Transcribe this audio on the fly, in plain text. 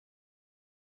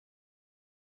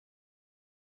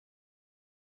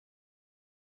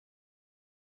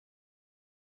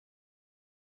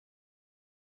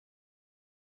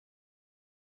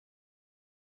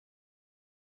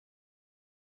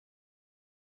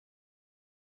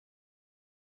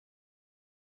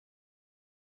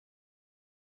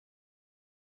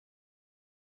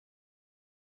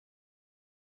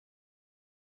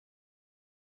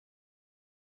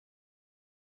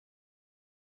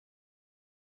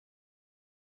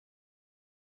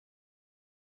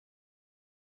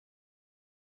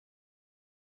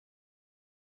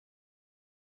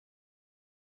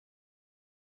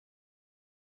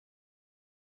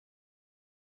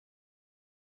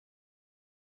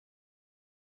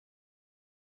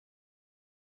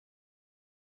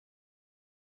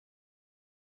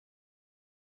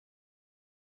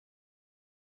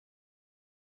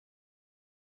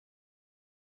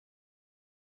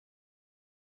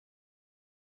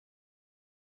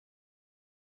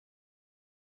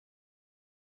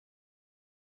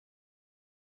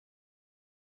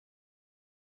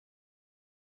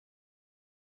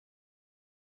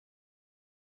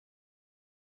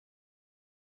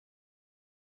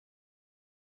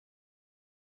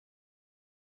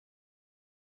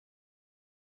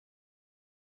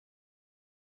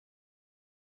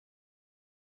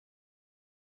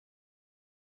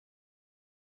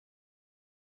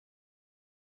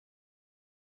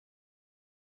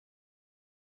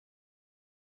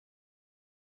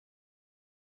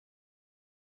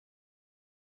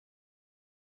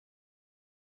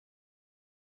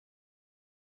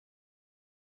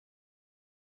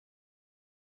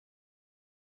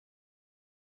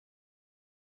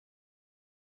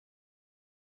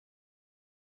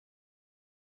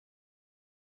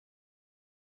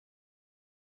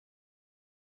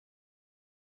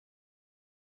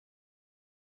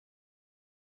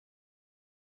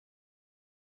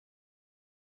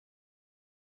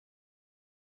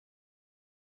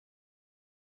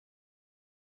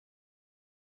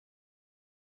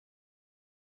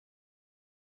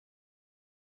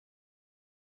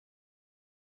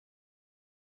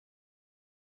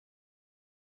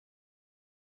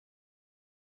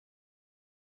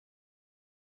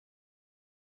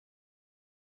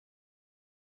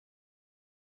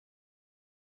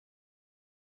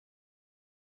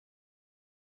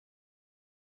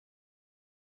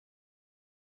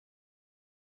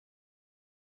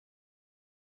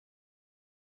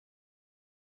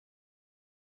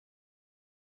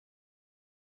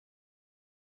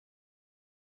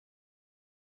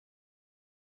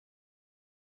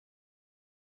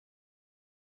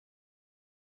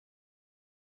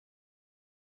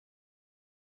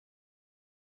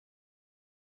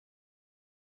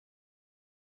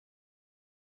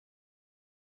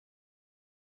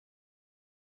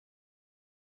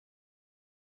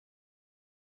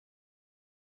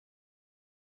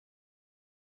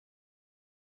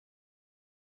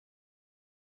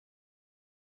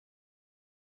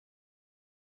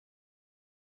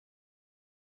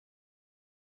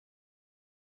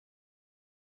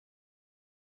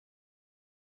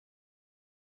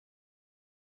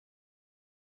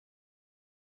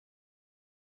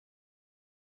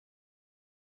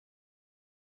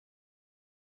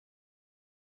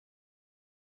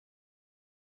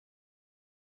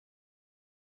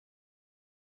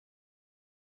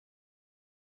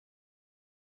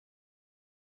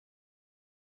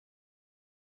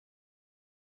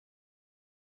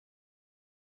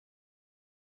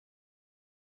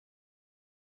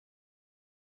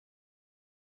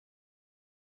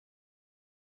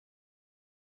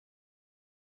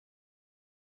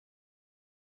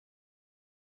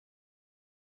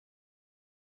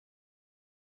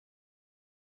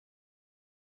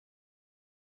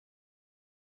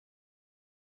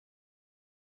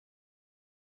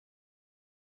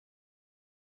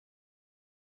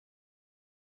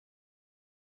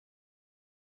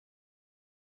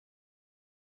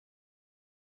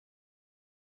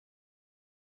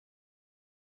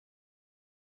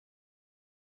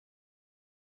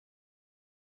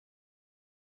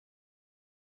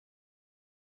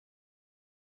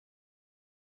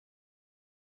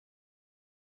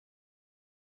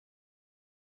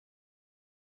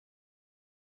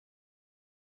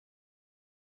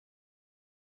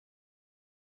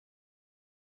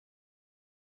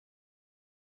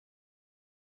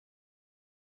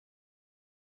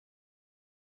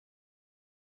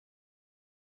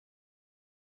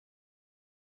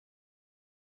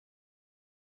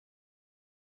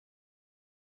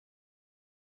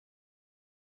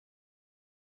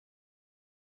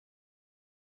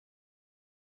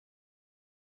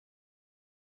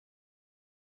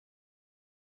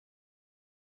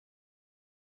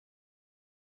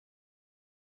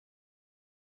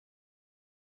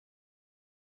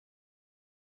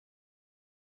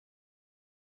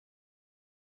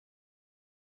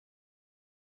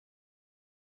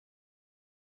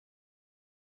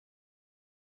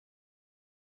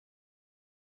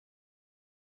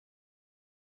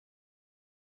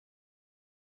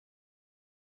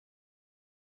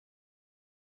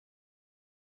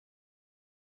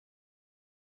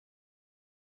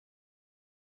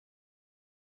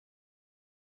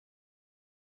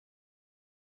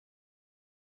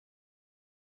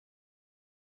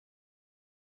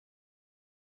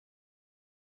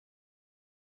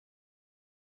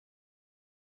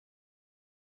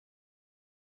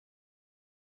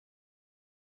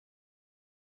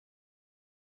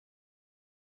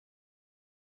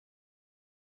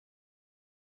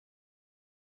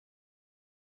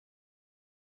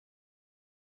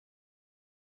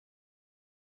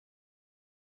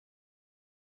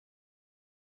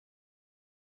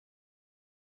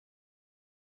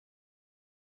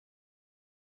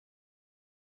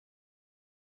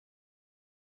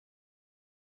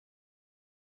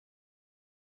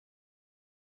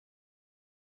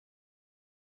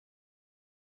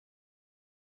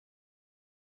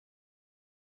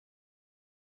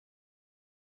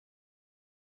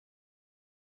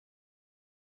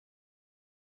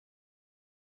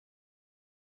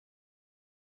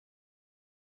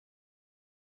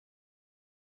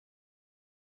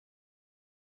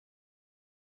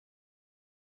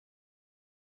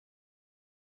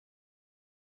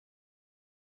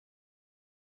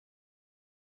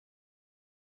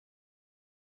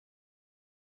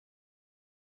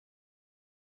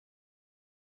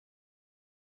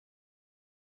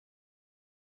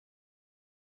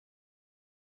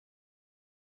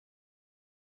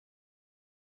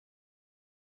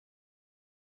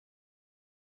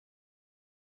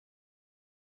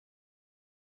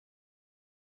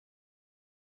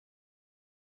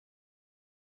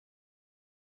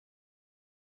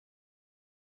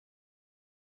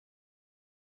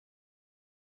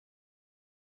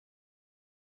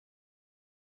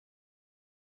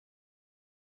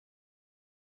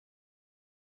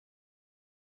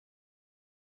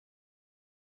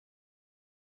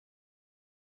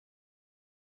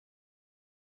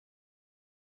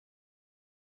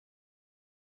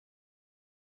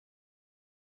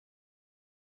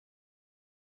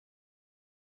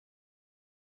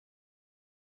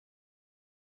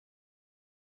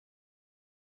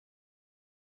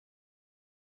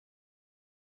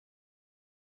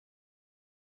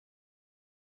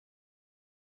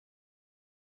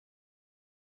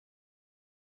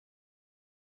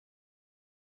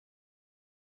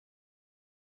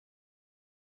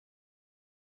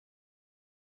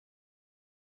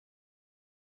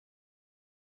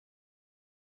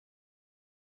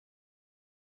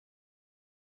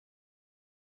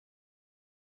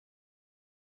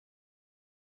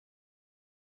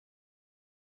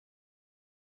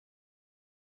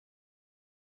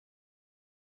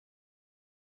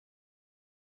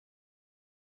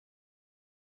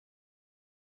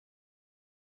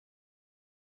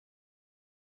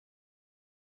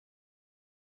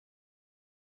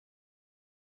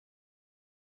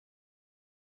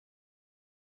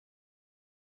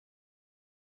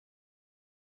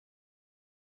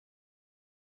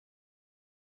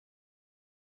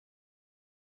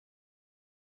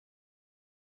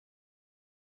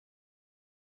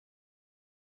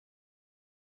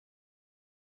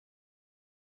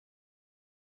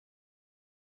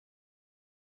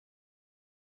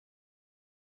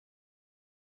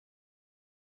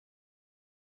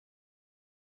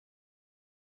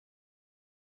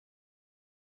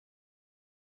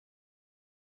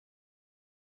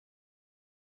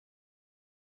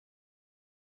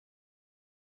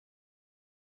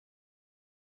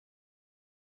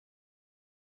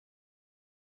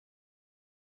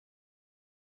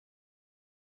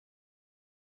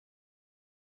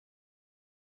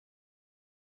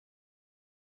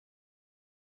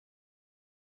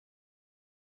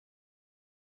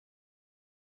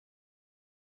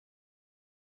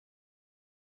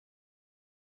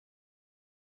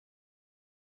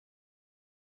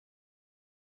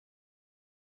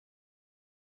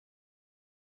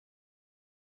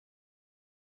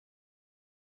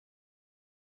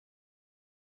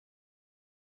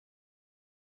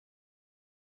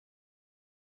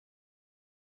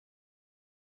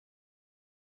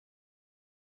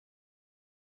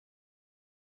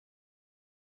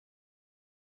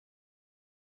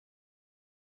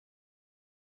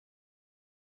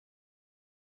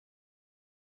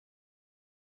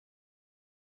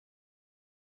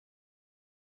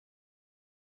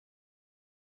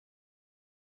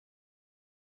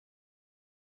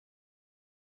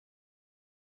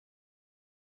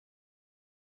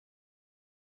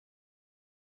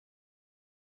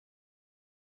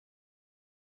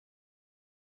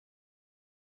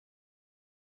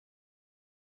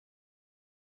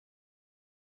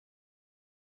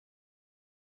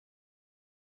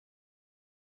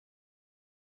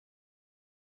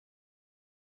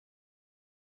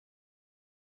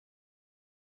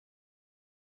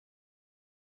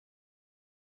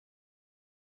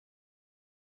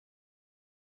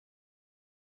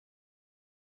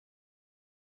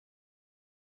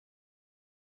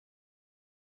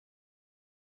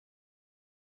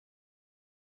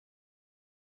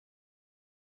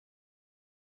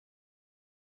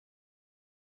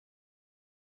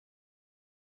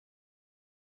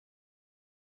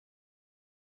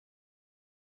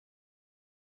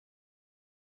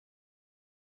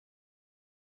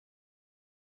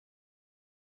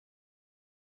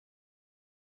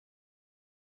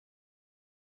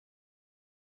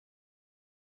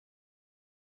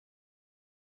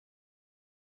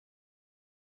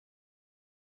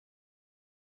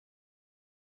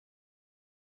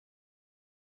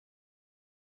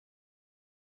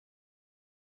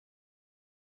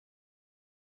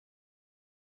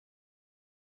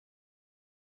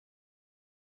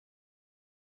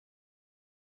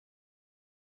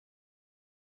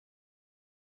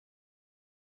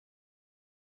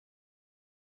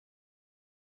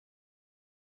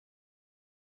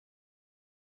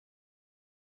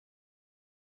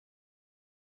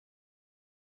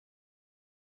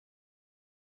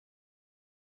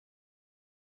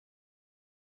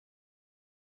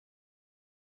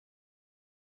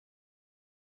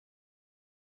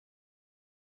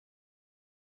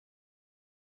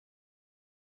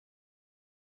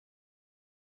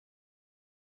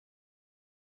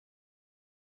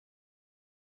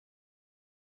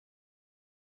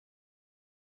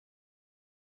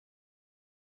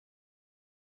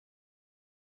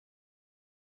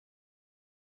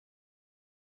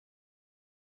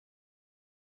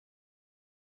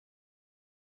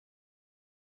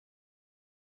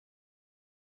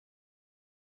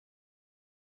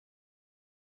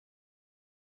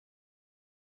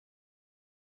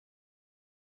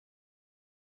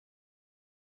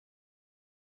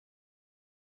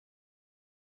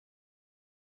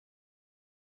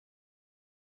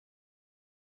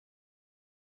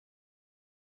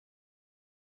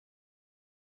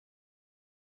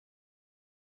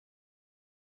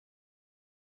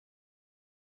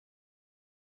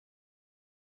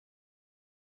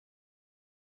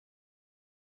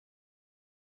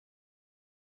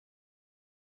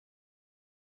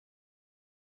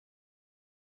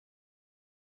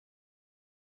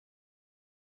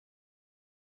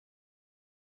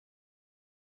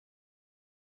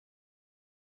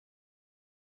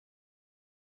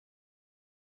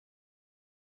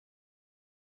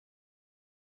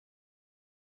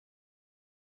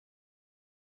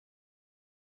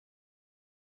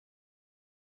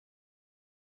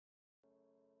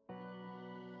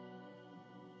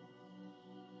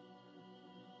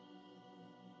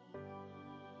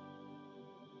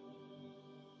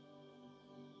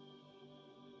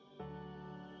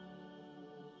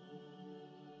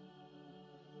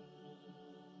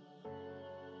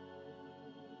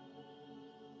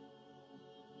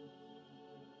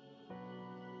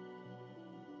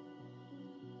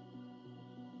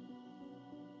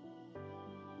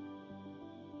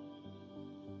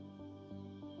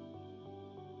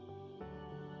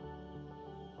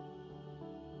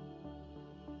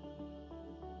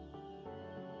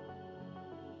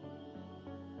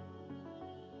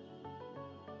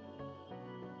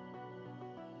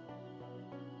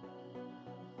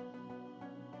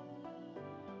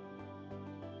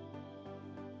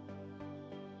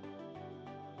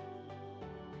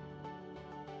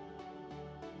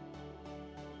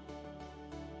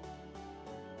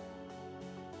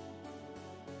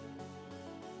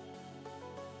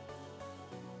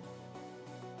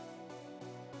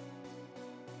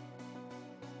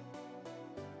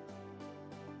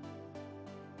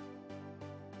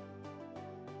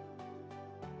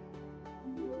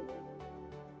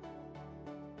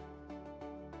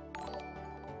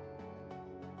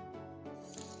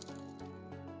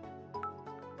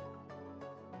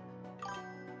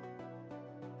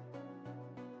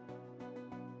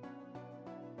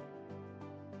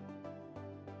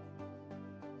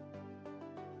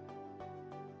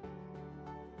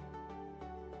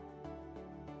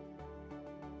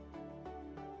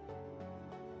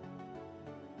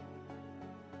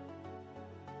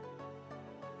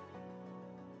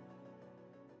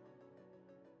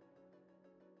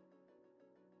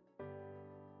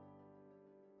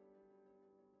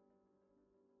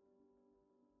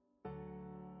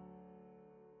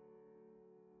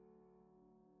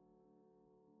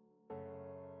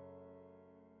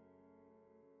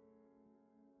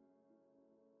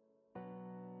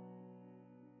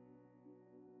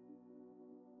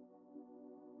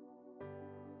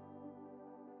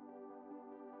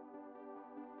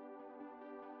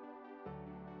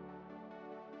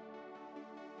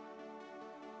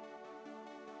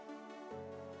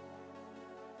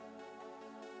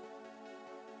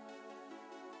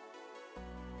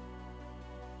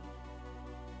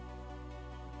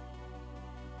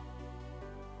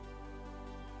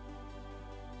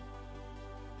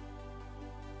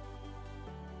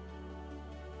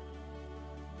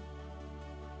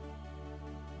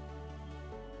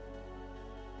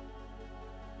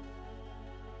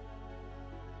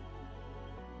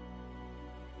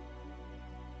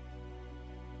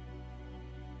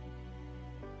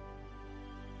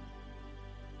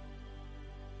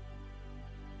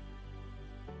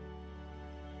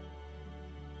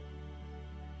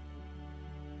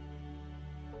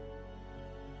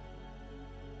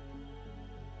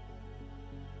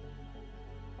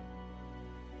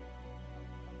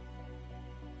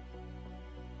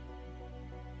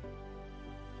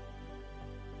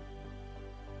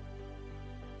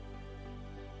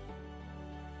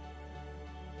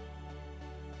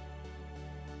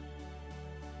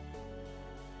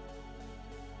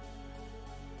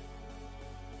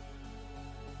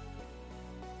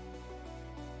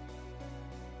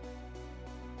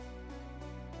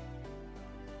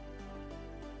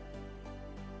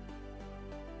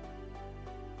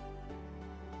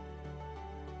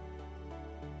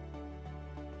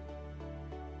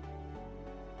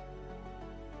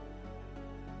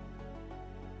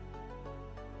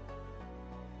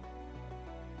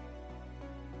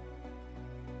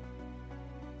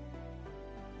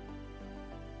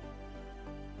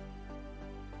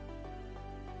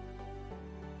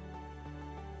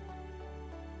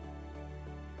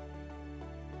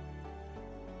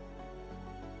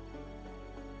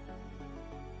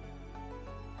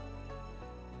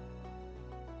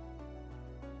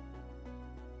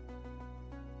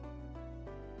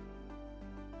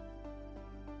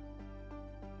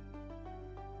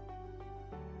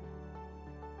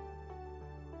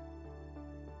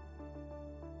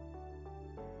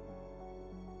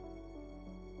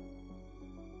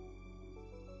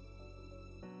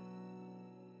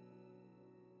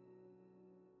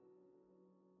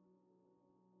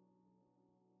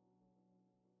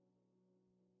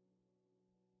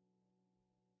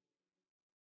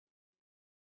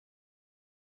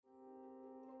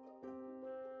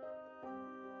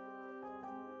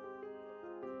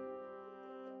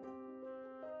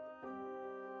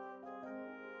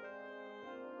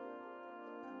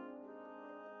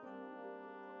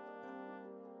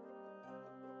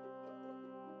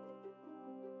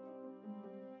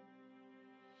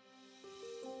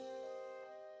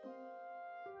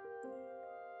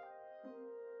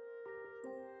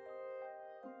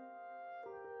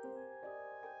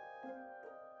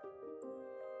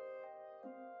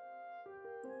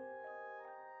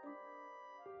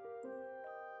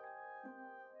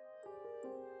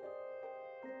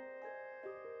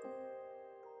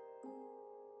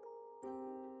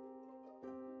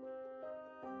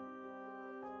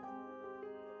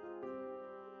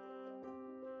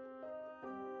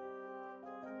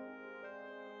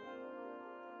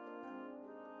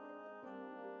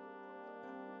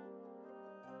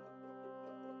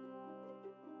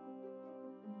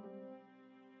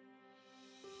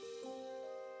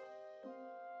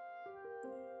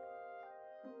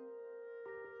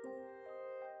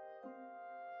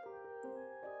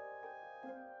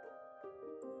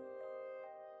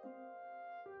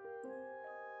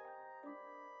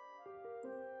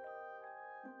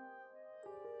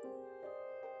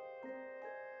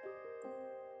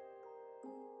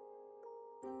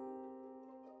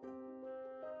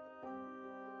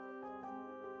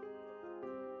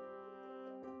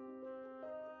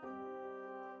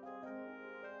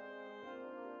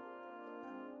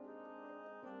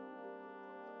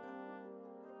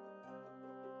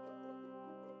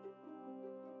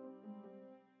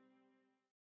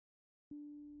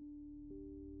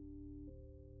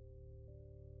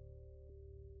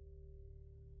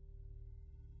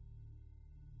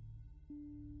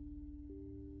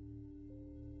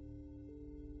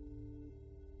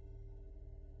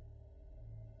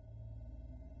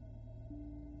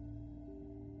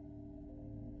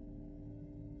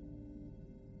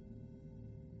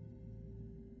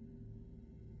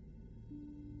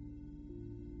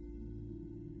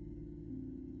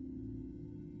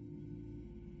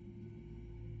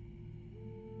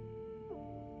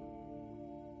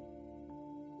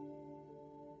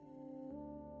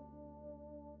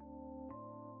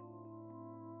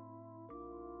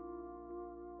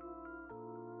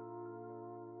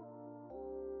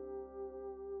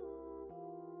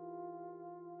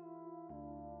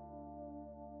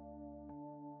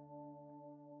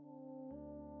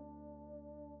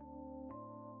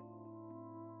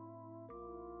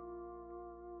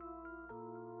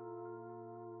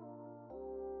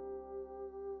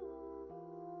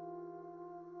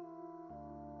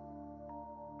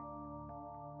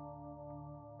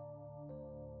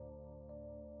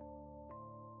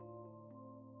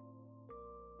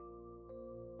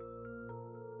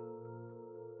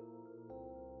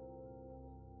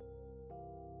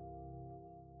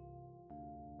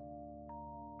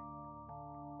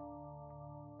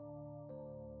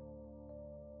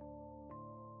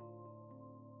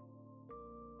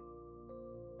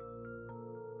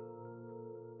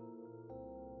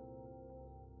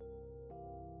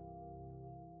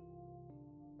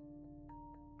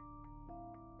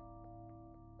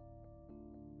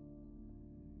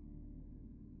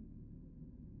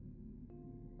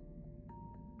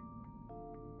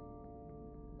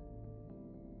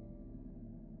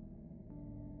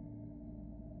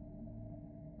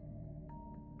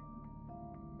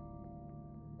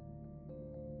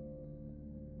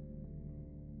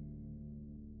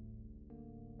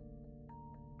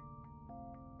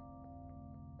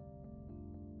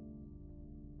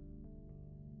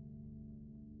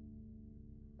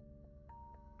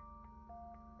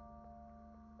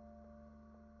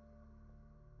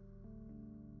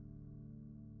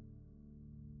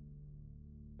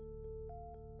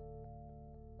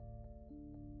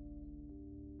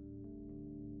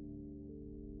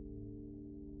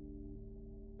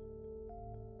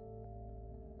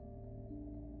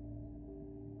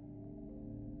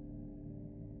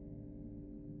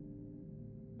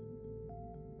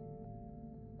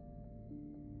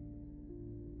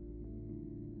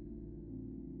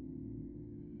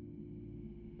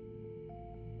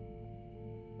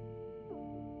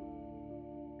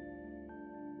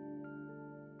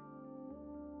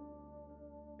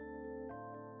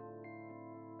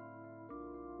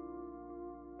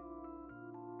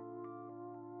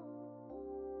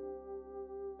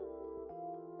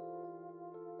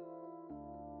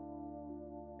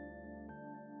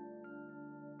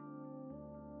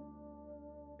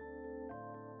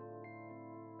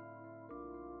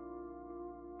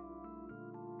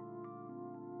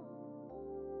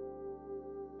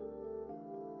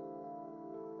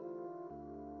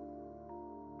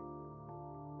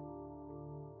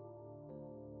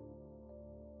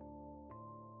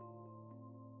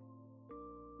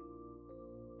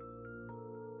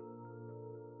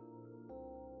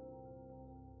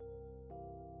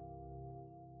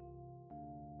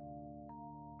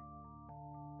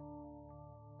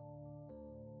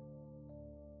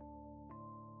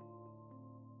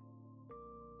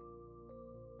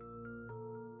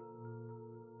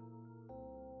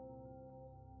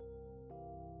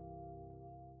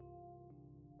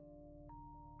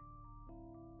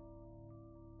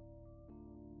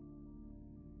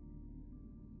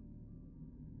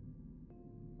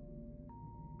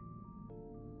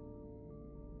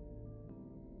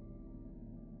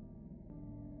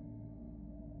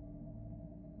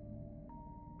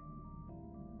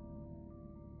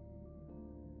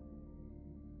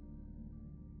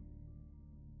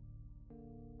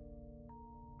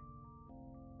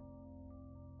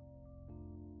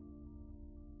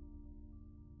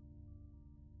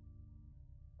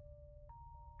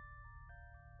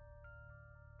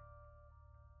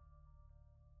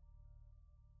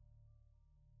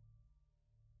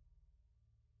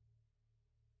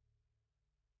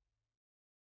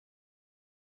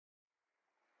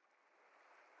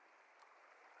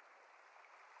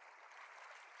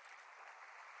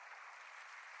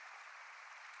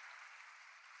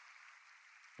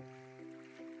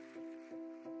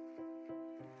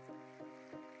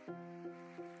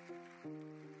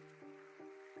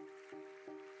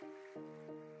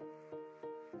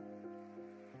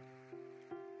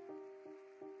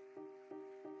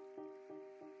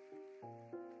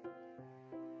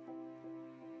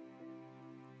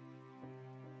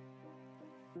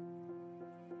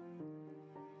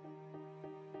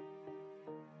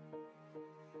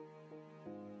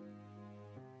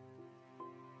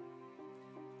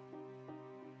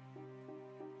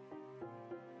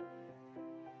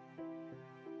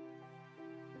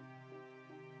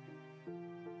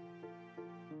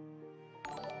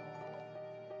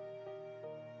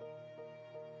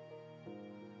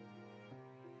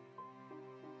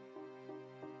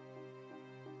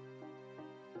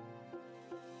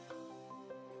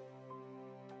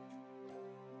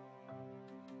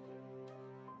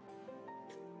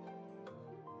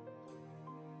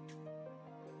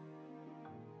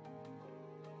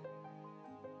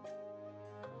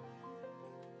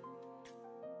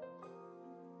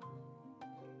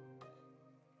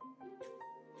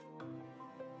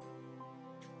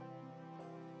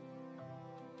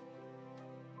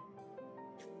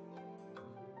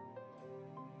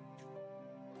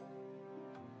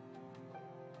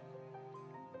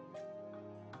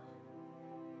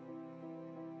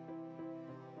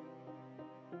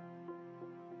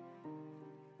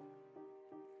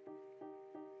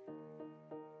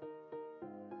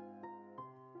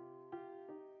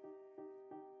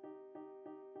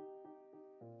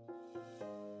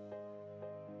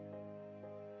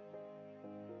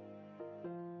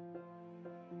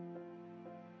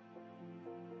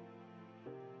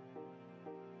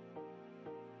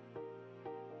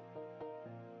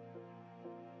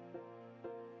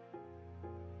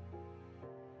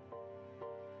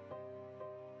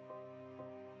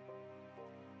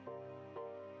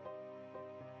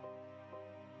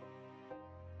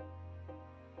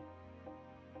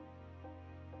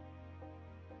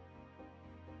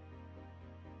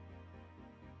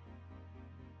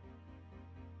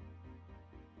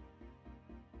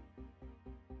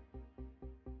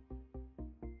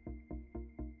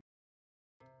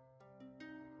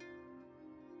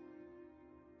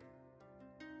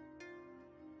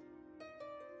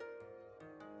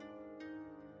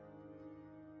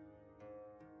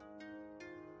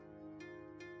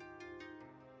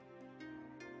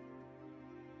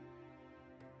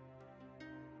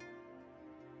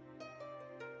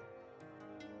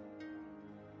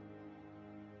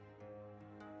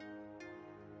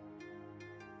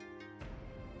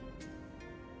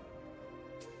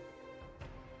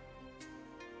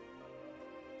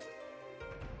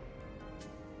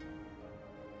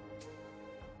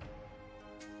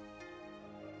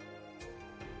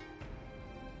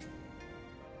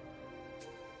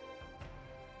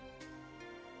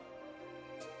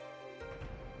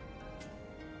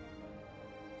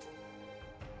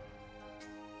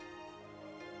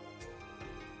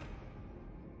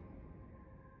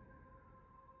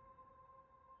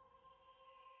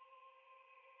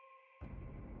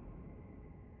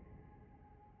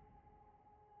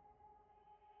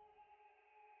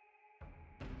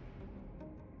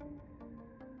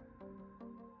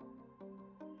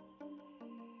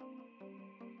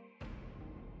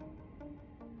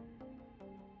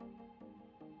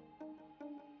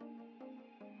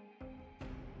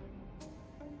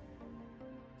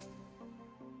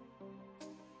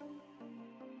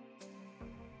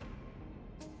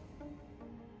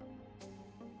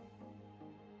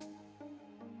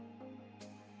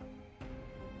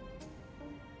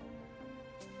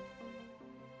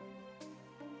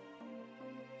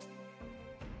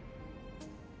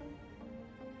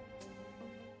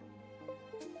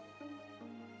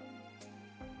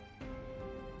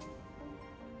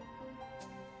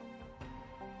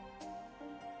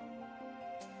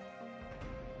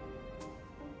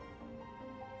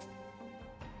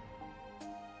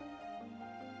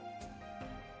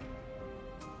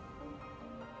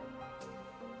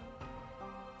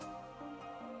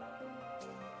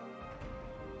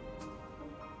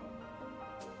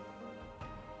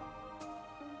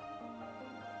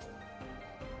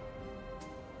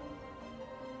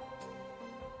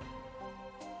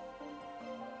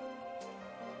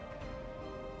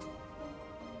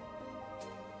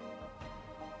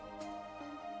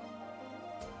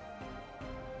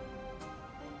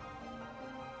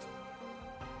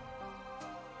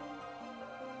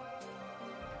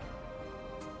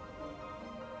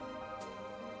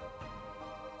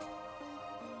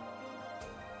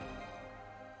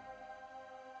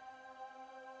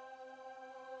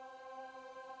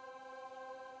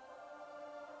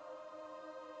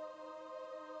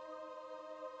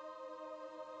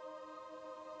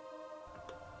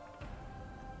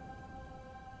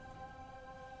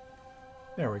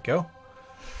There we go.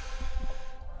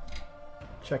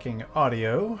 Checking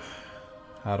audio.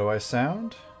 How do I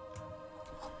sound?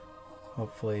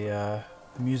 Hopefully the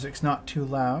music's not too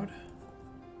loud.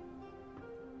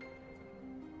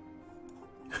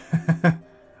 I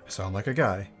sound like a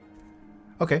guy.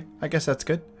 Okay, I guess that's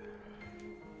good.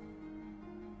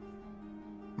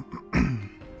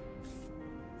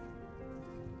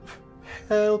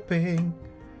 Helping.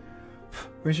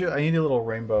 I need a little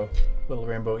rainbow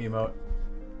emote.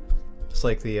 It's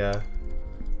like the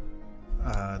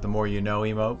more you know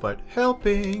emote, but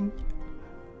helping.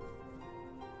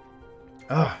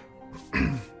 Ah.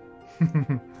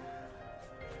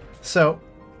 So,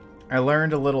 I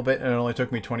learned a little bit, and it only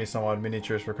took me 20 some odd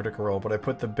miniatures for Critical Role, but I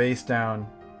put the base down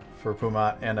for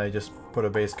Pumat, and I just put a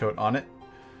base coat on it,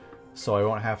 so I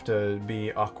won't have to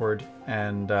be awkward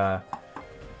and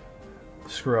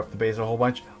screw up the base a whole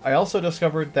bunch. I also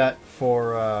discovered that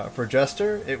for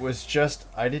Jester, it was just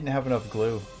I didn't have enough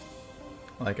glue.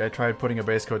 Like, I tried putting a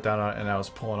base coat down on it, and I was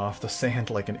pulling off the sand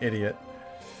like an idiot.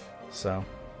 So,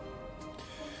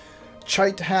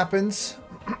 chite happens.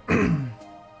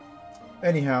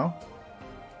 Anyhow,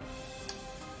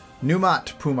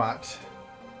 Pumat Pumat.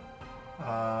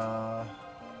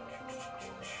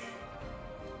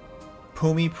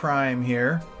 Pumat Prime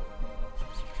here.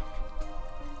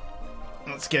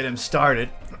 Let's get him started.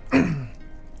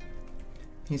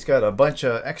 He's got a bunch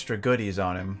of extra goodies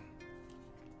on him.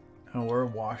 Oh, we're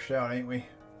washed out, ain't we?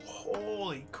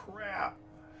 Holy crap.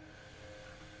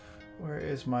 Where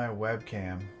is my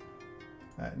webcam?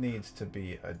 That needs to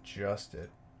be adjusted.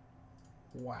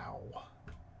 Wow.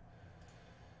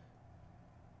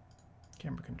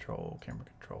 Camera control, camera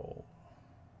control.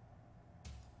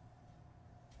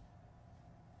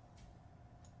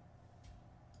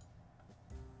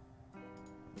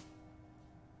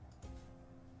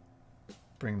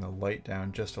 Bring the light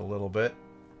down just a little bit.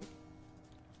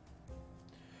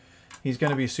 He's going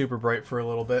to be super bright for a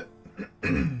little bit.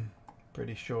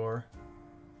 Pretty sure.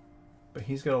 But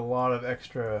he's got a lot of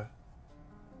extra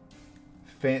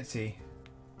fancy.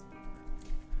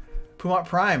 Pumat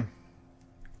Prime.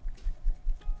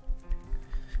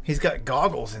 He's got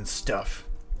goggles and stuff.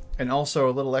 And also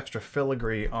a little extra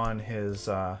filigree on his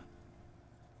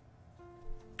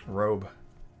robe.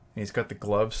 He's got the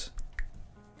gloves.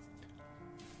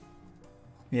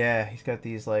 Yeah, he's got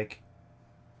these like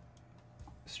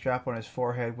strap on his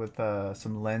forehead with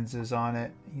some lenses on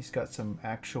it. He's got some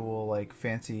actual like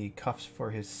fancy cuffs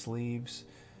for his sleeves.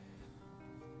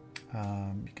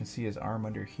 You can see his arm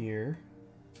under here.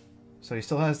 So he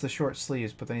still has the short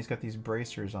sleeves, but then he's got these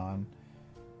bracers on.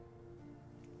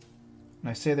 And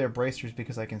I say they're bracers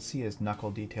because I can see his knuckle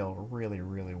detail really,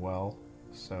 really well.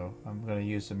 So I'm going to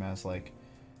use them as like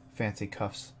fancy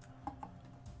cuffs.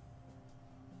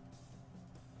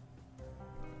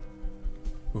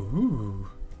 Ooh.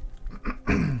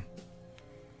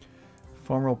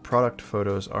 Formal product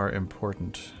photos are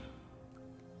important.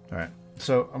 Alright,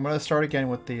 so I'm going to start again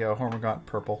with the Hormigaunt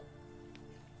Purple.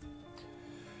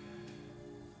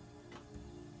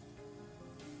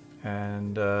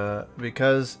 And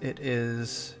because it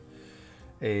is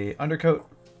a undercoat,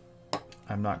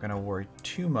 I'm not going to worry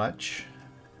too much.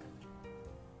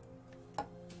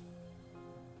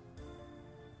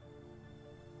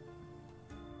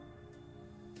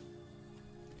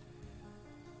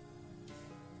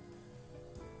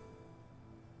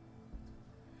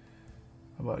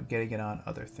 About getting it on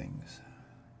other things.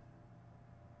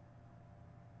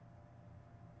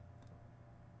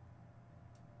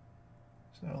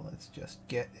 So let's just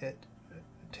get it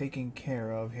taken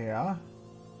care of here.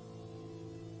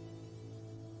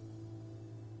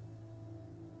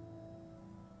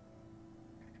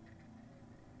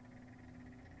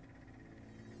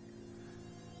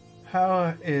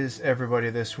 How is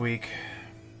everybody this week?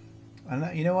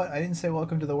 You know what? I didn't say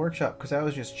welcome to the workshop because I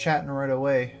was just chatting right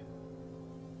away.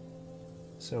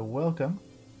 So welcome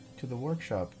to the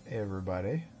workshop,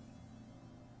 everybody.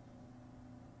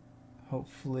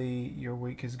 Hopefully your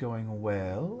week is going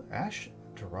well. Ash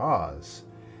Draws.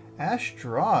 Ash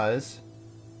Draws?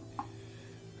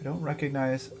 I don't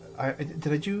recognize...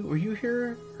 were you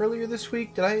here earlier this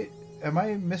week? Am I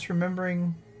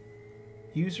misremembering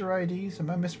user IDs? Am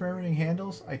I misremembering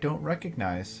handles? I don't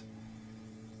recognize.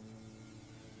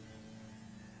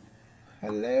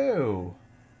 Hello.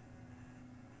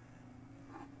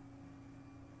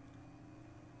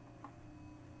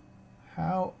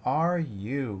 How are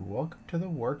you? Welcome to the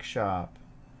workshop.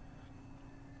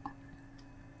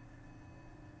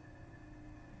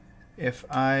 If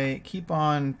I keep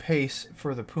on pace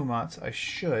for the Pumats, I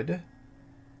should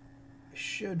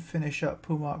finish up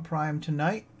Pumat Prime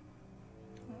tonight.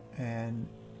 And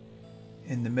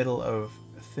in the middle of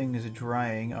things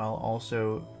drying, I'll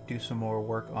also do some more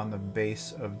work on the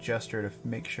base of Jester to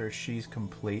make sure she's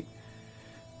complete.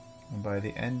 And by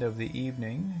the end of the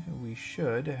evening, we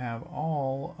should have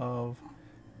all of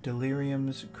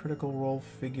Delirium's Critical Role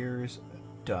figures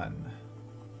done.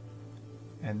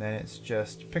 And then it's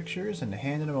just pictures and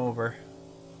handing them over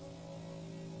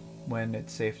when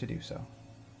it's safe to do so.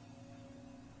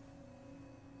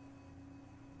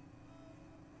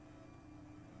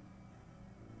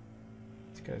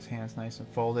 He's got his hands nice and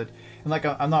folded. And like,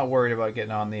 I'm not worried about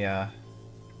getting on the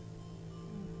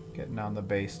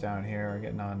base down here or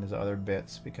getting on his other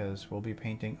bits because we'll be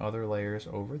painting other layers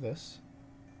over this.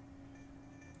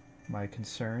 My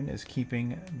concern is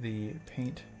keeping the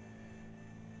paint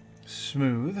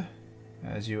smooth,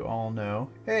 as you all know.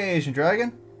 Hey, Asian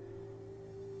Dragon!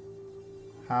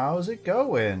 How's it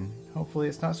going? Hopefully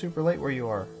it's not super late where you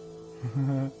are.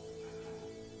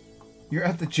 You're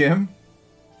at the gym?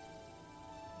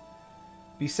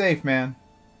 Be safe, man.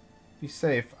 Be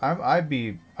safe. I'd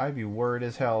be worried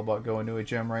as hell about going to a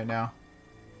gym right now.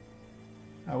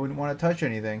 I wouldn't want to touch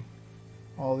anything.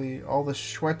 All the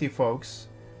sweaty folks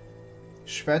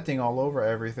sweating all over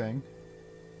everything.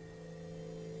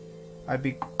 I'd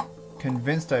be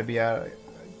convinced I'd be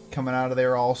coming out of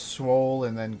there all swole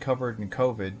and then covered in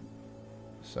COVID.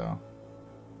 So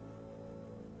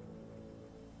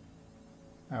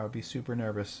I would be super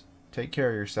nervous. Take care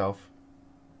of yourself.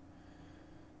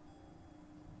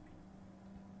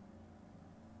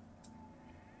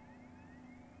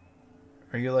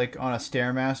 Are you like on a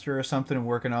Stairmaster or something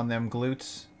working on them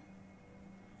glutes?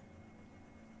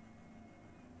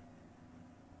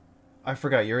 I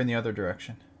forgot, you're in the other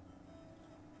direction.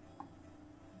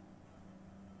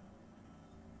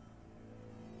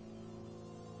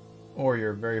 Or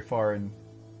you're very far in...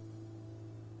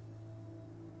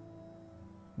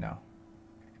 No.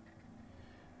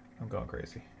 I'm going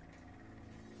crazy.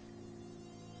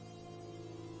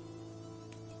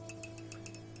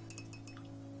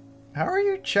 How are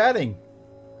you chatting?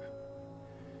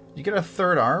 You get a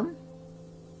third arm?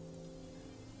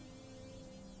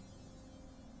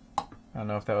 I don't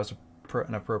know if that was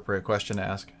an appropriate question to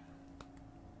ask.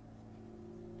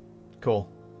 Cool.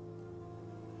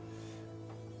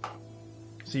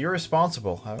 So you're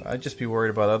responsible. I'd just be worried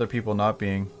about other people not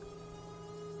being.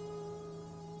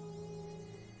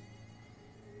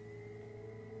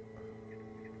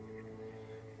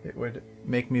 It would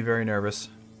make me very nervous.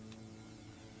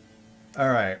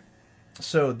 Alright.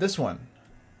 So this one.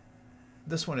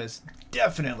 This one is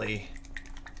definitely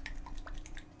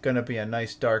gonna be a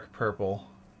nice dark purple.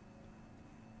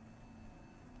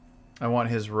 I want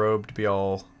his robe to be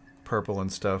all purple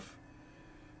and stuff.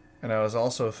 And I was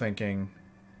also thinking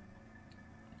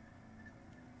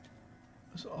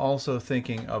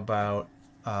about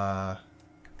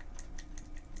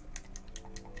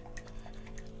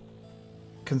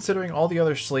considering all the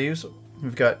other sleeves.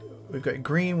 We've got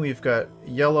green, we've got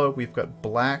yellow, we've got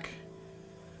black.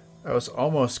 I was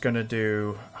almost gonna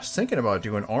do. I was thinking about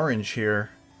doing orange here.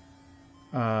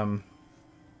 That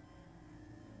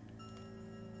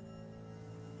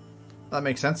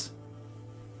makes sense.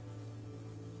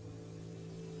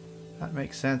 That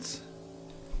makes sense.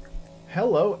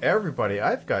 Hello, everybody.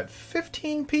 I've got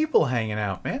 15 people hanging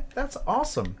out, man. That's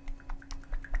awesome.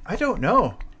 I don't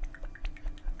know.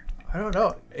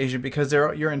 Asia, because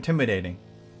you're intimidating.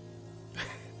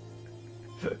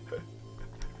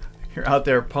 You're out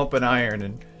there pumping iron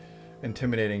and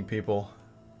intimidating people.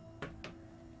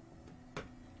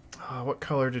 What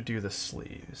color to do the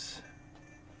sleeves?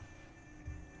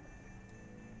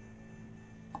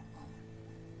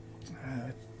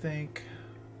 I think...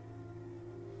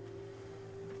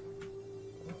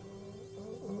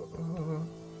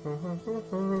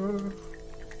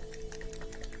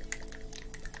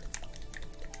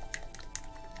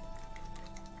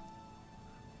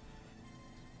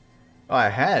 Oh, I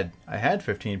had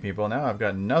 15 people. Now I've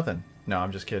got nothing. No,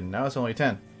 I'm just kidding. Now it's only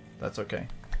 10. That's okay.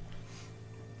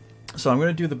 So I'm going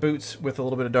to do the boots with a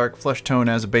little bit of dark flesh tone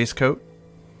as a base coat.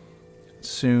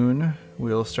 Soon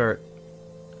we'll start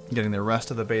getting the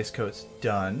rest of the base coats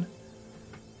done.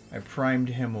 I primed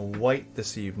him white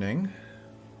this evening.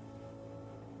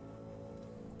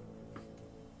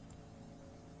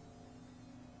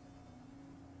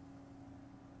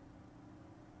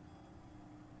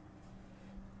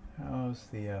 How's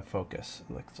the focus?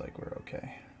 Looks like we're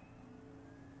okay.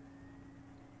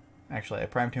 Actually, I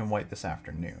primed him white this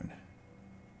afternoon.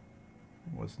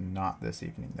 It was not this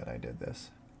evening that I did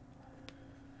this.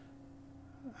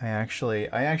 I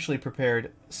actually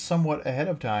prepared somewhat ahead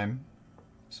of time,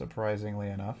 surprisingly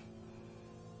enough.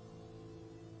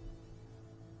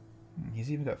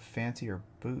 He's even got fancier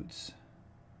boots.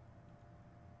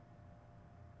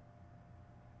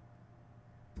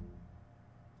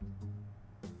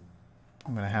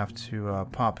 I'm going to have to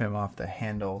pop him off the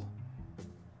handle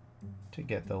to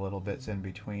get the little bits in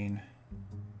between.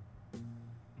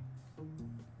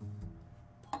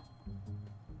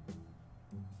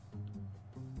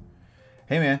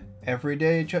 Hey man,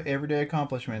 everyday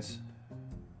accomplishments.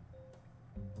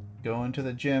 Going to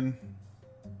the gym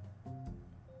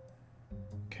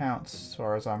counts as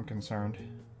far as I'm concerned,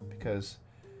 because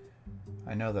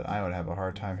I know that I would have a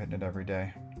hard time hitting it every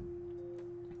day.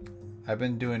 I've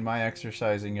been doing my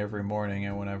exercising every morning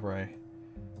and whenever I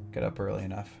get up early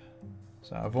enough.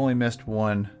 So I've only missed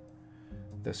one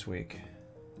this week.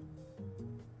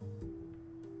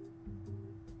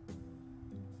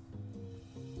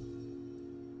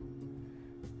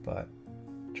 But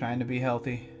trying to be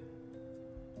healthy.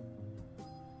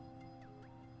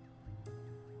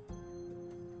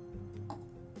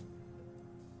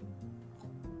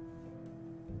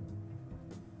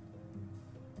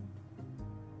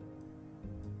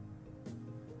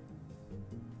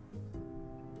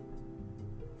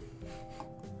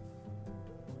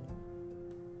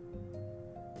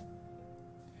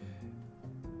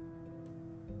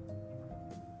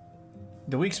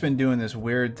 The week's been doing this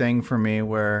weird thing for me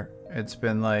where it's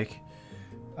been like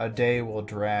a day will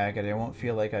drag and I won't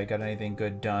feel like I got anything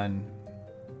good done.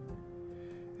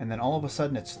 And then all of a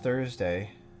sudden it's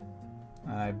Thursday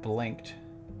and I blinked.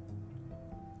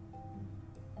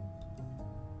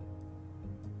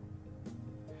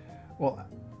 Well,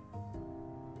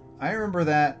 I remember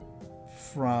that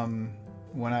from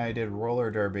when I did roller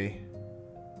derby.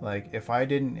 Like, if I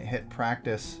didn't hit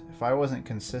practice, if I wasn't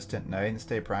consistent and I didn't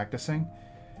stay practicing,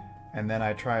 and then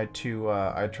I tried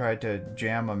to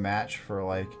jam a match for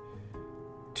like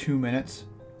 2 minutes,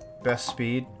 best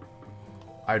speed,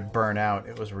 I'd burn out.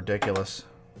 It was ridiculous.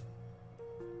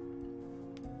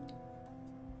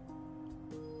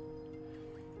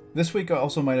 This week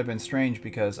also might have been strange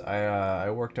because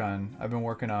I've been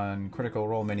working on Critical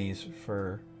Role minis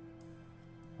for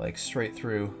like straight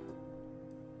through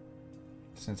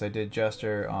since I did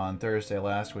Jester on Thursday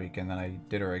last week, and then I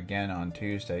did her again on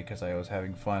Tuesday because I was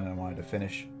having fun and wanted to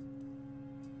finish.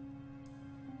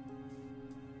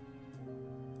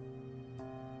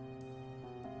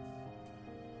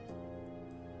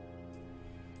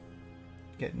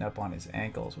 Getting up on his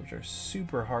ankles, which are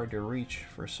super hard to reach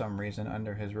for some reason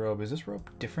under his robe. Is this robe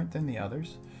different than the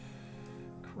others?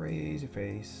 Crazy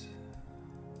face.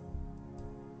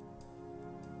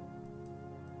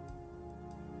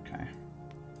 Okay.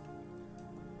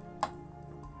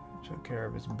 Took care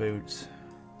of his boots.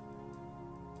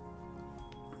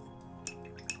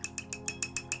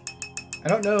 I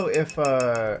don't know if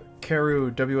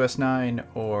Karu WS9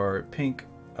 or Pink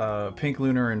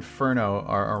Lunar Inferno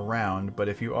are around, but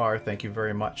if you are, thank you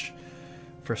very much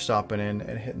for stopping in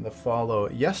and hitting the follow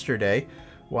yesterday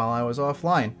while I was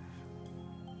offline.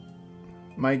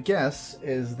 My guess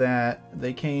is that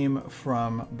they came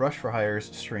from Brush for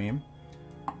Hire's stream,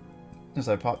 as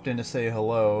I popped in to say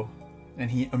hello, and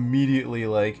he immediately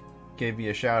like gave me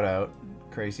a shout out.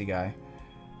 Crazy guy.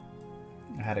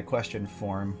 I had a question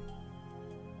for him.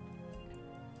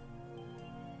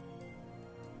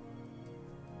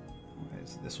 What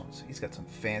is this one? He's got some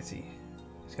fancy.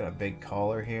 He's got a big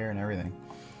collar here and everything.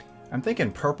 I'm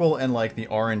thinking purple and like the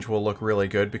orange will look really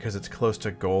good because it's close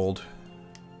to gold.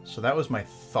 So that was my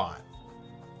thought.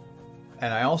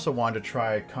 And I also wanted to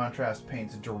try contrast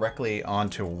paints directly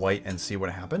onto white and see what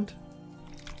happened.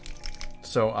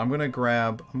 So I'm gonna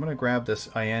grab this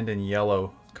Iandan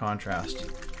yellow contrast.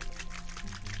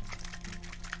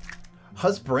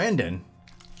 Huz Brandon,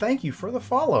 thank you for the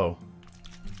follow.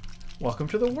 Welcome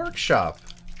to the workshop.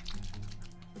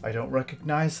 I don't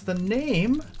recognize the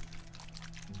name.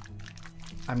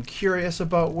 I'm curious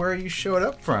about where you showed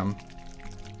up from.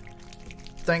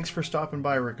 Thanks for stopping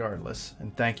by regardless,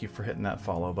 and thank you for hitting that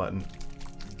follow button.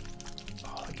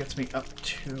 Oh, that gets me up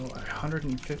to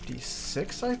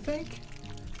 156, I think,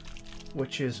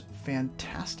 which is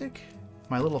fantastic.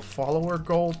 My little follower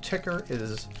goal ticker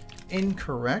is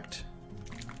incorrect.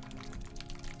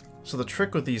 So the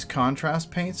trick with these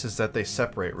contrast paints is that they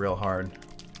separate real hard.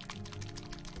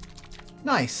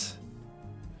 Nice.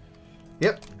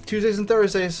 Yep, Tuesdays and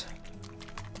Thursdays.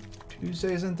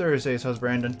 Tuesdays and Thursdays, how's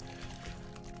Brandon?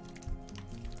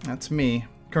 That's me,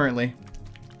 currently.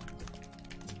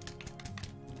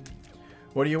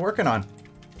 What are you working on?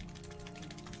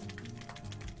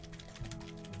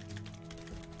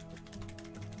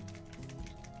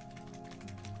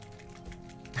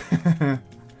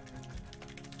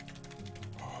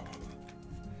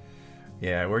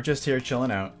 Yeah, we're just here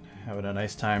chilling out, having a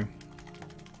nice time.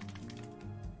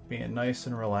 Being nice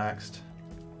and relaxed.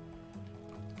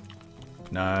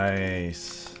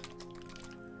 Nice.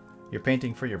 You're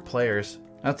painting for your players.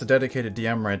 That's a dedicated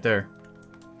DM right there.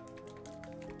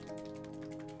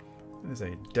 That is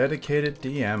a dedicated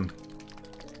DM.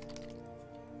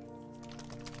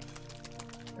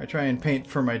 I try and paint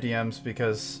for my DMs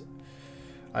because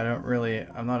I'm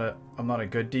not a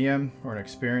good DM or an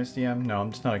experienced DM. No,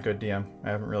 I'm just not a good DM. I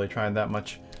haven't really tried that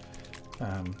much.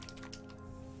 And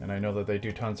I know that they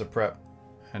do tons of prep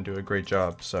and do a great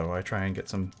job, so I try and get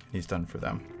some these done for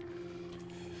them.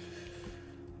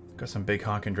 Got some big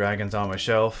honkin' dragons on my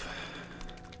shelf.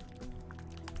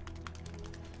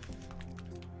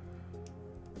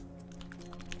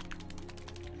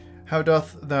 How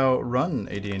doth thou run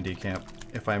a D&D camp,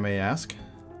 if I may ask?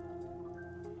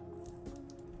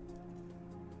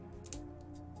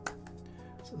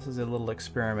 So this is a little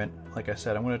experiment. Like I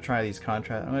said, I'm going to try these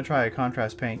contrast. I'm going to try a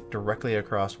contrast paint directly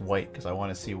across white because I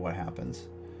want to see what happens.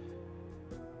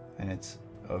 And it's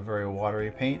a very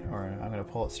watery paint, or I'm going to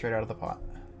pull it straight out of the pot.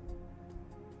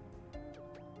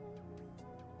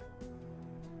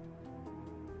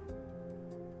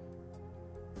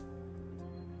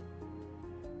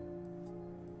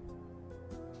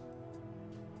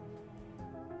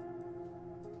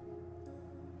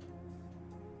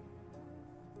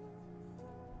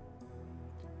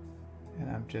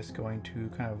 I'm just going to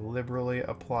kind of liberally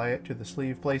apply it to the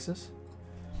sleeve places.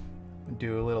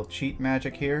 Do a little cheat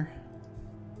magic here.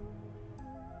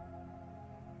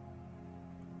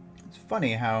 It's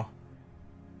funny how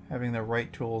having the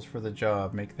right tools for the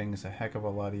job make things a heck of a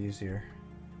lot easier.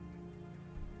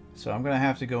 So I'm going to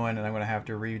have to go in and I'm going to have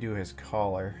to redo his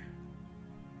collar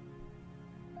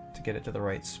to get it to the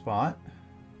right spot.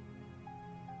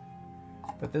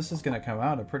 But this is going to come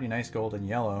out a pretty nice golden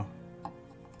yellow.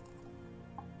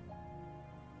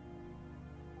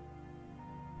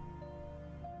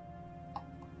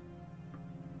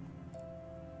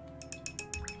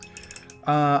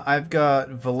 I've got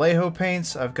Vallejo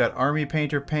paints, I've got Army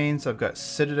Painter paints, I've got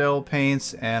Citadel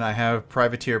paints, and I have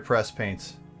Privateer Press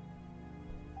paints.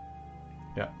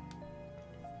 Yeah.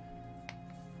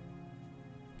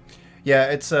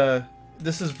 Yeah, it's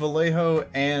this is Vallejo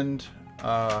and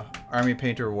Army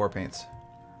Painter War paints.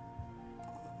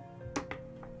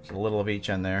 There's a little of each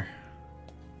in there.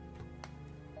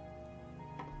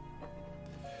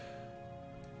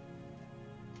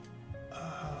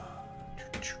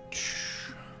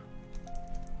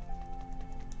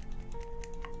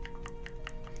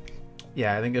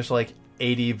 Yeah, I think there's like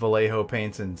 80 Vallejo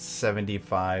paints and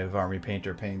 75 Army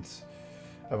Painter paints.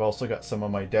 I've also got some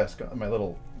on my desk, my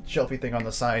little shelfy thing on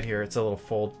the side here. It's a little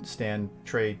fold stand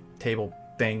tray table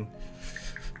thing.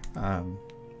 And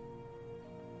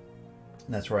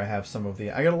that's where I have some of the...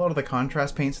 I got a lot of the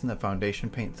contrast paints and the foundation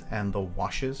paints and the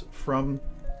washes from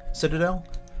Citadel.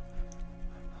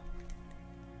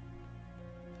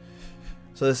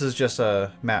 So this is just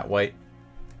a matte white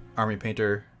Army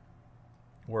Painter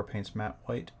War Paints matte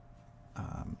white,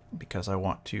 because I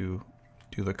want to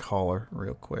do the collar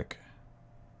real quick.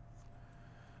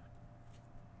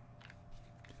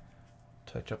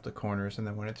 Touch up the corners, and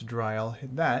then when it's dry I'll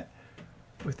hit that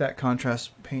with that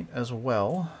contrast paint as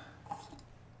well.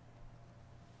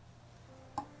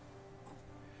 I'm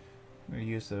going to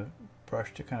use the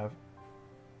brush to kind of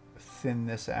thin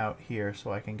this out here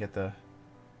so I can get the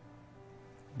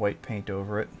white paint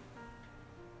over it.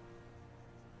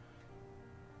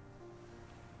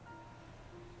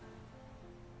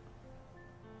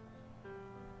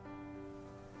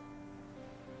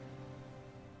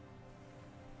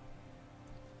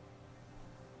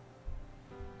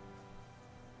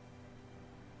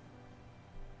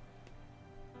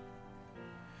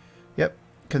 Yep,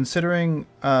 considering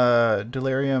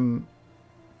Delirium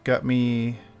got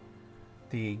me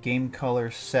the game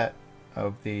color set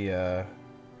of the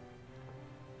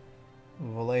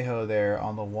Vallejo there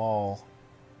on the wall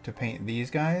to paint these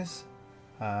guys,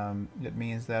 it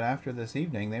means that after this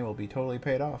evening they will be totally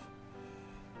paid off.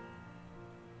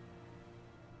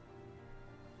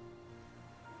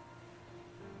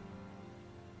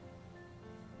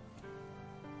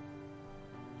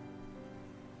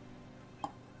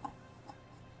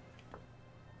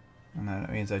 And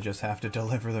that means I just have to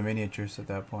deliver the miniatures at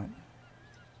that point.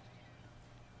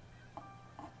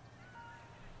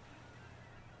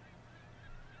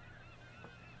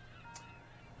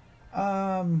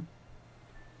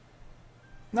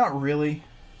 Not really.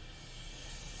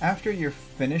 After you're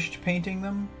finished painting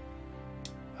them,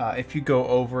 if you go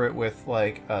over it with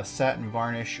like a satin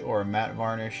varnish or a matte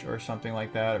varnish or something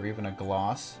like that, or even a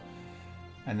gloss,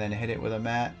 and then hit it with a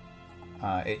matte,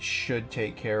 it should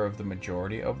take care of the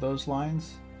majority of those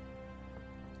lines.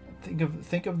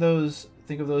 Think of those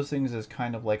things as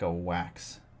kind of like a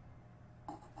wax.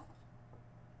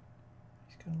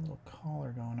 He's got a little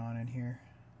collar going on in here.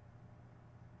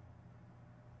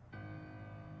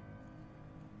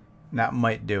 That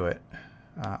might do it.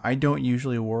 I don't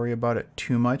usually worry about it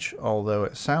too much, although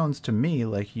it sounds to me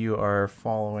like you are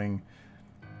following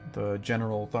the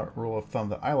general rule of thumb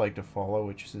that I like to follow,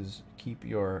 which is keep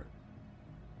your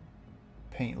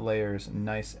paint layers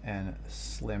nice and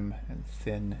slim and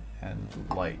thin and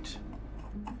light.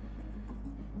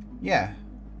 Yeah,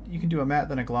 you can do a matte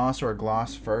then a gloss, or a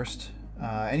gloss first.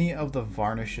 Any of the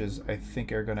varnishes I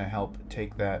think are going to help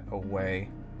take that away,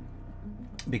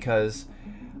 because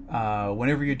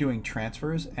whenever you're doing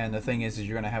transfers, and the thing is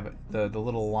you're going to have the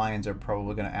little lines are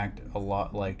probably going to act a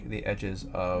lot like the edges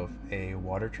of a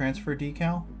water transfer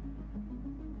decal.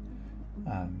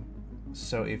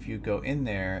 So if you go in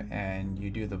there and you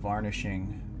do the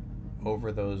varnishing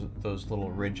over those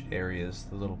little ridge areas,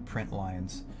 the little print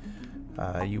lines,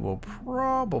 you will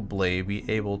probably be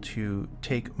able to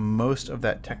take most of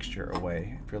that texture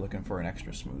away if you're looking for an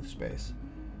extra smooth space.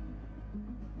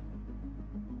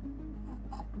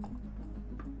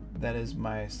 That is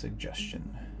my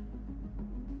suggestion.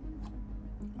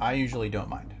 I usually don't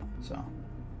mind, so.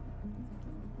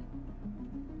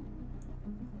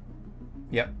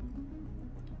 Yep.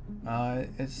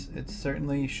 It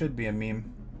certainly should be a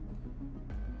meme.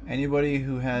 Anybody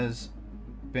who has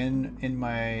been in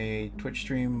my Twitch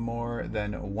stream more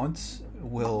than once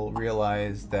will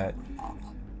realize that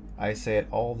I say it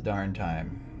all the darn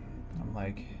time. I'm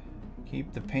like,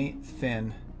 keep the paint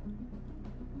thin.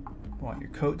 You want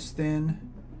your coats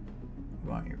thin. You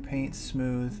want your paint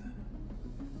smooth.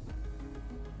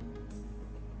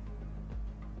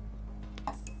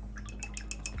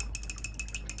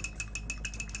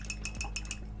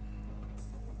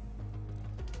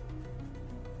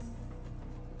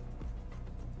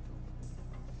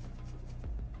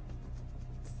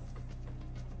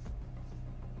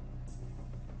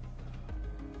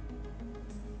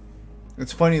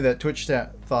 It's funny that Twitch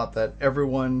thought that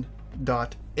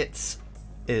everyone.its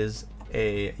is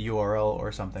a URL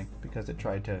or something because it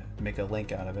tried to make a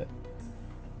link out of it.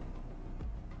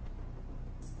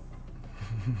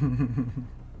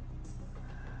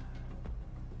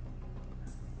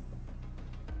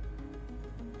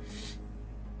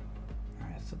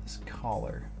 Alright, so this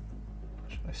collar.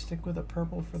 Should I stick with the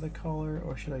purple for the collar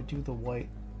or should I do the white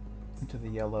into the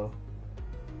yellow?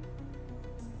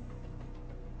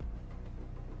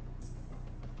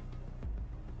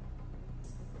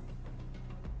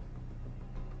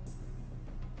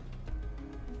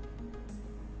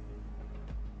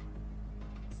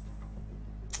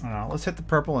 I don't know, let's hit the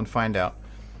purple and find out.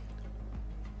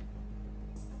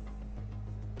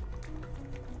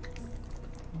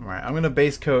 Alright, I'm going to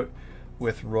base coat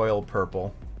with royal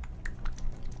purple.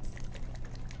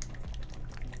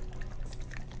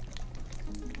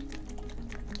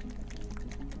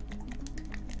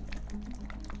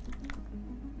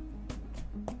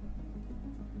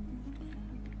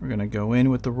 We're going to go in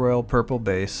with the royal purple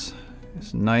base.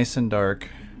 It's nice and dark.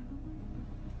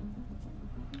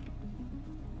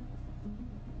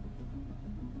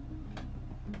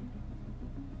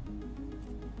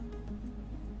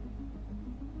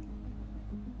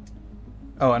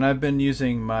 Oh, and I've been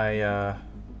using my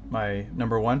my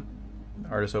 #1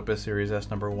 Artis Opus Series S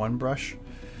 #1 brush.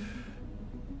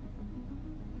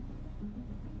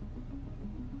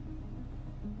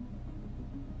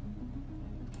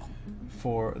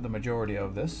 For the majority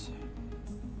of this.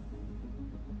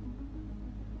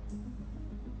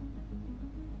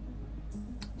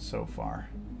 So far.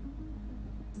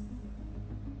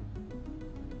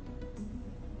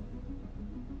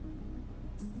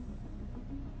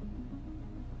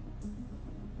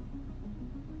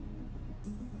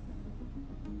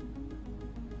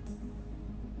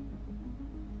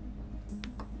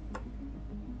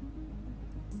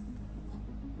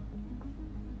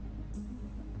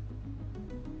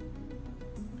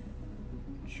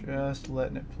 Just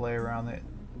letting it play around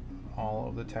all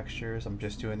of the textures. I'm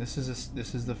just doing this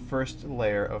is the first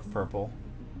layer of purple.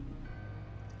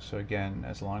 So again,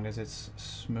 as long as it's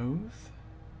smooth,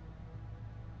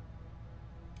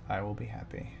 I will be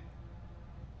happy.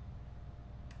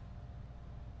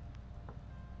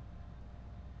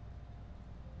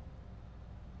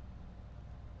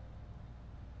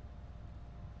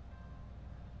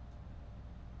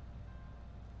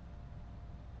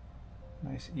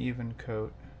 Nice even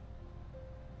coat.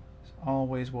 It's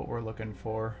always what we're looking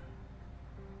for.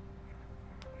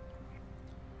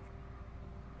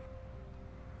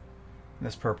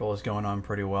 This purple is going on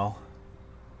pretty well.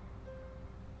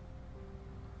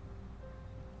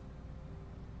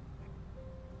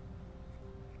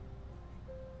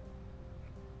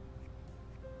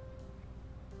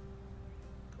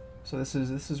 So this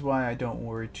is why I don't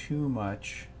worry too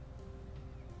much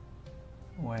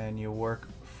when you work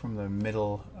from the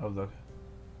middle of the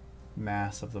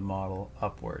mass of the model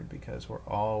upward, because we're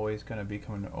always going to be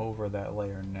coming over that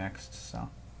layer next. So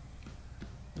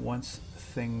once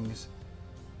things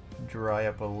dry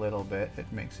up a little bit,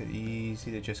 it makes it easy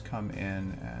to just come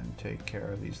in and take care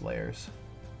of these layers.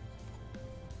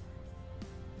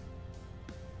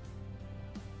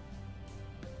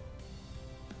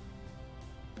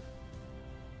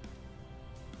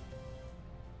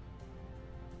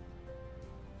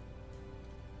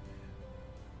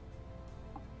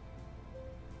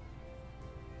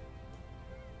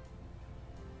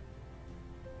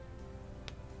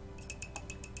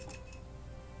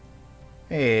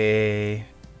 Hey.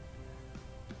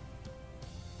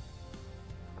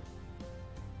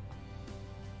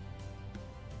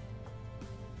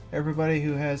 Everybody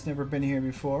who has never been here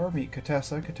before, meet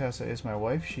Katessa. Katessa is my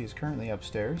wife. She is currently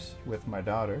upstairs with my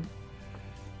daughter.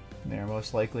 They're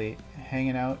most likely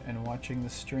hanging out and watching the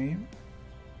stream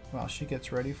while she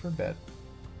gets ready for bed.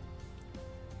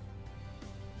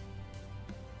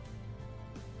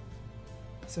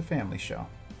 It's a family show.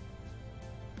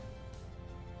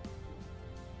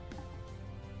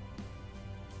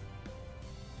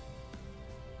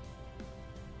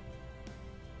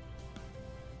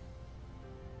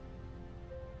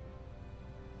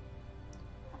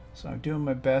 So I'm doing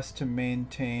my best to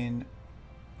maintain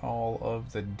all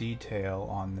of the detail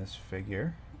on this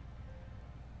figure.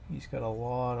 He's got a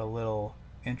lot of little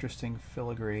interesting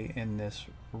filigree in this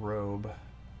robe.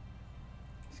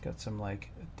 He's got some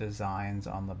like designs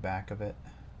on the back of it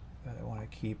that I want to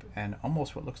keep, and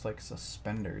almost what looks like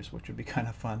suspenders, which would be kind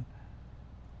of fun.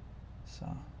 So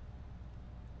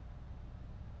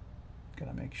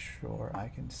gotta make sure I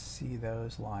can see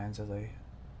those lines as I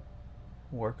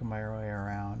work my way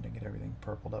around and get everything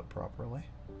purpled up properly.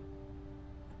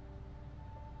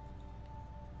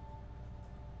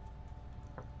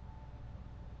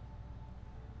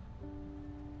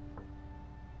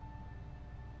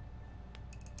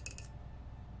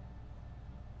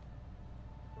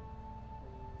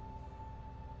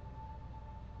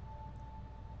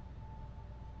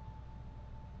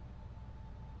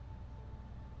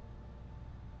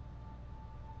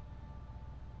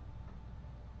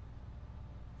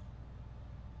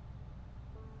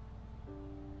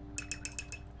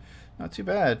 Not too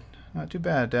bad. Not too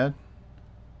bad, Dad.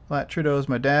 Flat Trudeau's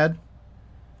my dad.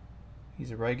 He's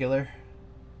a regular.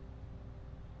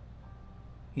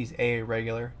 He's a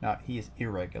regular, not he is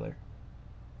irregular.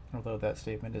 Although that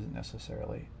statement isn't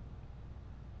necessarily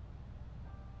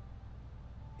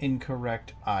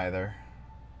incorrect either,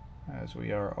 as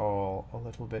we are all a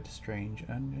little bit strange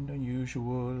and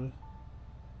unusual.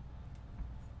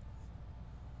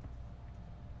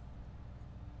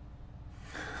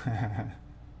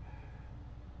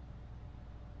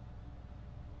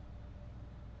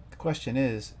 The question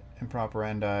is,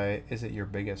 Improperandi, is it your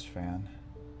biggest fan?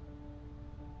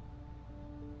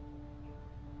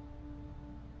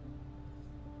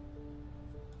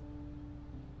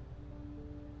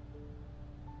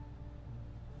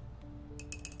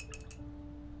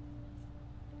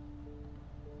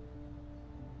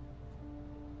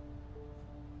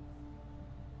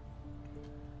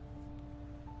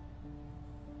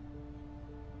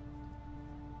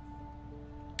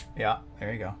 Yeah,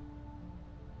 there you go.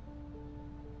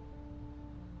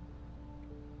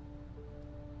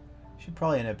 She'd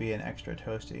probably end up being extra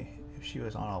toasty if she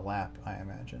was on a lap, I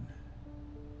imagine.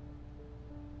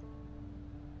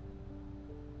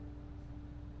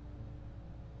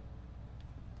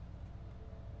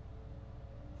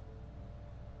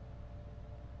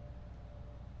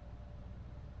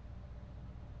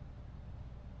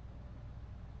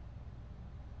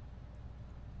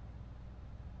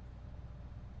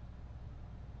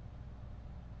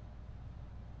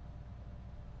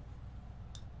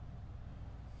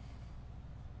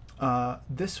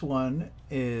 This one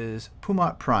is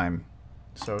Pumat Prime.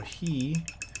 So he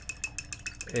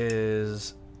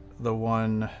is the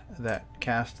one that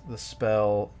cast the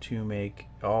spell to make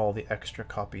all the extra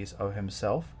copies of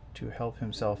himself to help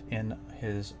himself in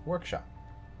his workshop.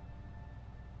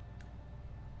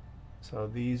 So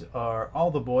these are all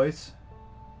the boys,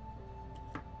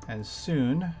 and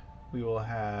soon we will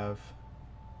have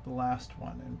the last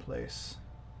one in place.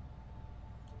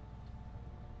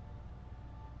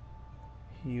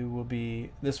 He will be,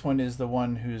 this one is the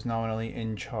one who's nominally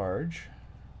in charge.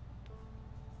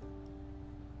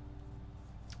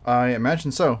 I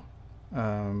imagine so.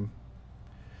 I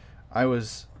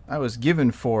was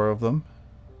given 4 of them.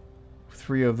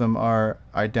 3 of them are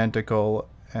identical,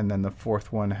 and then the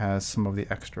 4th one has some of the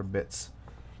extra bits.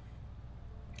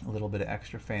 A little bit of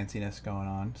extra fanciness going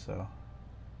on, so.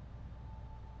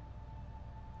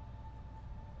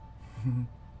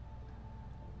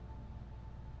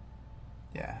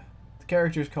 Yeah, the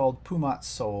character is called Pumat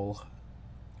Sol,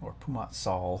 or Pumat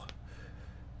Sol,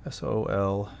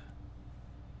 S-O-L.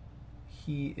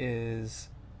 He is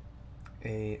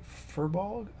a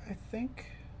furbolg, I think,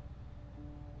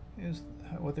 is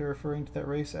what they're referring to that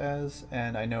race as,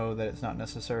 and I know that it's not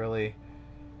necessarily,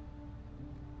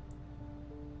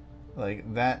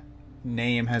 like, that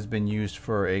name has been used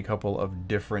for a couple of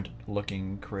different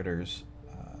looking critters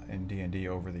in D&D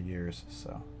over the years,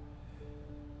 so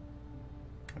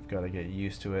I've got to get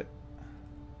used to it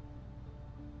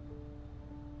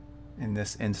in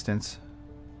this instance.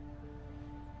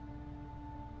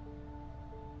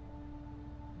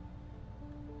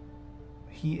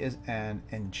 He is an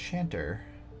enchanter.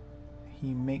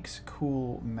 He makes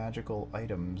cool magical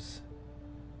items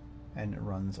and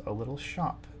runs a little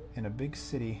shop in a big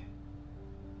city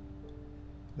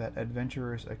that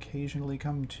adventurers occasionally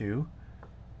come to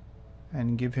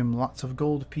and give him lots of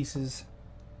gold pieces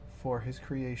for his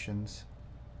creations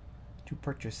to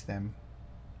purchase them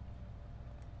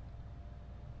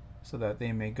so that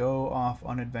they may go off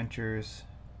on adventures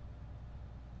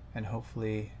and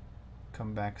hopefully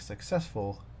come back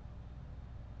successful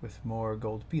with more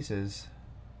gold pieces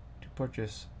to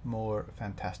purchase more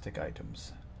fantastic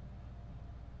items.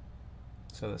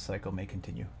 So the cycle may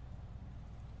continue.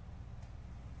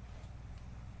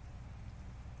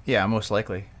 Yeah, most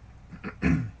likely.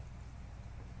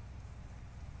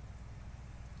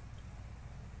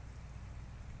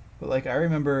 But like I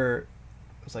remember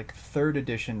it was like 3rd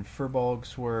edition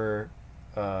Furbolgs were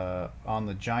on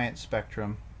the giant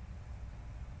spectrum.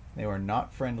 They were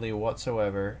not friendly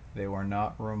whatsoever. They were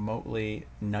not remotely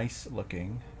nice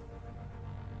looking.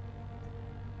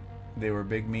 They were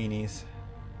big meanies.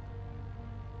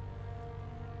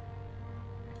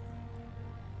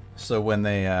 So when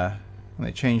they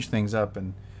changed things up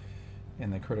and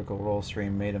in the Critical Role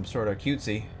stream made them sort of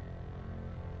cutesy.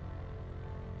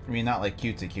 I mean, not like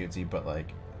cutesy, but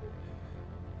like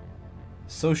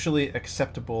socially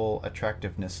acceptable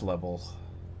attractiveness level,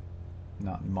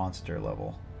 not monster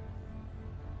level.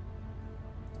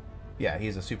 Yeah,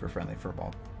 he's a super friendly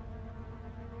furball.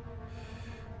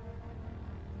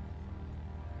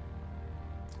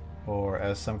 Or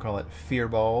as some call it,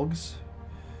 fearbolgs,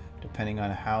 depending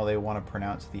on how they want to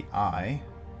pronounce the I.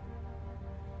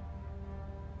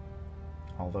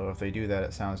 Although if they do that,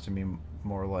 it sounds to me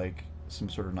more like some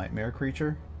sort of nightmare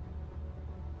creature.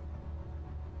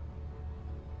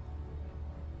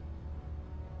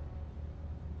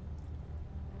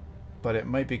 But it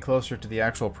might be closer to the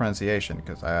actual pronunciation,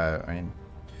 because I mean,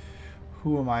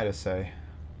 who am I to say?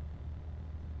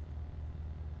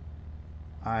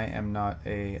 I am not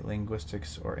a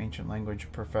linguistics or ancient language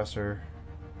professor.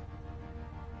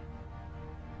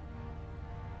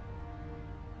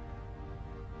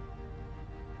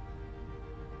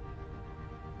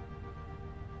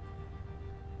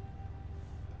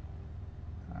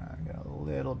 I got a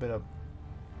little bit of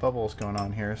bubbles going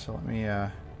on here, so let me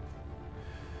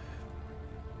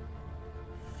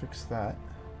fix that.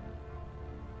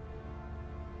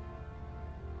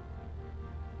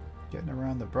 Getting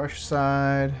around the brush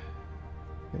side,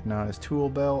 getting on his tool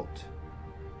belt.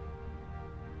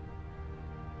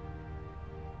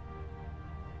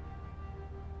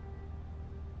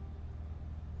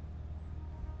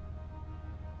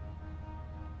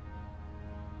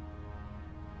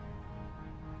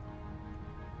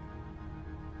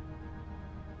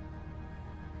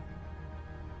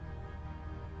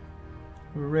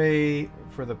 Hooray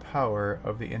for the power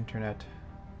of the internet.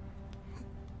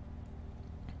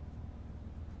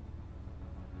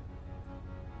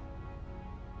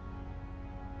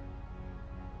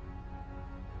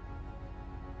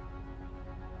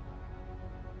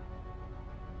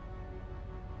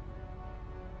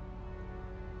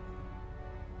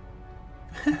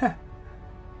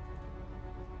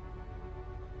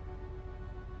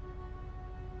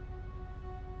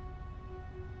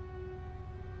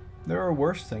 There are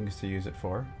worse things to use it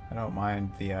for. I don't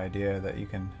mind the idea that you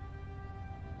can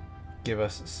give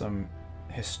us some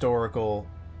historical,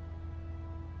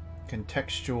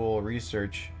 contextual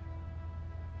research.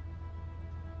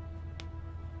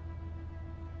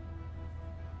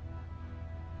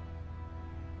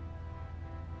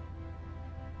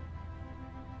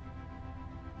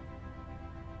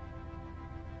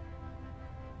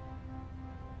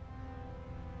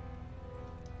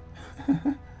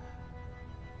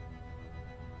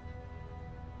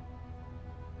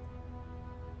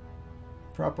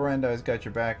 Properendo's got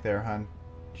your back there, hun.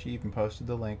 She even posted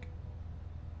the link.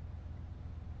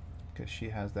 Because she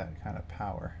has that kind of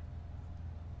power.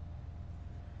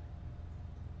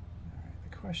 Alright,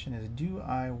 the question is, do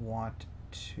I want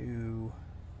to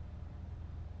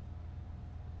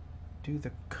do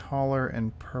the collar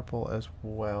in purple as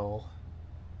well?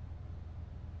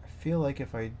 I feel like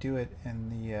if I do it in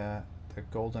the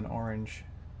golden orange,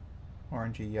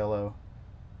 orangey yellow,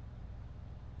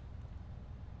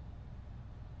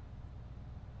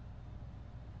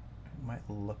 might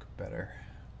look better.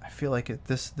 I feel like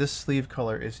this sleeve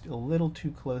color is a little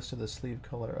too close to the sleeve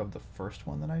color of the first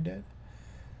one that I did,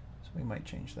 so we might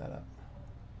change that up.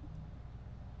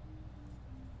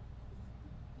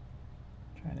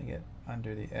 Trying to get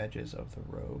under the edges of the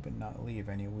robe and not leave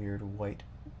any weird white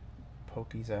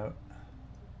pokies out.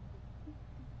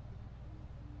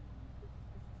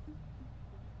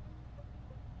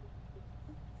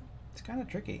 It's kind of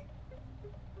tricky.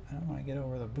 I don't want to get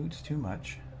over the boots too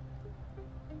much.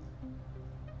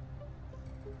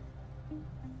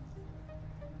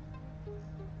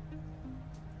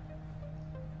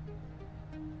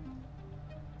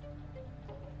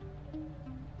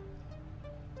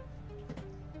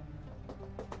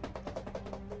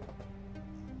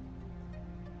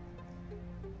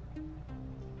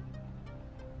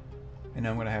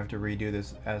 know I'm gonna have to redo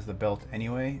this as the belt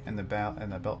anyway, and the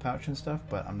belt pouch and stuff,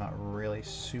 but I'm not really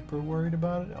super worried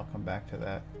about it. I'll come back to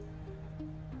that.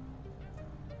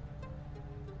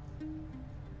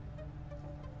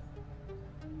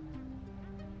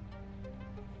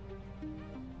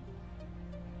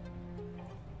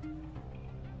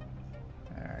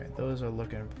 Alright, those are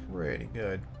looking pretty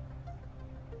good.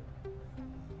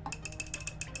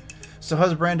 So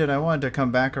how's Brandon? I wanted to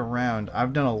come back around.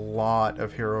 I've done a lot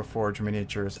of Hero Forge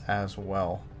miniatures as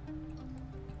well.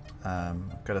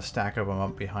 I've got a stack of them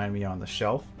up behind me on the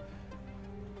shelf.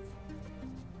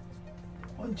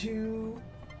 1, 2,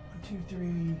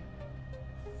 3,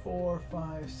 4,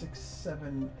 5, 6,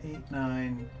 7, 8,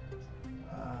 9,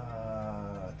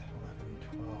 11,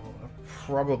 12. I've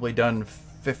probably done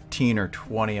 15 or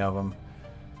 20 of them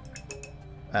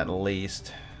at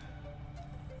least.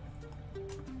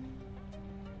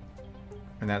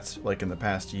 And that's like in the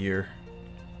past year.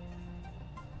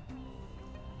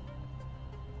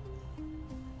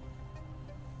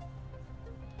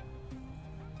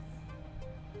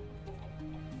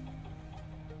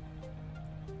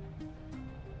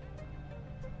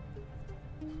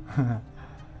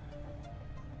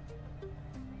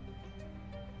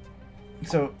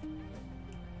 So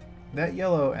that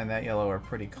yellow and that yellow are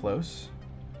pretty close.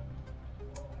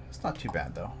 It's not too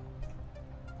bad though.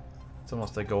 It's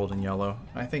almost a golden yellow.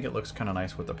 I think it looks kind of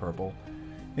nice with the purple.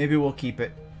 Maybe we'll keep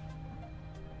it.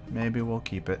 Maybe we'll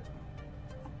keep it.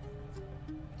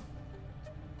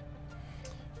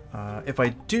 If I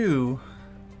do...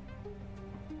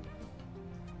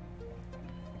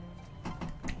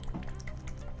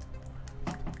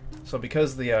 So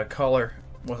because the collar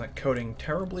wasn't coating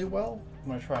terribly well, I'm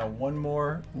going to try one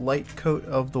more light coat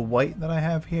of the white that I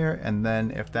have here, and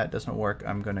then if that doesn't work,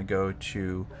 I'm going to go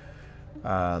to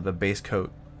the base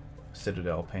coat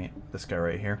Citadel paint, this guy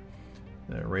right here,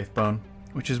 the Wraithbone,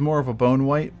 which is more of a bone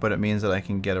white, but it means that I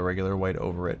can get a regular white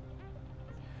over it.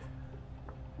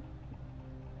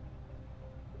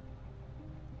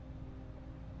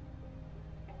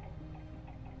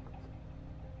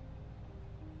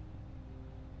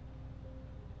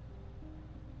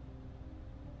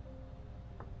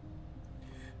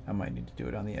 I might need to do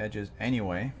it on the edges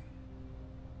anyway,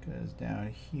 because down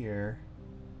here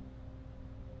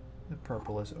the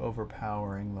purple is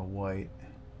overpowering the white.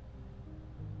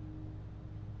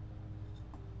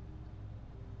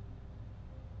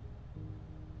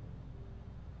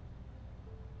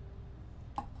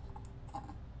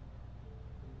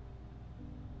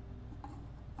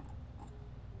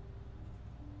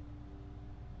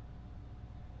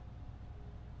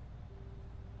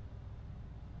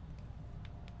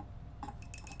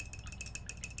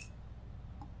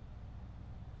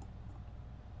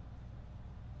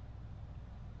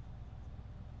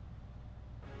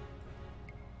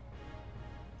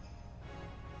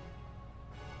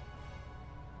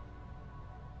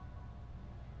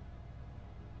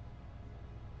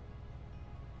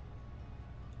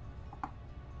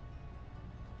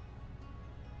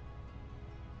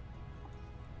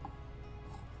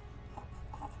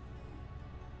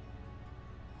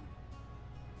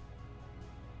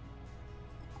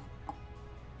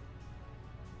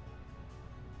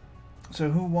 So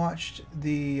who watched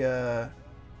the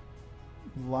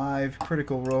live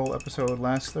Critical Role episode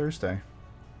last Thursday?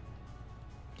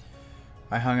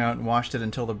 I hung out and watched it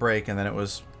until the break, and then it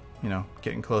was, you know,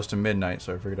 getting close to midnight,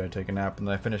 so I figured I'd take a nap, and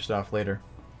then I finished it off later.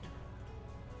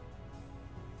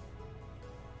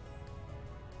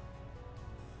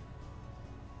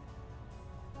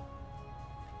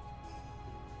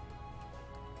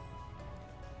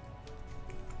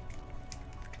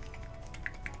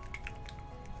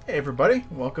 Hey everybody,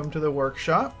 welcome to the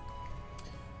workshop.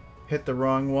 Hit the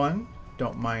wrong one,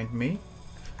 don't mind me.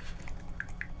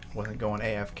 Wasn't going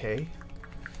AFK.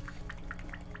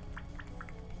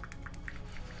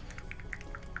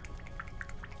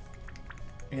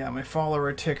 Yeah, my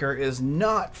follower ticker is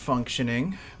not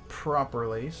functioning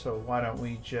properly, so why don't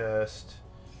we just...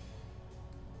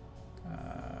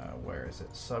 where is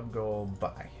it? Sub goal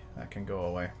buy. That can go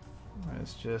away.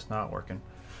 It's just not working.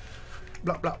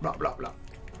 Blah, blah, blah, blah, blah.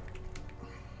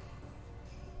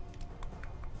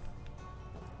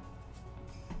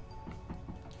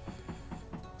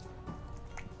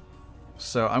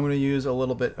 So I'm going to use a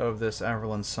little bit of this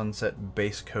Averland Sunset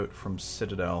base coat from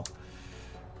Citadel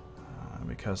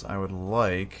because I would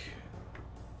like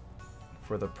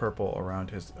for the purple around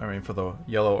his, for the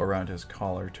yellow around his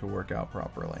collar to work out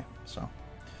properly. So,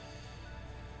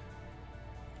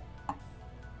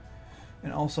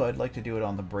 and also I'd like to do it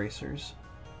on the bracers.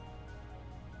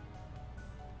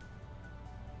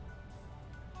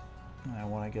 And I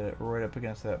want to get it right up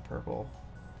against that purple.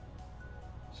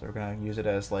 So we're going to use it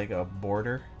as like a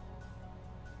border.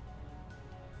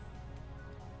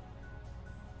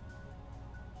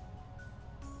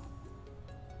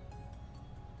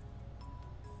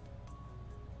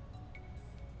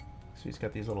 So he's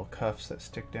got these little cuffs that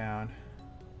stick down.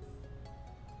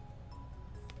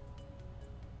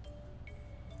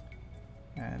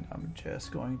 And I'm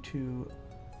just going to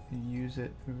use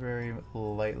it very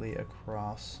lightly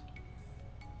across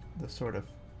the sort of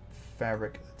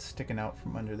fabric that's sticking out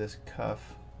from under this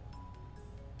cuff.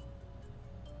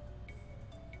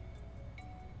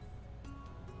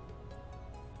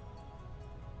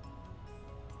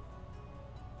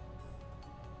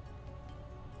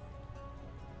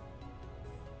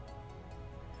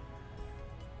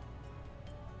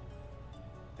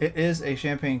 It is a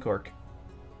champagne cork.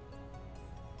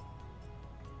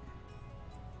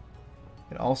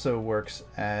 It also works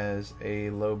as a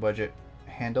low budget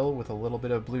handle with a little bit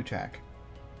of blue tack.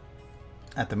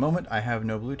 At the moment I have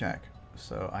no blue tack,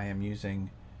 so I am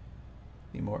using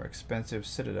the more expensive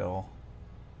Citadel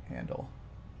handle.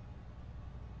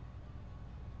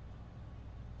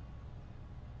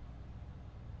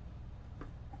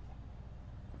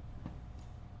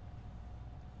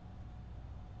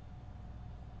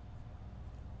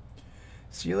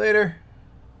 See you later.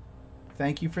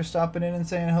 Thank you for stopping in and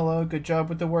saying hello. Good job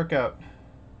with the workout.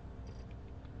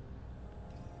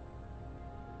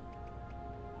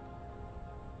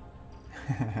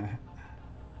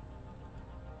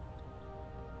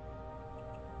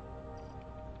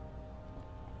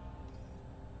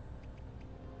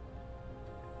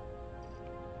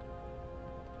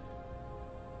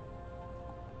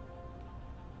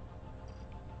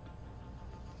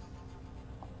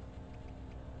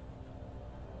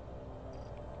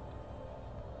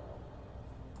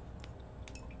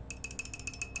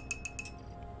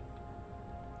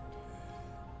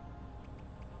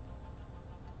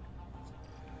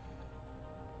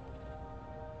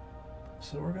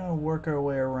 So we're going to work our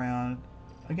way around.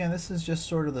 Again, this is just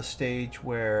sort of the stage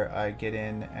where I get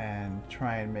in and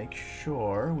try and make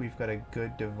sure we've got a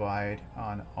good divide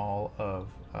on all of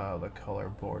the color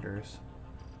borders.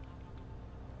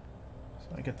 So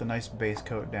I get the nice base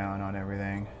coat down on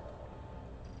everything.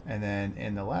 And then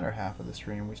in the latter half of the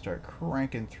stream, we start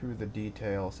cranking through the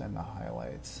details and the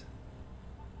highlights.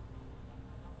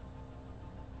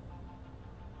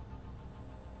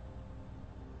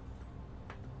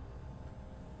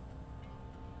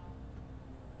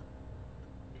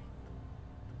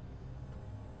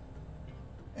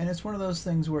 And it's one of those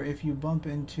things where if you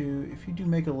do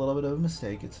make a little bit of a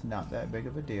mistake, it's not that big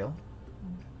of a deal.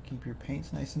 Keep your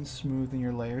paints nice and smooth and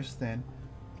your layers thin.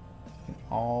 You can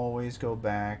always go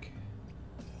back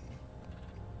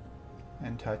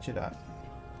and touch it up.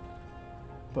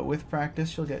 But with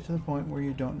practice, you'll get to the point where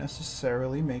you don't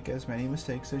necessarily make as many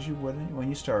mistakes as you would when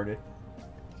you started.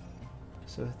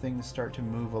 So things start to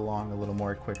move along a little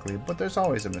more quickly, but there's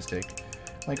always a mistake.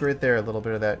 Like right there, a little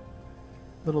bit of that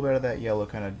yellow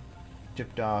kind of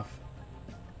dipped off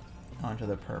onto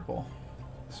the purple.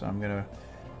 So I'm gonna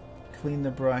clean the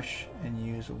brush and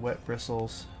use wet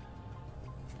bristles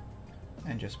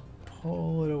and just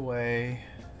pull it away.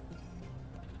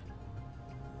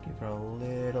 Give it a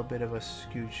little bit of a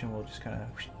scooch and we'll just kind of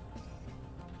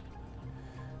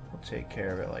we'll take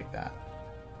care of it like that.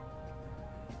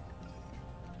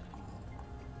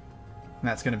 And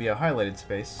that's going to be a highlighted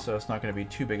space, so it's not going to be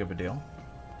too big of a deal.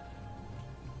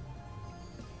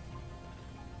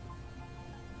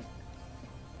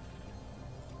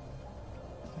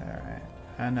 Alright,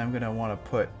 and I'm going to want to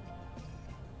put,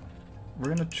 we're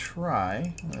going to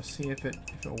try, I'm going to see if it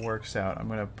works out. I'm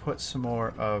going to put some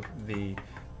more of the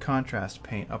contrast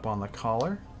paint up on the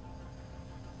collar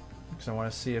because I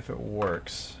want to see if it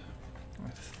works. I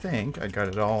think I got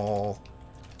it all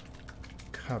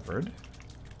covered.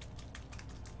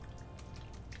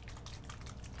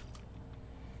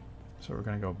 So we're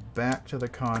going to go back to the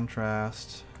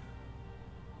contrast.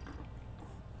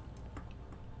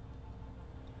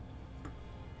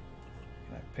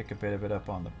 I pick a bit of it up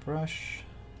on the brush.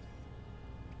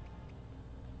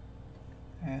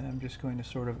 And I'm just going to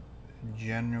sort of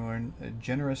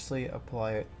generously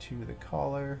apply it to the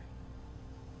collar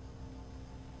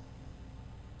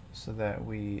so that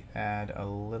we add a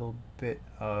little bit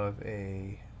of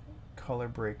a color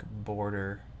break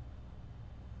border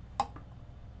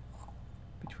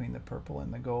between the purple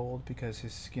and the gold, because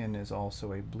his skin is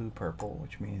also a blue purple,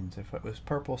 which means if it was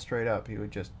purple straight up he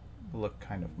would just look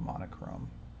kind of monochrome.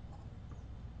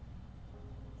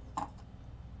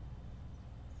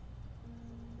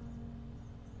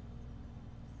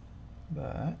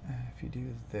 But if you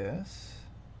do this,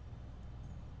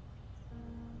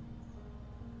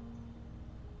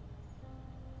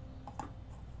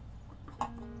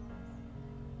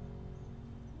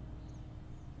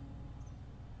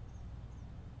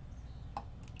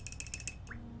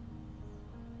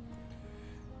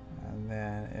 and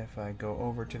then if I go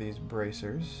over to these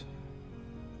bracers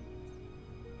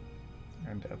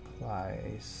and apply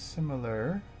a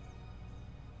similar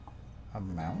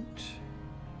amount,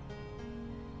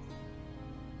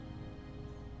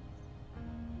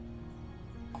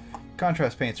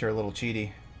 contrast paints are a little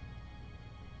cheaty.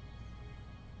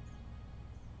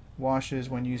 Washes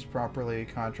when used properly,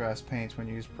 contrast paints when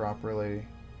used properly,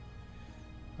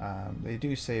 they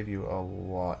do save you a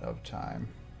lot of time.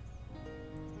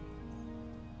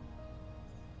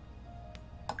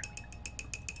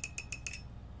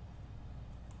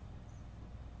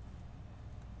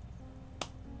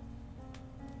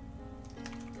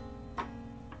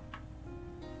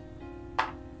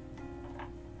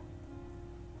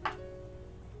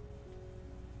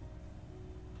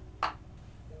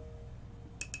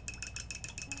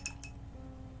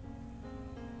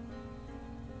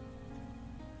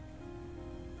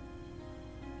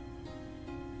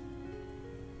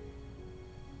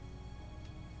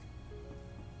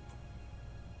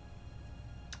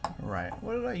 Right,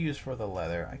 what did I use for the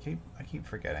leather? I keep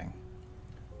forgetting.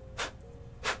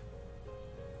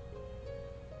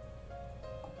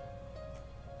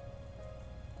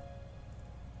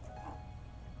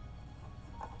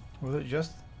 Was it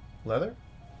just leather?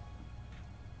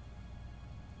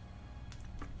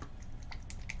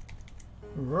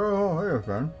 Oh, hey,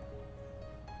 friend.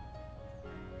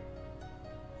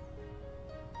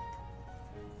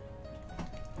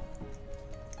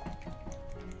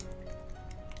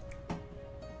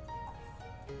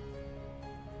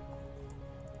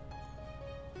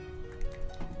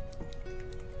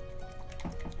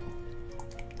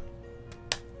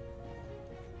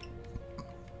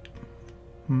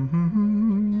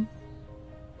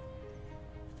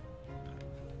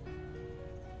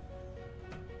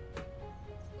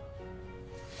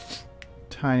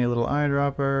 Tiny little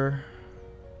eyedropper,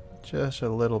 just a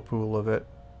little pool of it.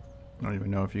 I don't even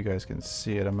know if you guys can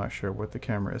see it. I'm not sure what the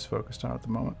camera is focused on at the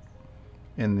moment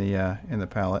in the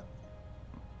palette.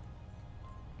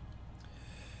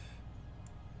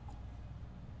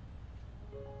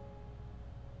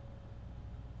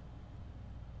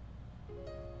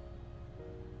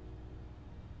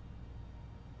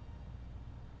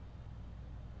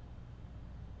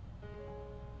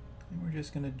 And we're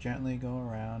just going to gently go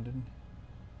around and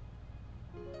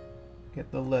get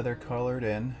the leather colored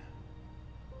in.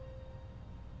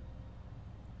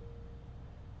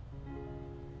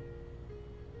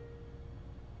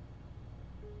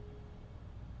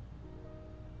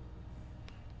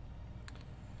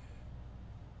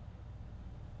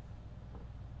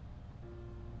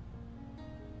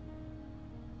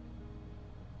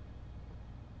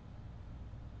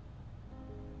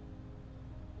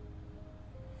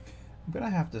 I'm gonna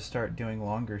have to start doing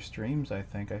longer streams, I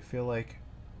think. I feel like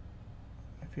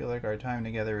our time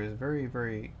together is very,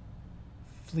 very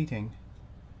fleeting.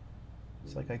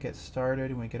 It's like I get started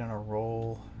and we get on a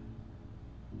roll,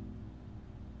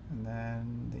 and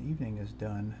then the evening is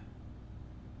done.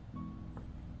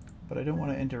 But I don't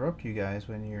want to interrupt you guys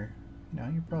when you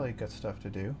probably got stuff to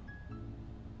do.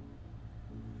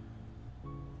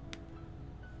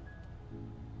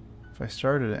 If I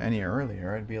started any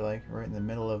earlier, I'd be like right in the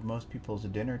middle of most people's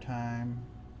dinner time,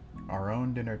 our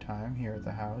own dinner time here at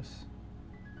the house.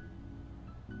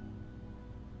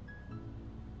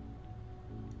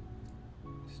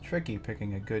 It's tricky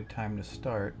picking a good time to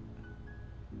start.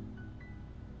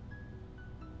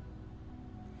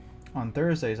 On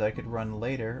Thursdays I could run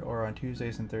later, or on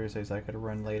Tuesdays and Thursdays I could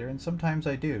run later, and sometimes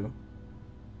I do.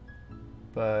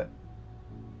 But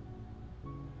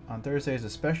on Thursdays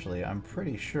especially, I'm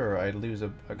pretty sure I'd lose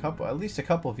at least a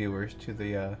couple viewers to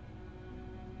the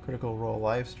Critical Role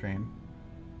live stream.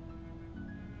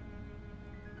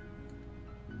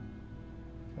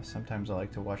 Sometimes I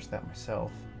like to watch that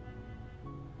myself,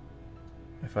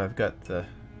 if I've got the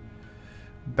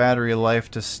battery life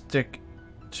to stick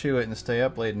to it and stay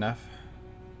up late enough.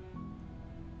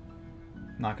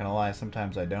 Not gonna lie,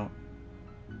 sometimes I don't.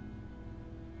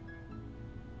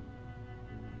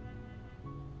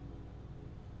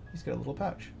 He's got a little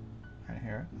pouch right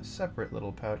here, a separate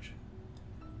little pouch.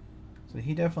 So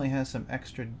he definitely has some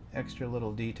extra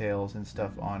little details and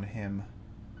stuff on him,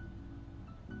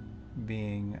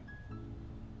 being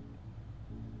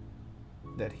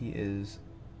that he is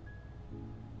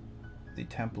the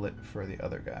template for the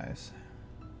other guys.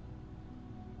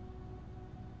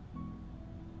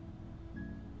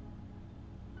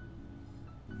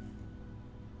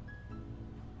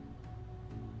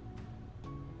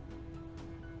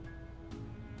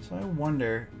 So I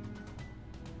wonder,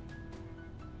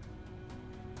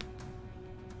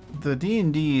 the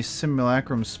D&D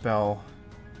simulacrum spell,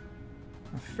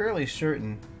 I'm fairly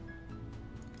certain,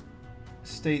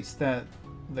 states that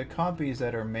the copies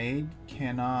that are made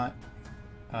cannot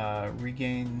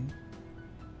regain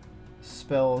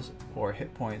spells or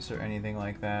hit points or anything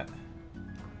like that.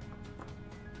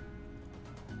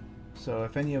 So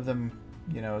if any of them,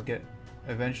 you know, get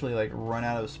eventually like run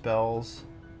out of spells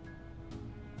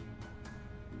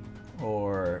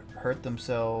or hurt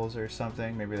themselves or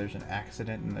something, maybe there's an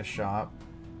accident in the shop,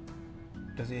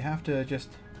 does he have to just,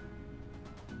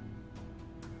 I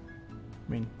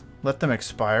mean, let them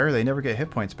expire? They never get hit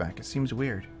points back. It seems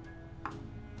weird.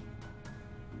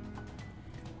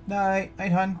 Night,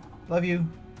 night, hun. Love you.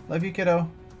 Love you, kiddo.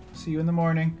 See you in the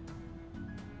morning.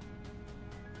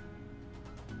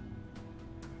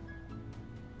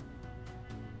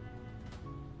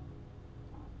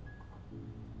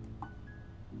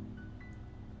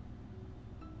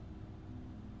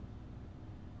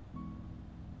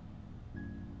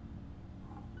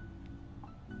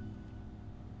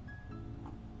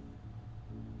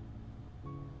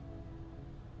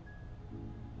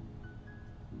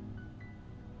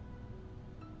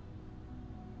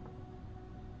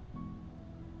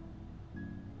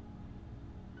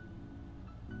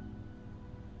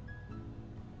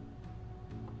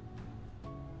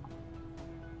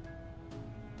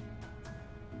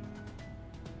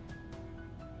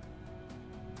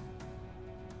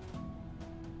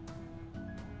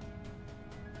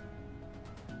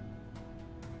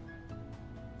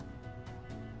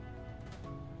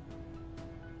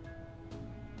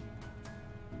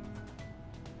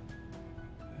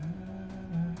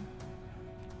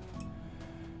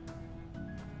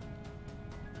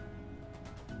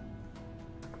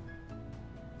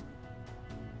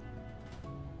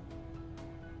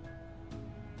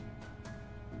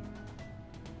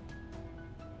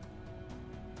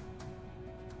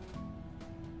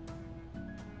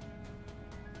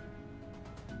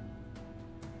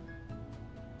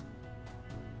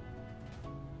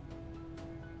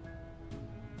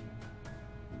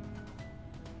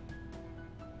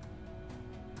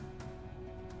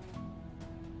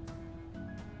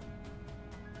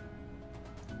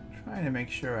 Trying to make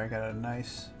sure I got a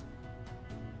nice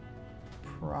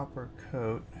proper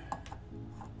coat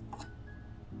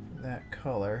for that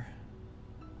color.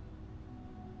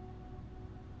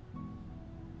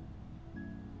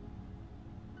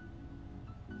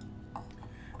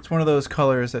 It's one of those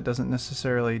colors that doesn't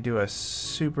necessarily do a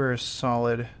super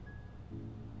solid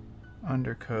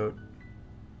undercoat.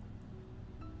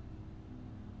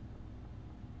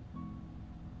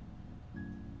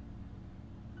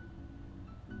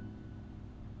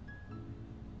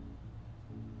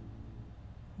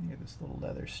 This little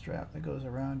leather strap that goes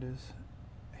around his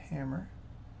hammer.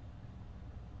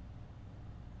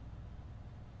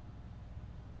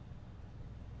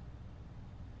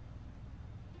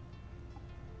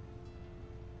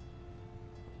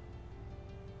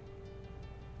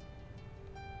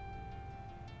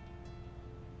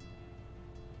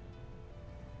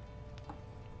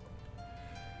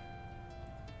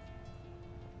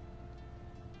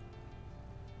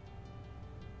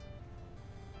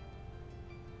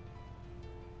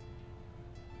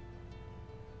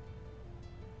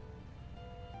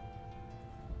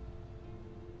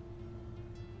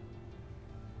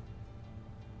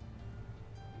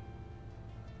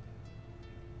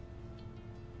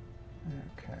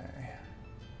 Okay.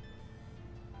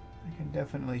 I can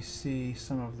definitely see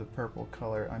some of the purple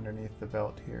color underneath the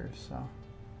belt here, so.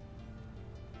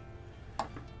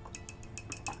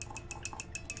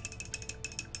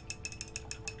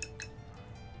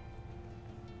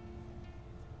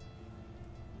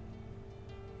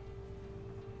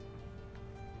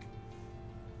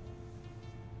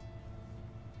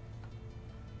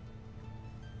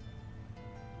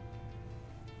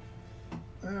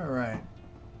 All right.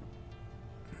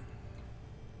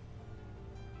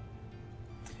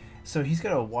 So he's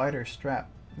got a wider strap.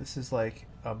 This is like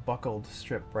a buckled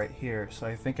strip right here, so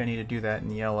I think I need to do that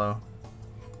in yellow.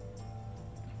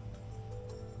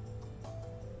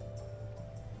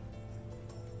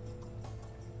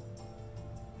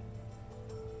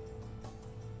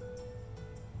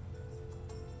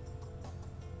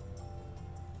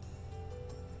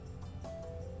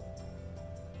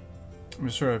 I'm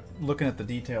just sort of looking at the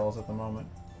details at the moment.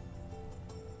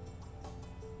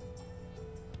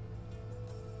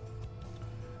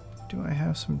 Do I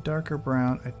have some darker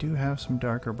brown? I do have some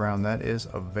darker brown. That is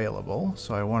available.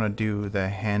 So I want to do the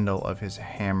handle of his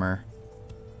hammer.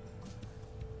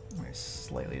 A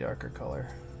slightly darker color.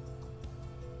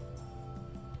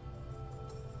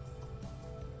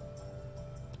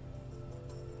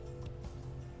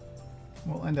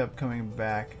 We'll end up coming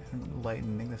back and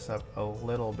lightening this up a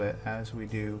little bit as we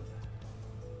do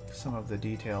some of the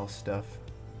detail stuff,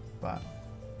 but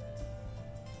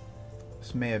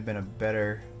this may have been a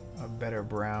better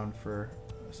brown for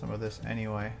some of this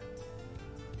anyway.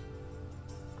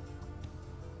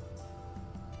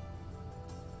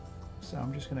 So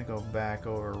I'm just going to go back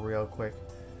over real quick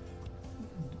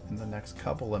in the next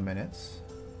couple of minutes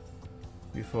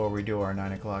before we do our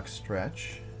 9 o'clock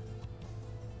stretch.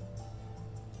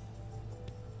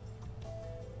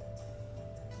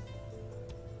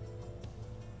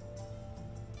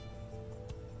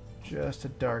 Just to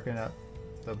darken up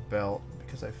the belt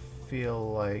because I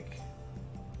feel like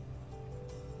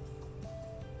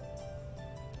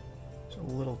it's a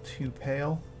little too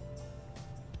pale.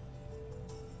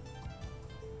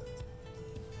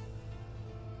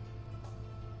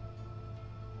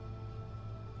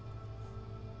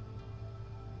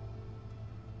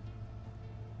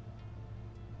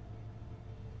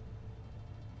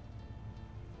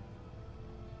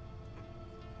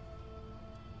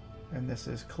 And this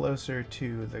is closer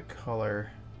to the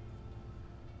color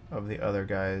of the other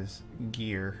guy's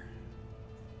gear.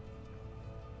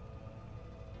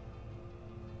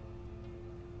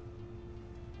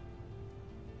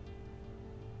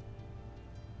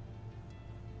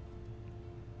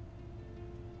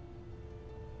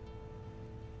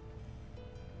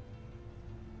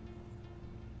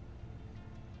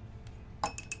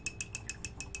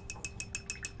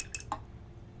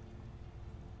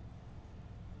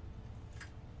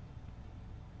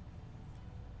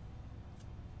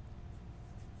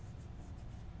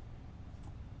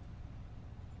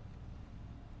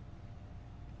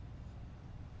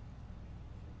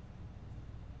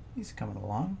 He's coming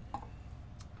along.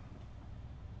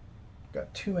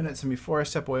 Got 2 minutes, and before I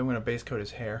step away, I'm going to base coat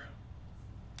his hair.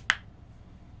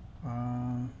 What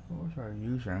was I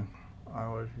using? I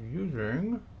was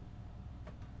using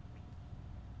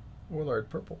Warlord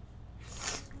Purple.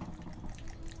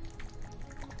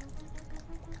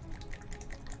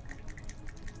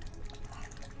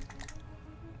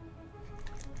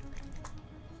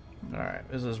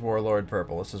 Alright, this is Warlord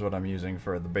Purple. This is what I'm using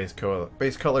for the base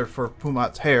color for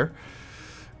Pumat's hair.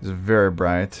 It's very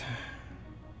bright.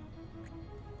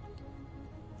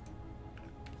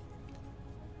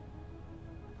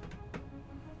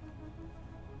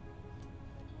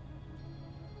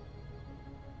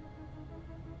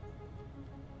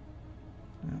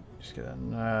 Just get a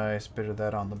nice bit of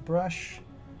that on the brush.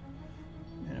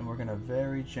 And we're going to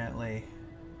very gently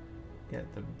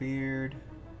get the beard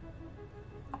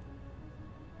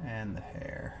and the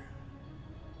hair.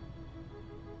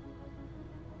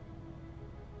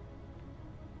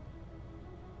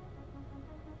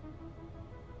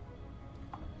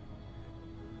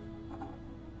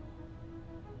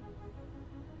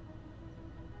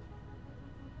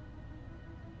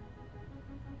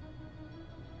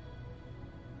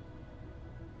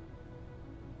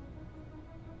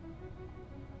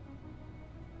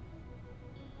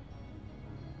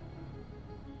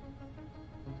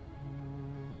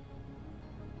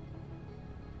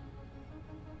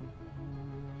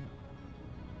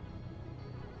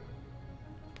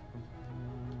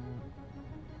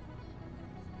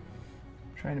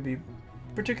 Trying to be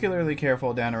particularly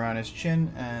careful down around his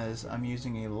chin as I'm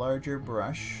using a larger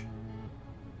brush.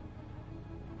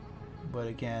 But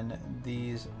again,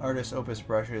 these Artist Opus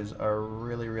brushes are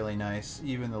really, really nice.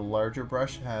 Even the larger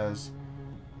brush has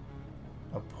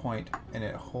a point and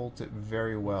it holds it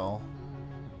very well.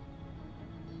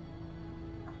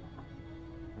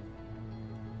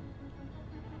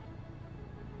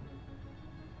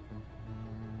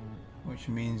 Which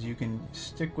means you can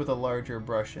stick with a larger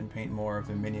brush and paint more of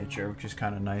the miniature, which is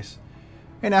kind of nice.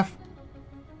 Hey, Neff.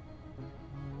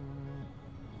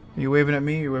 Are you waving at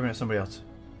me or are you waving at somebody else?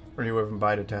 Or are you waving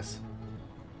bye to Tess?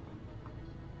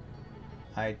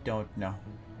 I don't know.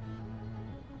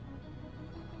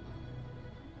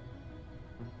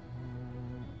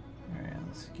 Alright,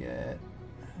 let's get...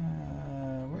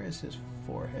 where is his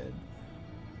forehead?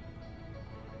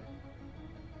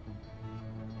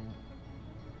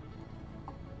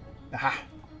 Aha!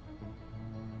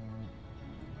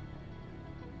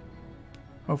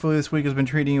 Hopefully this week has been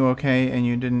treating you okay and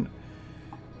you didn't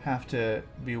have to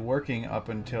be working up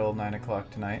until 9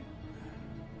 o'clock tonight.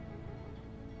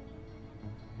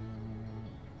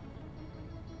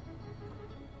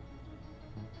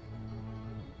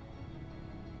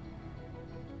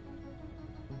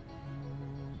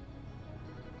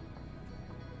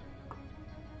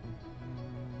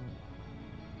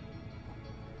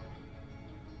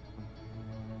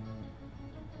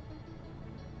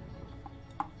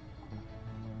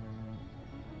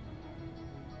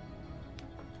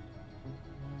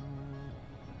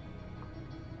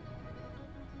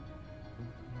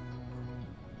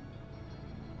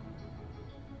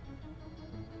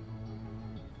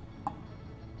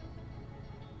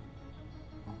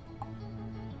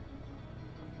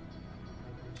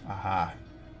 Aha.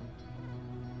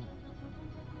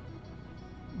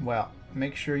 Well,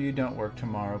 make sure you don't work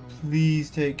tomorrow. Please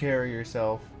take care of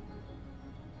yourself.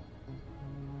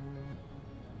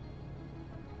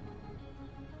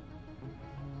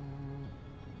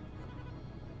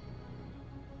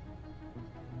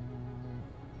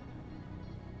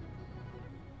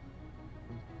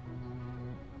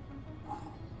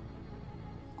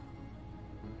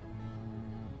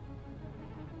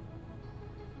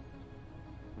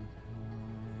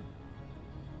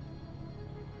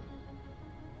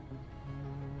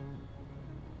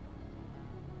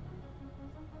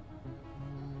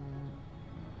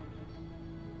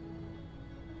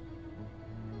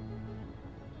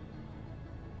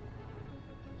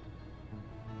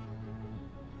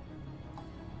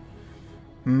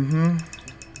 Mm-hmm.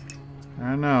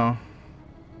 I know.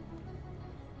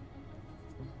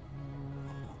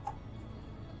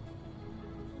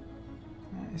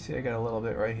 You see, I got a little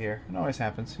bit right here. It always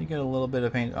happens. You get a little bit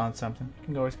of paint on something. You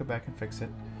can always go back and fix it.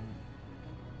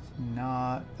 It's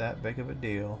not that big of a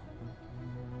deal.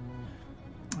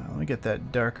 Let me get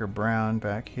that darker brown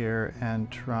back here and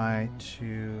try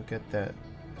to get that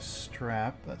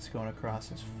strap that's going across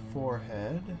his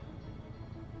forehead.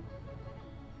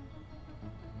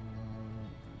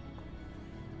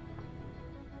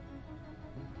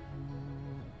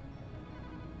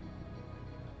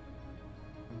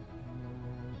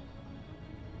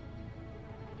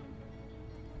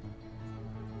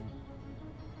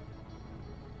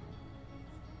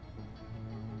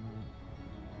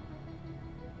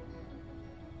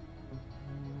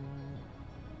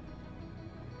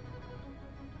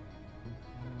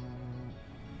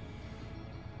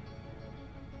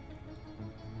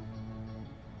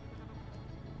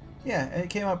 Yeah, it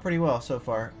came out pretty well so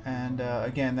far, and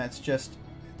again, that's just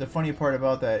the funny part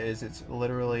about that is it's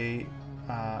literally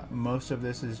most of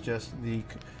this is just the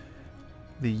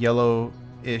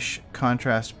yellow-ish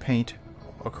contrast paint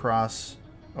across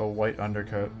a white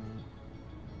undercoat.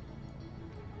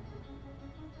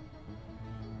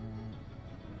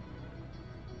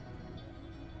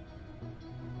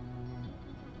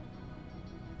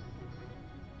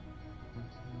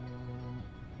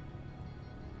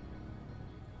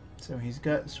 So he's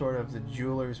got sort of the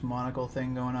jeweler's monocle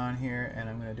thing going on here, and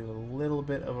I'm going to do a little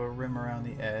bit of a rim around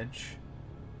the edge.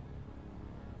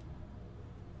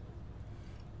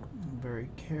 I'm very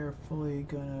carefully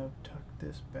going to tuck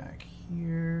this back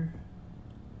here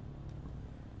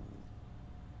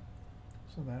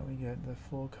so that we get the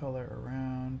full color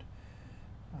around.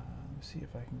 Let's see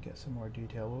if I can get some more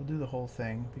detail. We'll do the whole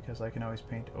thing because I can always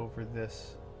paint over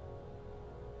this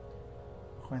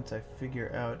once I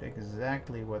figure out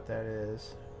exactly what that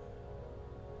is.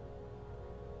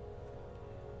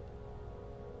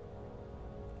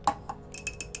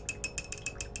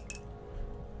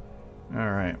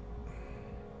 All right.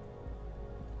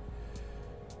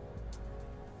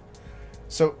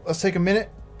 So let's take a minute.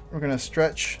 We're going to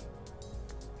stretch,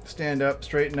 stand up,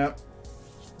 straighten up.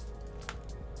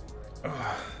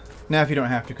 Now if you don't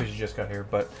have to because you just got here,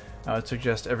 but I would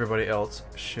suggest everybody else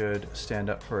should stand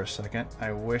up for a second.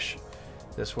 I wish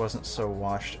this wasn't so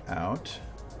washed out.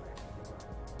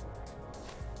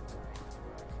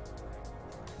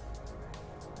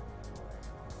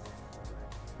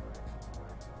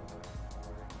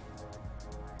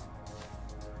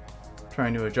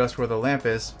 Trying to adjust where the lamp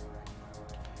is.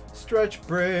 Stretch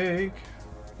break.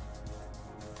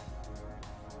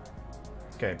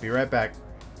 Okay, be right back.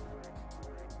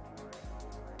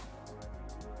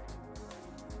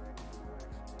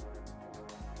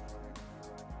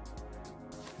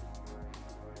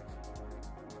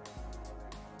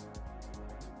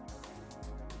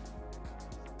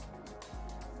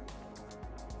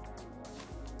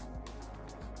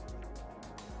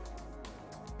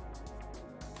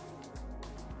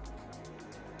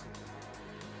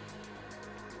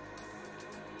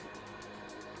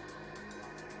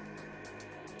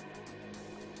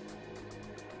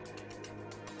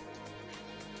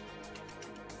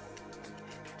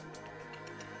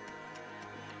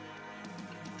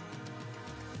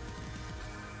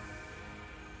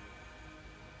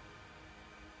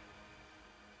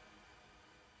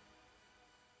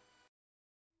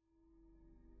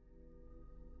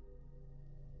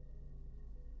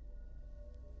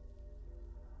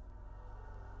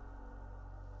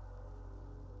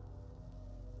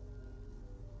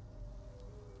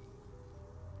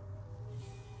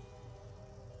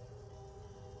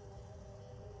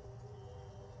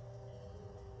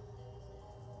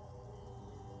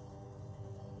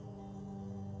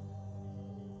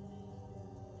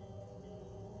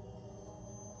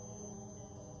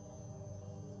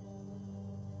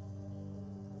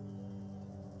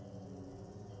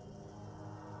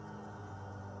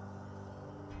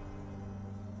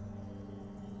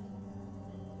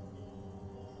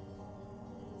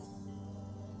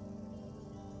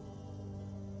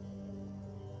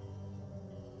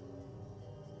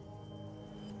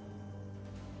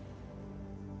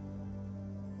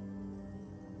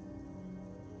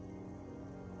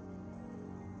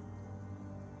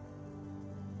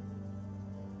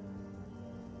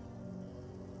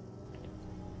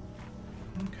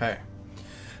 Okay.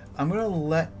 I'm going to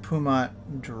let Pumat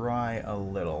dry a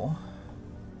little.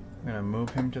 I'm going to move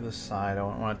him to the side. I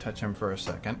don't want to touch him for a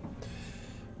second.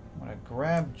 I'm going to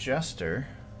grab Jester.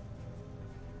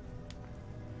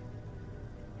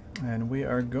 And we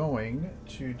are going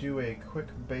to do a quick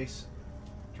base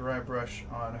dry brush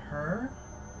on her.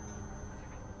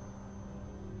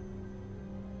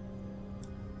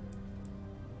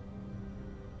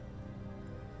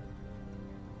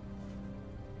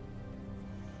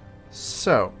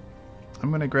 So, I'm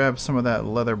going to grab some of that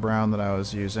leather brown that I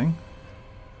was using.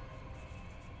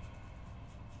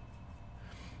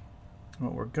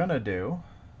 What we're going to do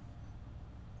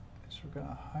is we're going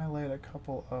to highlight a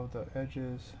couple of the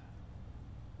edges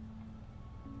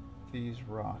of these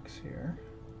rocks here.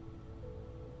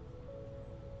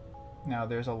 Now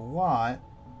there's a lot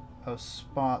of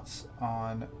spots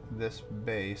on this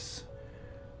base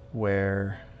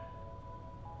where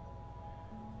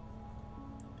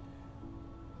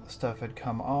stuff had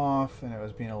come off and it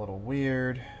was being a little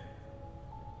weird.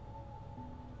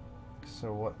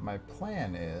 So what my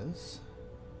plan is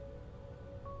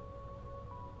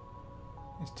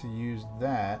to use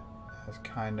that as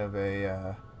kind of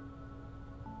a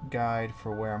guide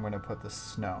for where I'm going to put the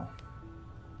snow.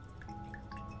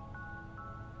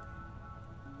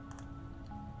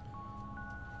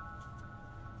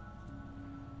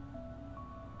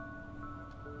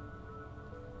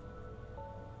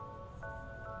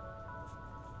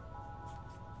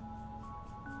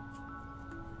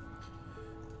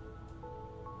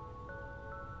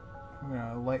 I'm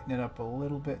going to lighten it up a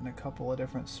little bit in a couple of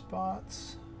different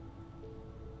spots.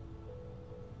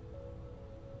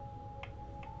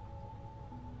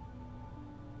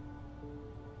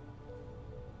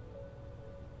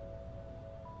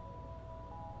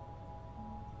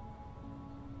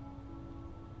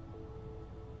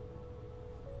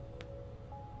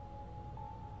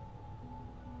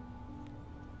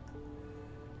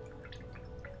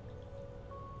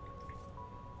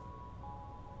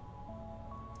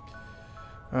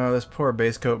 Oh, this poor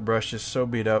base coat brush is so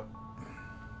beat up.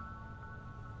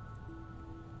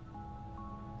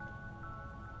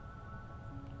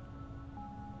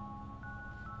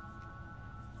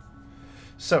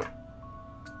 So,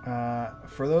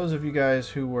 for those of you guys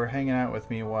who were hanging out with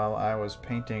me while I was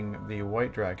painting the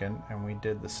white dragon and we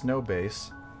did the snow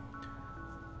base,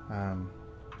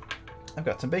 I've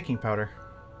got some baking powder.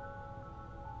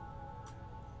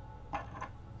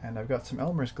 And I've got some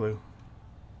Elmer's glue.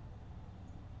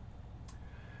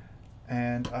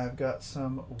 And I've got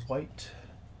some white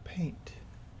paint.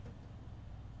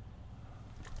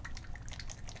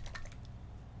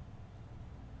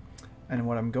 And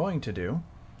what I'm going to do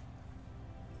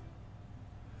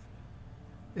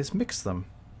is mix them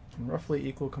in roughly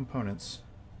equal components.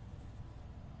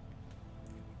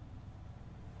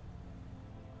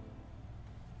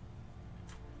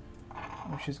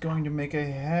 Which is going to make a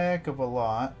heck of a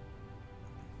lot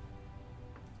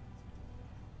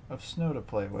of snow to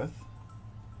play with.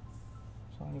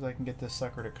 As long as I can get this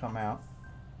sucker to come out.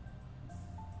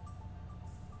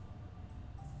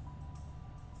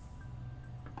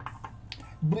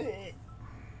 Blech.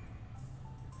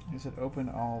 Is it open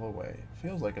all the way? It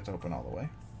feels like it's open all the way.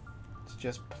 It's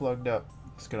just plugged up.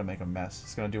 It's gonna make a mess.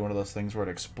 It's gonna do one of those things where it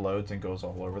explodes and goes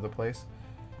all over the place.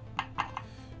 I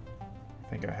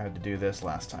think I had to do this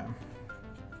last time.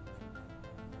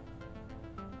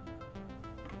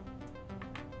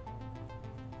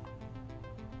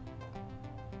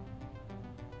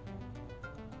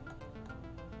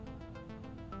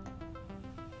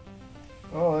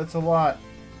 Oh, that's a lot.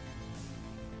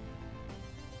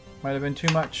 Might have been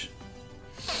too much.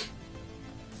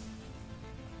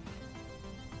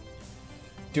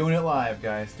 Doing it live,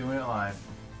 guys. Doing it live.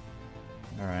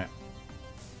 Alright.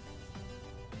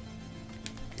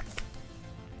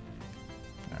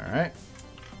 Alright.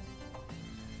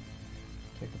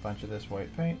 Take a bunch of this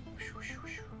white paint.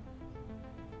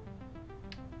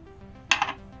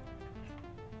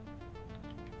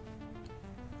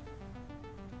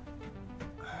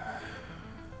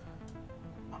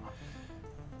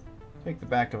 Take the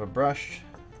back of a brush.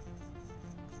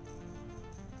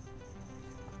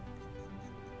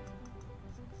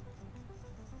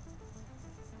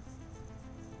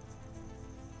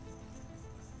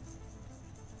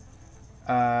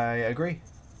 I agree.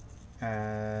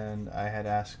 And I had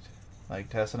asked, like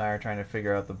Tess and I are trying to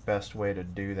figure out the best way to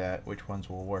do that, which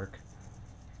ones will work.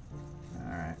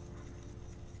 Alright.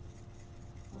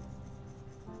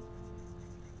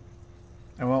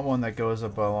 I want one that goes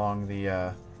up along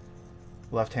the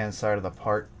left-hand side of the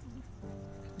part,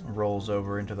 rolls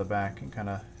over into the back, and kind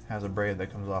of has a braid that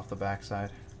comes off the back side.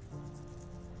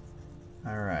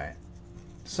 Alright.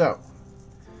 So,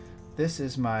 this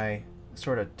is my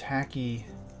sort of tacky,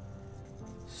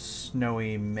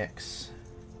 snowy mix.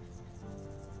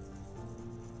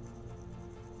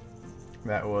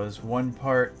 That was 1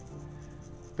 part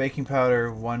baking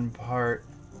powder, 1 part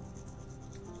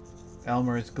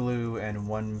Elmer's glue, and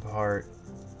 1 part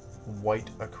white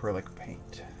acrylic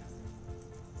paint.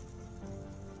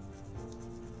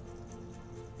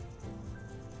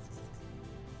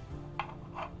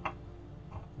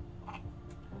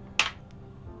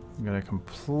 I'm going to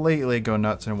completely go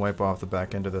nuts and wipe off the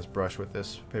back end of this brush with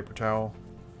this paper towel.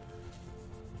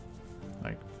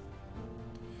 Like,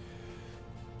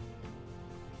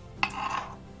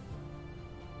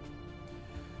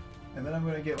 and then I'm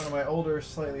going to get one of my older,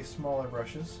 slightly smaller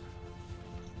brushes.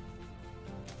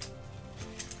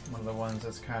 One of the ones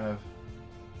that's kind of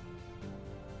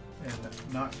in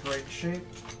not great shape.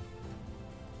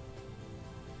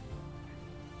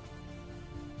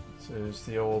 So there's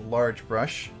the old large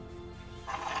brush.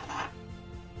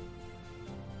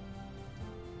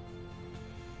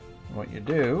 What you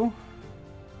do,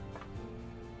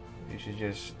 you should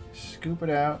just scoop it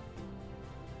out.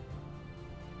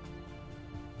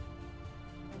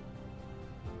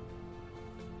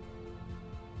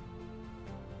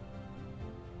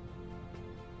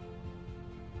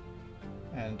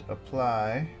 And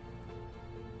apply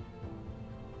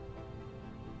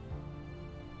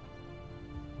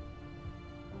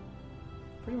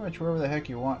pretty much wherever the heck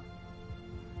you want.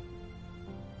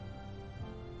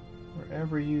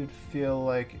 Wherever you'd feel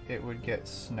like it would get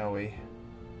snowy.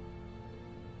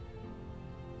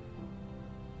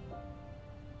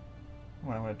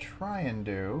 What I'm going to try and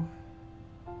do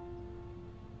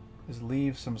is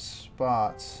leave some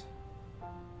spots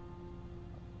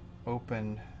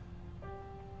open,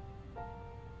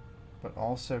 but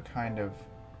also kind of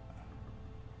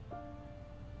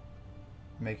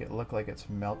make it look like it's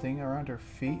melting around her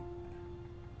feet.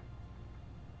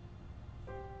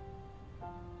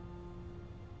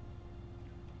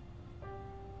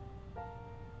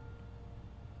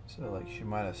 So like she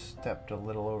might have stepped a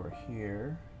little over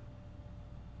here.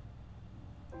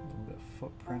 A little bit of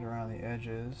footprint around the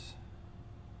edges.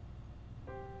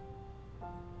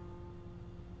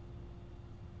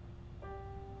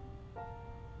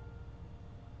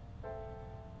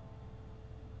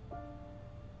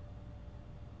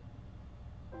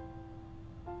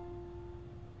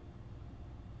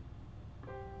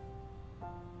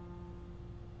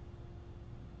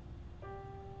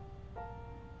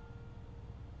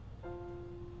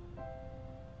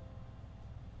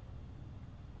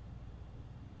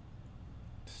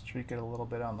 Streak it a little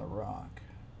bit on the rock.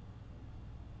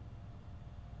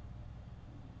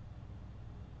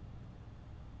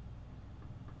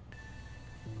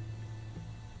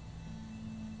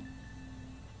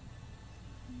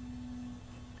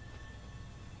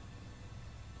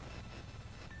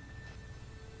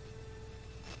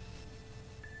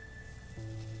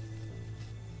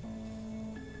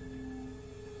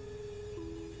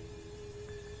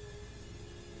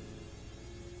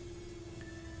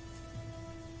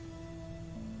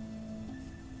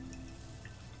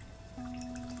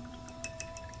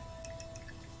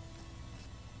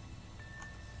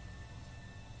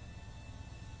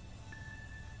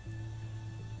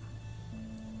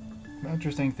 The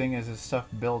interesting thing is this stuff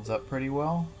builds up pretty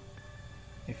well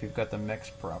if you've got the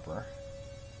mix proper.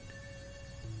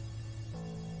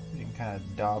 You can kind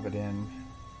of daub it in,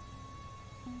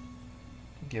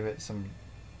 give it some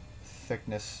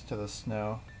thickness to the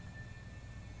snow.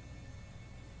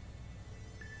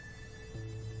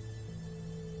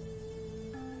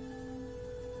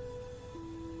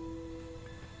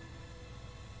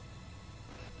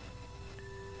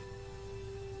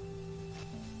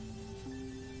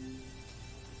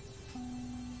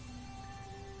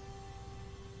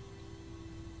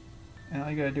 And all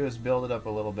you gotta do is build it up a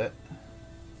little bit.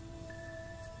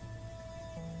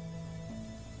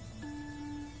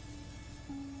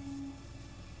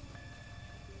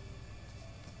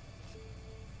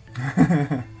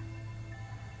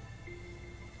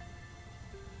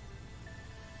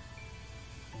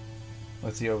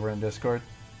 What's he over in Discord?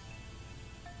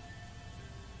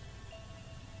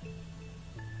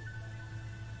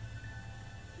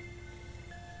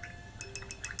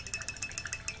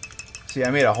 See, I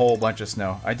made a whole bunch of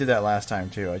snow. I did that last time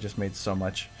too. I just made so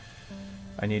much.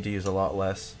 I need to use a lot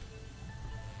less.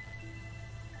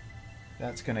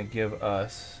 That's gonna give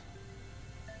us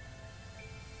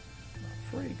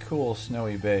a pretty cool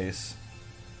snowy base.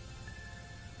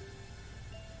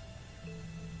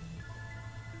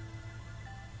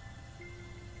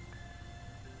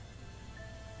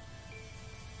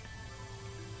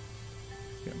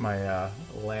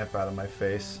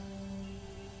 face.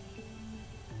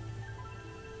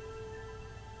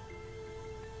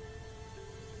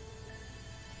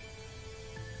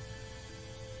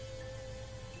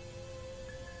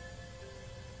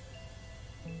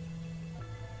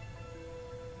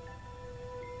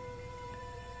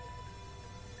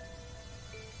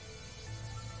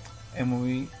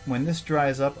 And when this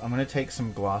dries up, I'm going to take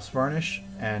some gloss varnish,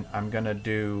 and I'm going to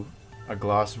do a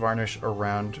gloss varnish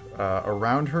around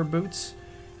her boots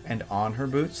and on her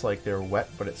boots, like they're wet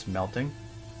but it's melting.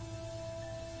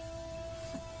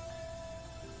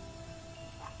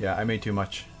 Yeah, I made too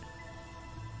much.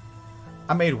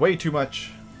 I made way too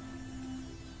much.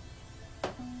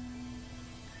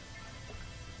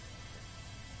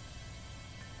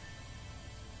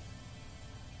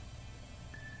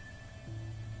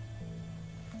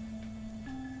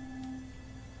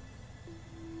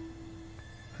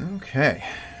 Okay.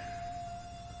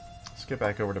 Let's get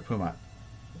back over to Pumat.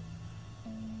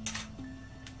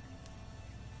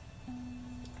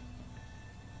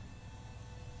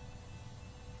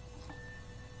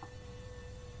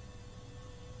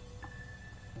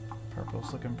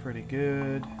 Purple's looking pretty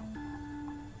good.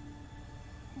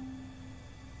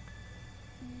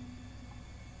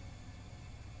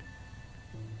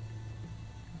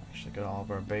 Actually got all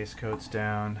of our base coats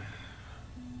down.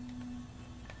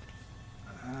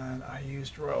 And I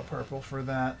used royal purple for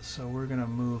that, so we're going to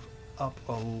move up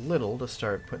a little to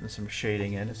start putting some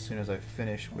shading in as soon as I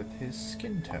finish with his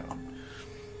skin tone.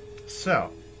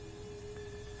 So,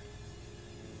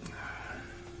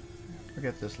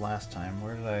 forget this last time.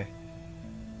 Where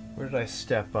did I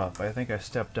step up? I think I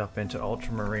stepped up into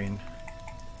ultramarine.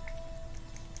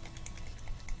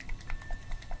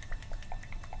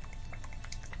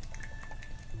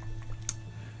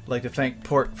 I'd like to thank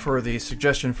Port for the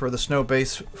suggestion for the snow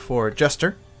base for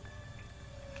Jester.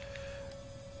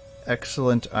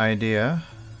 Excellent idea.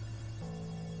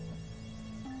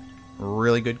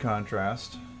 Really good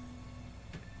contrast.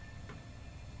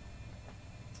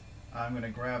 I'm going to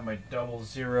grab my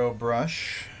 00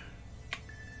 brush.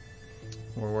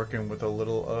 We're working with a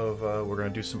little of, we're going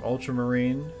to do some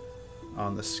ultramarine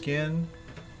on the skin.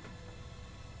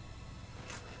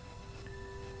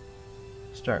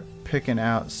 Start picking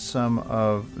out some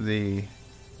of the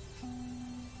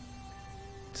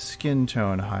skin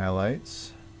tone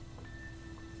highlights.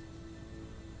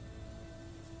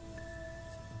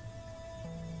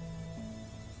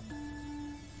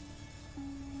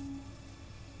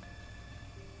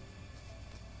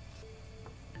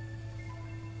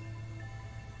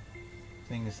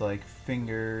 Things like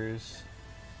fingers,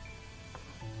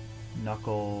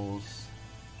 knuckles.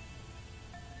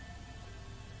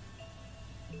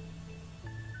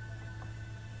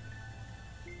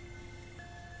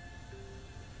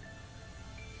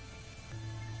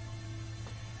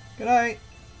 Good night.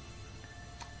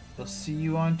 We'll see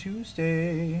you on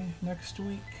Tuesday next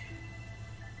week.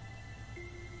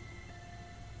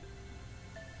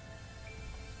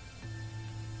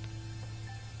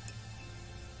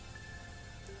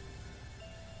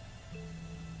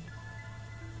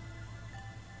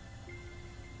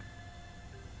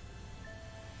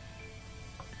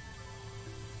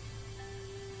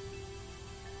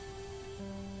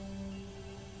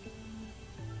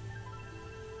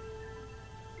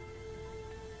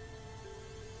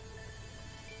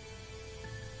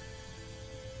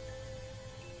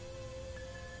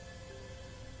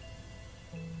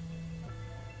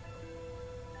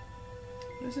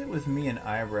 What is it with me and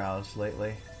eyebrows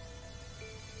lately?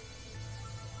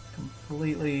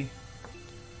 Completely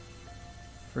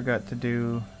forgot to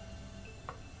do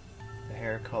the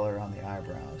hair color on the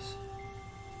eyebrows.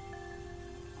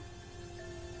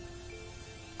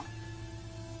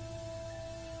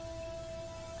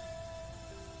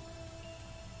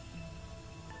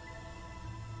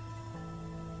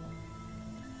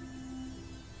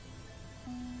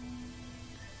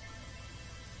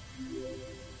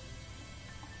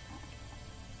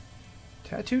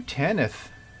 Tattoo Tanith,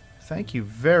 thank you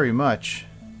very much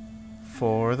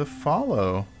for the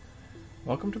follow.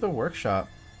 Welcome to the workshop.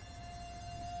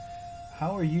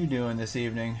 How are you doing this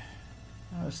evening?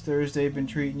 How's Thursday been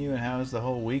treating you, and how's the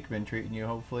whole week been treating you?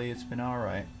 Hopefully it's been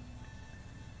alright.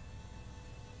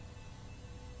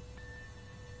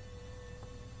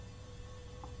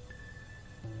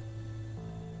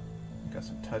 Got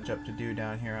some touch up to do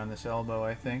down here on this elbow,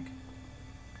 I think.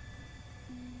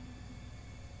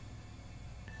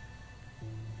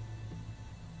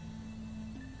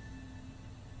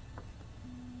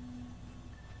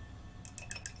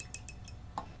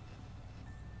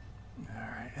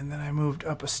 And then I moved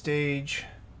up a stage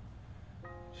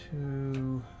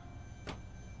to...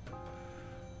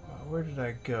 where did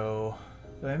I go?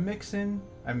 Did I mix in?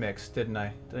 I mixed, didn't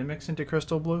I? Did I mix into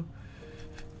crystal blue?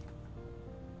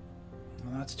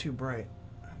 Well, that's too bright.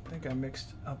 I think I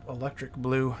mixed up electric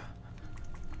blue,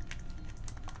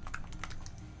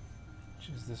 which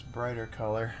is this brighter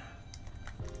color.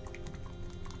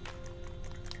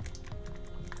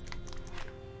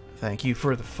 Thank you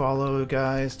for the follow,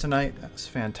 guys, tonight. That's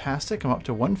fantastic. I'm up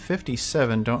to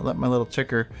 157. Don't let my little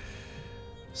ticker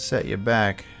set you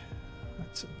back.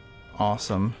 That's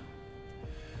awesome.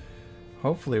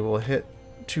 Hopefully we'll hit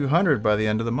 200 by the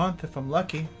end of the month if I'm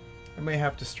lucky. I may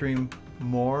have to stream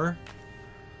more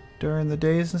during the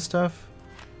days and stuff,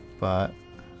 but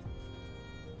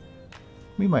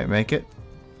we might make it.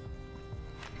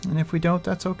 And if we don't,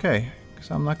 that's okay, because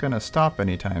I'm not going to stop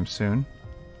anytime soon.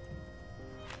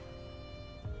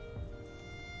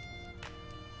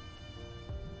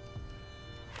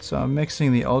 So I'm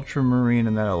mixing the ultramarine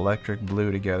and that electric blue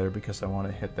together because I want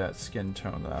to hit that skin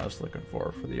tone that I was looking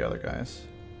for the other guys.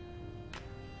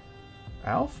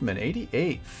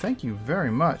 Alfman88, thank you very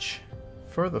much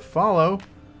for the follow.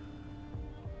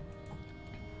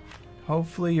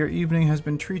 Hopefully your evening has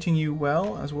been treating you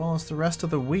well as the rest of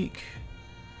the week.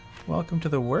 Welcome to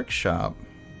the workshop.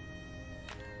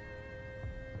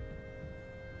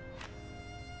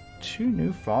 2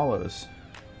 new follows.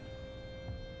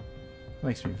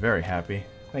 Makes me very happy.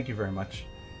 Thank you very much.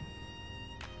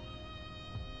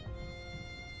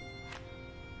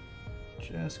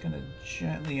 Just gonna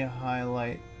gently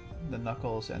highlight the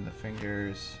knuckles and the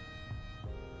fingers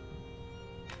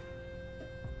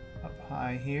up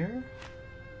high here.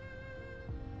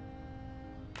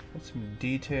 Put some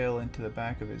detail into the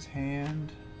back of his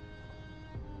hand.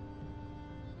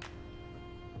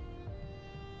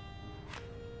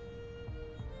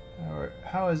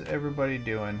 How is everybody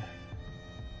doing?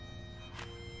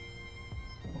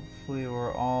 Hopefully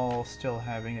we're all still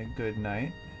having a good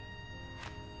night.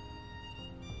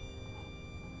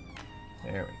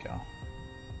 There we go.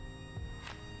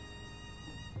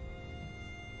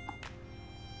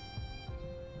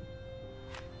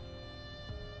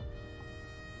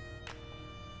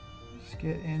 Just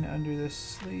get in under this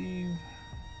sleeve.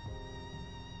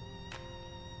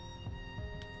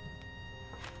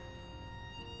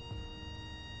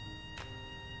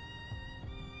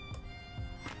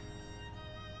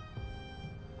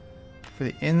 For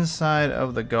the inside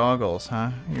of the goggles, huh?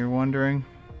 You're wondering?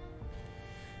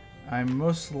 I'm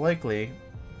most likely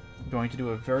going to do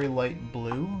a very light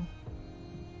blue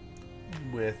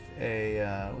with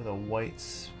a white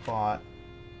spot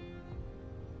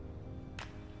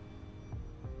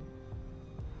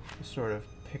to sort of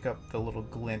pick up the little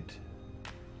glint.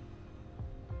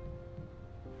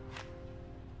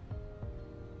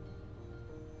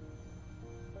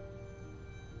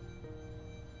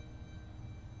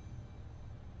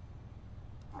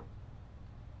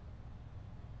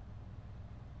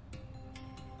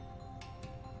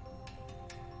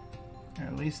 Or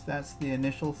at least that's the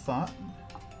initial thought.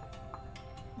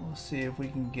 We'll see if we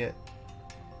can get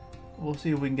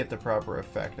the proper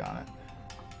effect on it.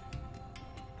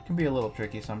 It can be a little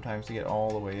tricky sometimes to get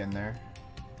all the way in there.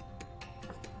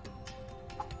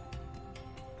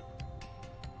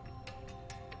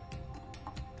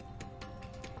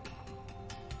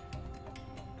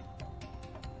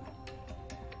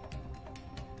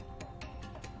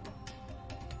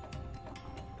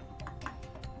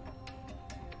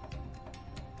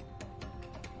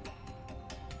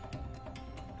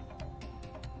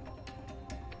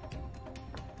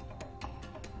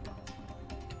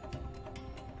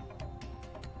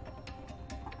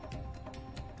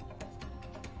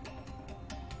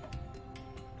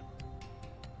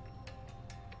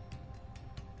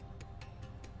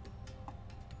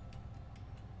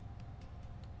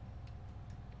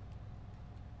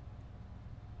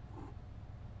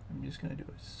 I'm just going to do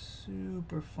a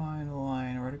super fine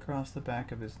line right across the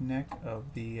back of his neck of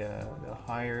the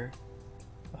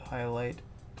highlight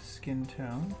skin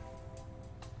tone.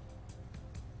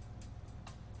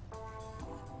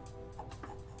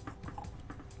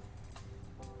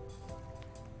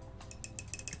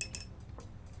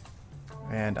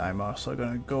 And I'm also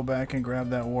going to go back and grab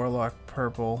that Warlord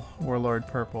purple,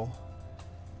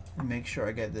 and make sure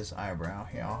I get this eyebrow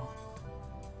here.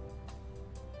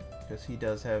 Because he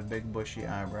does have big bushy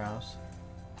eyebrows.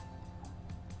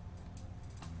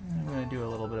 And I'm going to do a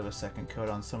little bit of a second coat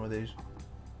on some of these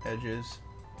edges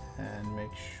and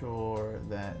make sure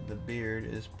that the beard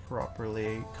is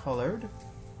properly colored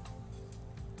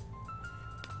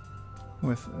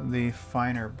with the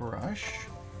finer brush.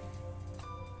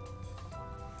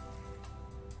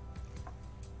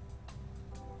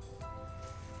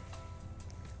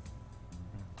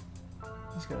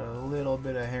 got a little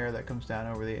bit of hair that comes down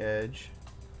over the edge.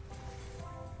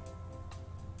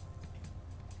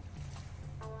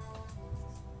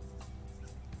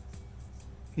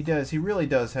 He does. He really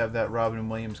does have that Robin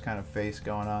Williams kind of face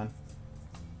going on.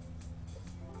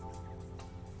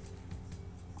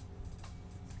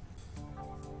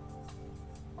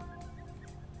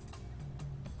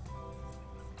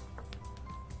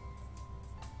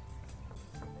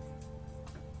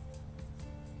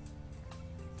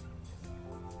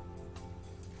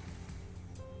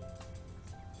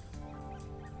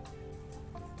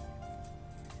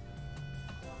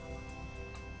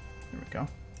 There we go.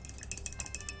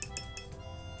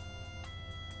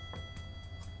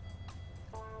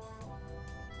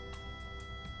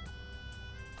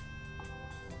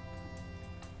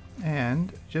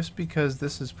 And just because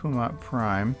this is Pumat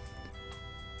Prime,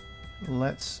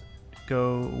 let's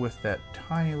go with that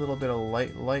tiny little bit of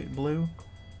light blue.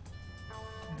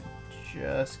 And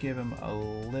just give him a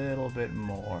little bit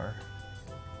more.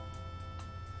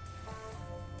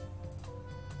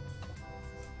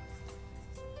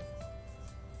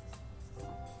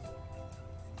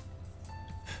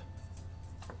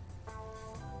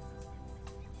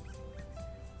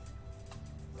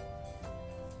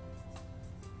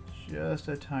 Just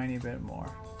a tiny bit more.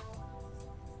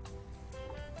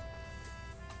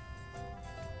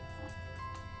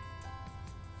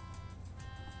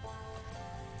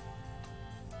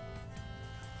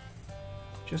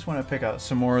 Just want to pick out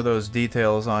some more of those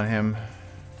details on him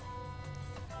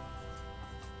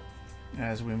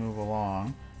as we move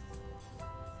along.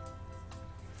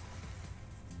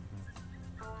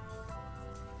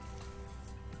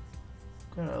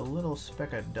 Got a little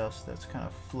speck of dust that's kind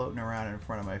of floating around in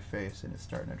front of my face and it's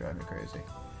starting to drive me crazy.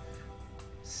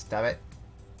 Stop it.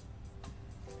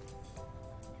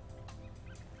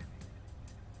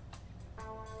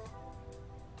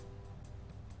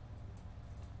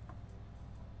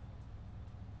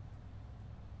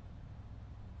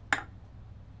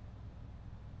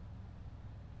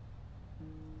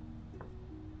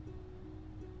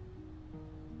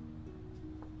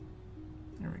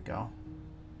 There we go.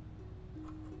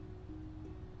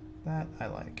 That I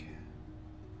like.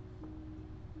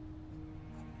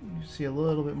 You see a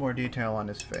little bit more detail on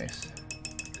his face.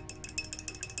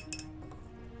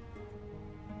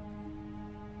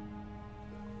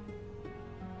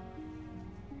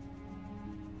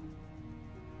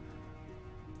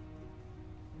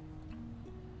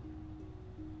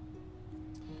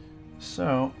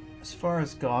 So, as far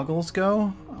as goggles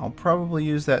go, I'll probably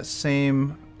use that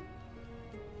same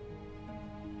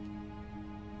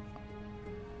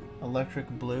electric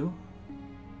blue.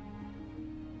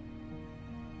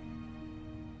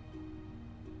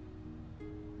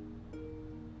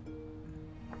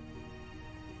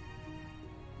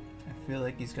 I feel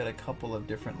like he's got a couple of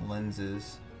different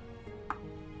lenses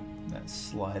that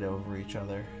slide over each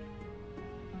other.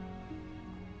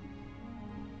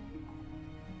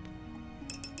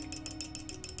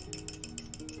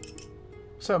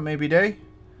 What's up, Maybe Day?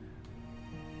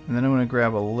 And then I'm going to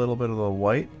grab a little bit of the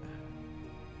white.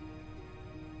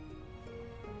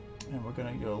 And we're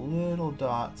going to go little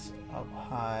dots up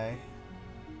high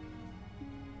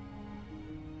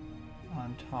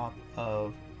on top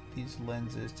of these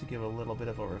lenses to give a little bit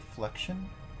of a reflection.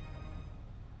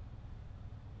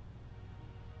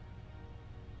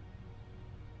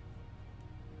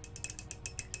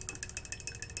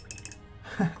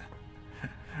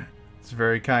 It's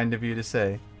very kind of you to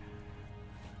say.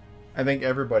 I think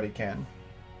everybody can.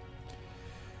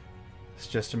 It's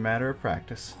just a matter of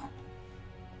practice.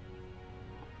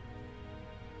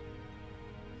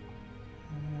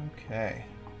 Okay.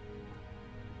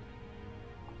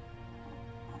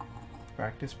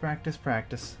 Practice, practice,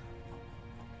 practice.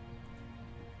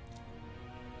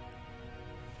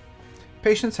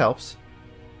 Patience helps.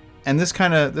 And this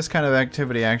kind of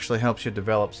activity actually helps you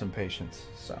develop some patience.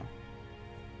 So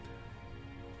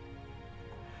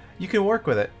you can work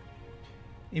with it.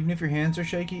 Even if your hands are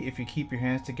shaky, if you keep your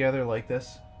hands together like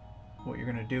this, what you're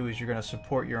going to do is you're going to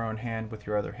support your own hand with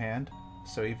your other hand.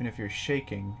 So even if you're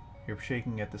shaking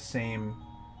at the same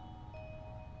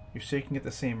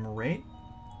rate.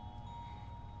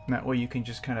 And that way you can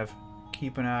just kind of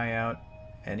keep an eye out,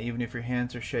 and even if your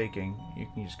hands are shaking, you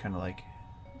can just kind of like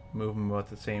move them at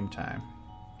the same time.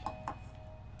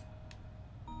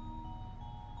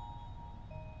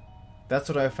 That's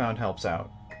what I've found helps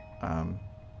out.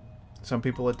 Some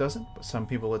people it doesn't, but some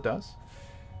people it does.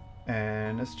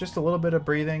 And it's just a little bit of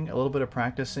breathing, a little bit of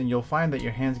practice, and you'll find that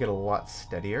your hands get a lot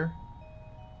steadier.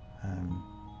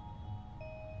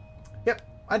 Yep,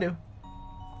 I do.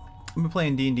 I've been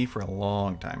playing D&D for a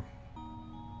long time.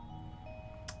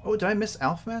 Oh, did I miss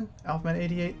Alfman?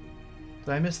 Alfman88? Did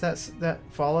I miss that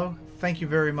follow? Thank you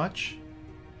very much.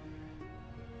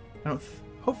 I don't.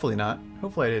 Hopefully not.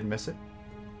 Hopefully I didn't miss it.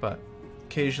 But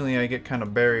occasionally I get kind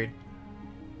of buried.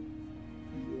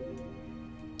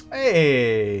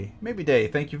 Hey, Maybe Day.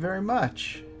 Thank you very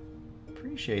much.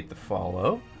 Appreciate the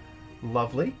follow.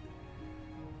 Lovely.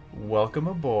 Welcome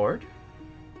aboard.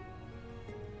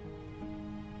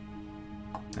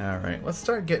 Alright, let's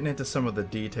start getting into some of the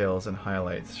details and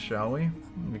highlights, shall we?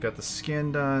 We got the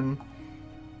skin done.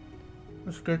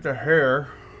 Let's get the hair.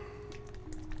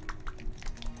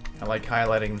 I like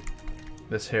highlighting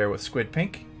this hair with squid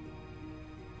pink.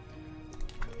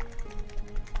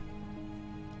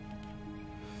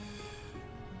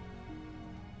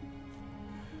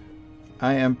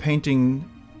 I am painting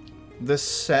this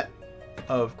set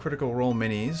of Critical Role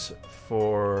minis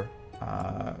for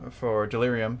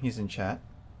Delirium. He's in chat.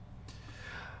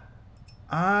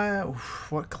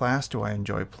 What class do I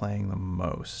enjoy playing the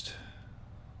most?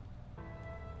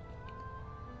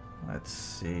 Let's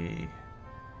see.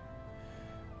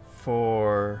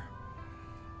 I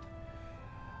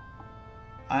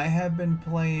have been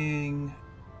playing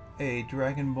a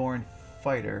Dragonborn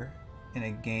fighter in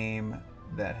a game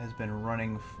that has been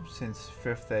running since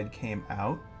 5th Ed came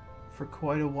out for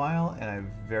quite a while, and I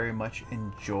very much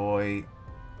enjoy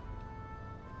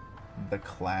the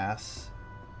class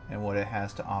and what it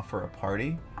has to offer a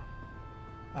party.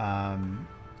 I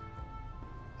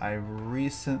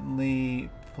recently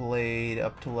played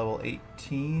up to level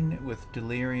 18 with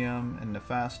Delirium and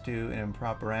Nefastu and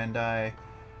Improperandi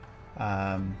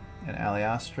and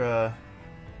Aliastra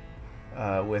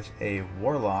with a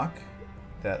Warlock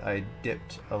that I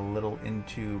dipped a little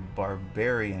into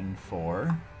Barbarian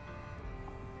for.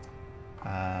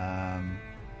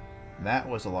 That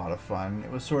was a lot of fun.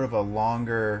 It was sort of a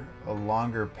longer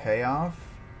payoff,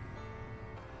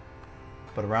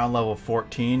 but around level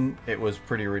 14 it was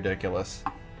pretty ridiculous.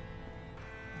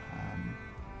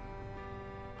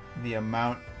 The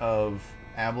amount of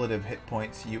ablative hit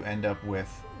points you end up with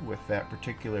that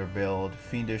particular build: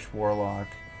 Fiendish Warlock,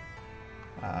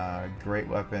 Great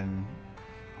Weapon,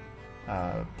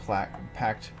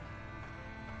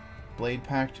 Blade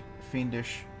Pact,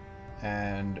 Fiendish,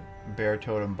 and Bear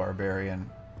Totem Barbarian.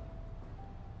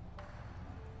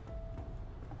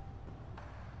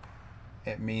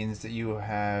 It means that you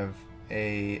have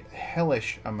a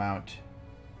hellish amount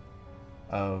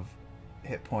of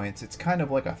hit points. It's kind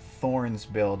of like a Thorns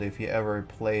build if you ever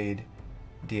played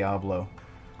Diablo.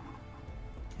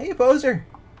 Hey, Poser!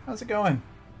 How's it going?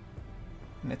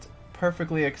 And it's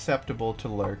perfectly acceptable to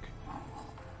lurk.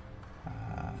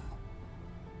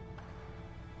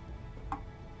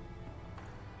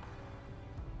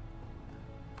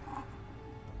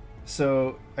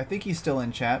 So, I think he's still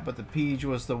in chat, but the Peach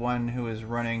was the one who is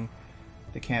running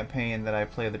the campaign that I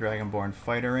play the Dragonborn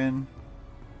fighter in.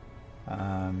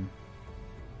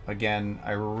 Again,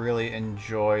 I really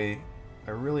enjoy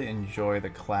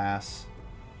the class,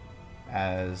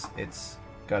 as it's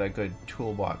got a good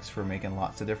toolbox for making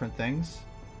lots of different things.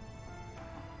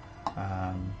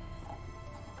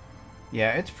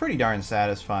 Yeah, it's pretty darn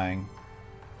satisfying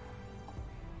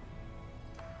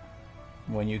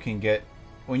when you get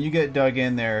dug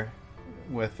in there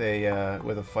with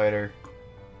a fighter,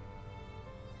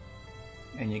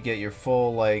 and you get your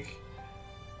full, like,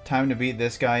 time to beat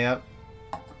this guy up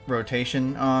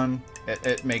rotation on.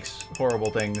 It makes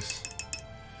horrible things.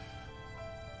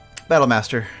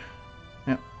 Battlemaster.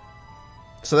 Yep.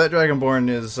 So that Dragonborn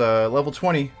is level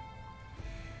 20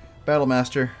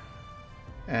 Battlemaster,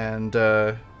 and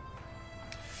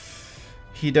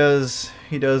he does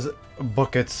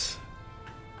buckets.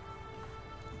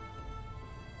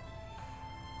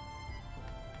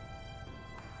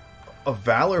 A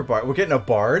Valor Bard. We're getting a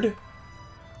Bard?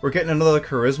 We're getting another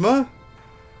Charisma?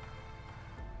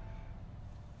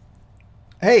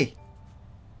 Hey!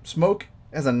 Smoke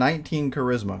has a 19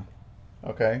 Charisma.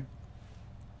 Okay?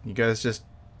 You guys just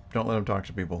don't let him talk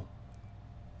to people.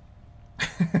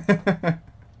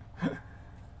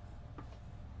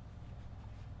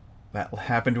 That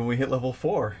happened when we hit level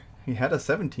 4. He had a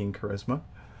 17 Charisma.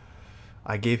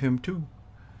 I gave him 2.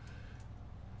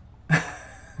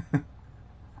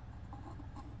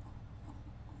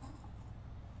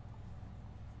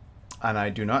 And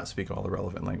I do not speak all the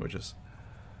relevant languages.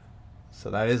 So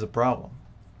that is a problem.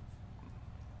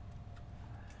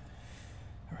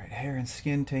 Alright, hair and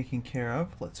skin taken care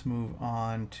of. Let's move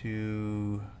on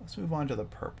to the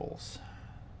purples.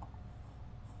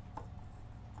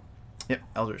 Yep,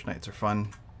 Eldritch Knights are fun.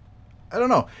 I don't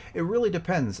know. It really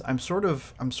depends. I'm sort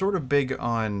of big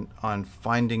on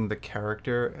finding the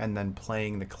character and then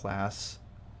playing the class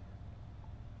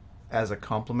as a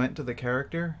complement to the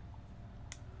character.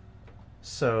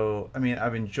 So, I mean,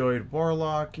 I've enjoyed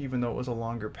Warlock, even though it was a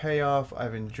longer payoff.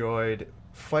 I've enjoyed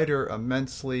Fighter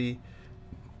immensely.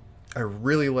 I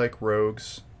really like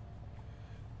Rogues.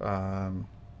 I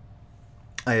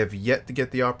have yet to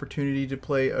get the opportunity to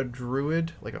play a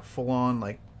Druid, like a full-on,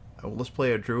 like, oh, let's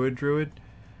play a Druid.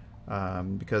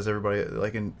 Because everybody,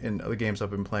 like in other games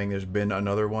I've been playing, there's been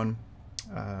another one.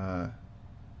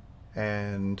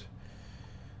 And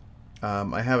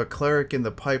I have a Cleric in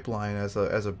the pipeline as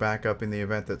a backup in the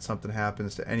event that something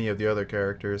happens to any of the other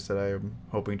characters that I am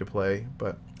hoping to play.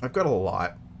 But I've got a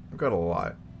lot.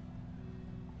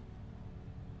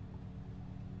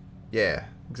 Yeah,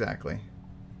 exactly.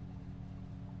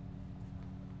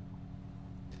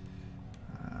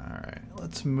 Alright,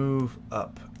 let's move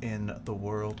up in the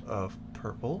world of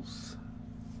purples.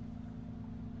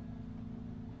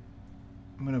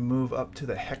 I'm going to move up to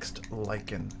the Hexed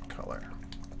Lichen color.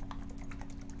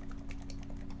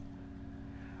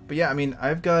 But yeah, I mean,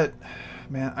 I've got...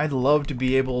 Man, I'd love to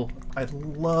be able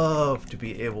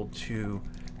to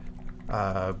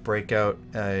break out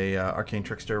a Arcane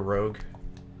Trickster Rogue.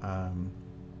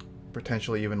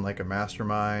 Potentially even like a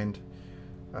Mastermind.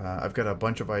 I've got a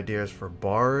bunch of ideas for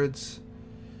bards.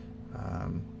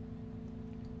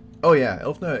 Oh yeah,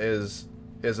 Ilfna is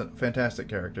a fantastic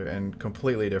character and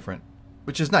completely different,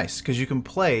 which is nice because you can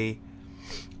play,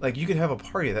 like, you could have a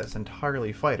party that's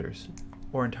entirely fighters,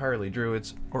 or entirely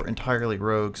druids, or entirely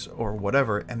rogues, or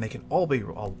whatever, and they can all be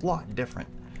a lot different.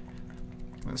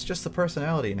 And it's just the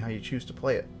personality and how you choose to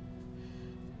play it.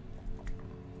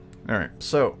 All right,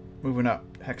 so moving up,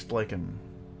 Hexed Lichen.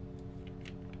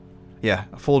 Yeah,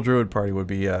 a full druid party would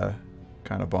be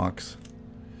kind of bonks.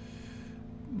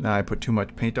 Now I put too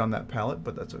much paint on that palette,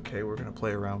 but that's okay. We're going to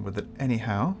play around with it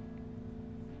anyhow.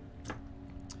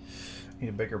 Need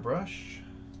a bigger brush.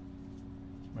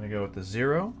 I'm going to go with the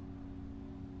 0.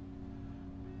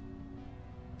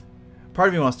 Part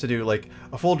of me wants to do, like,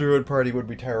 a full druid party would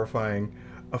be terrifying.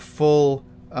 A full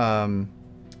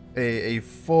a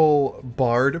full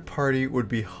bard party would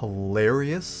be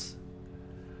hilarious.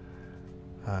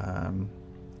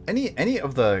 Any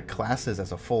of the classes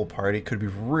as a full party could be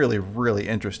really, really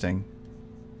interesting.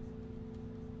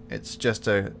 It's just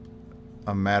a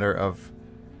matter of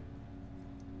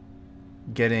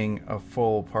getting a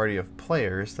full party of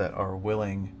players that are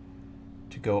willing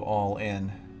to go all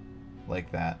in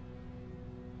like that.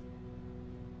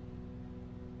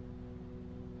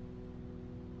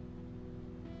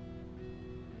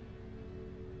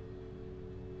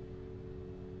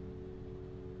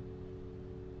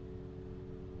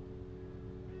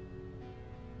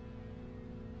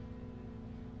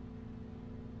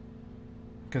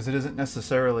 Because it isn't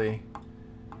necessarily...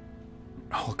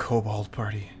 Oh, Kobold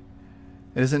party.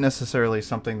 It isn't necessarily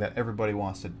something that everybody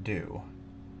wants to do.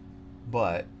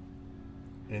 But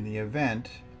in the event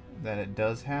that it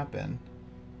does happen...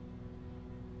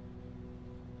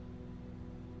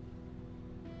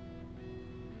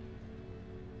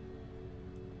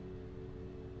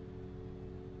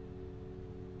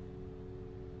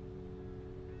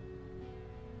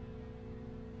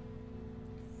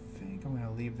 I'm going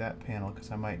to leave that panel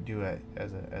because I might do it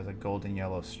as a golden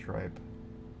yellow stripe.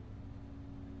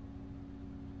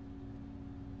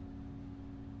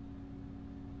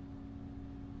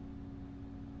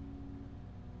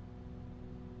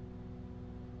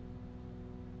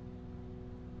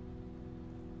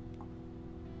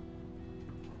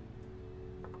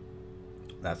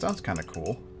 That sounds kind of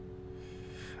cool.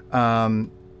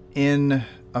 In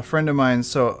a friend of mine,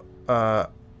 so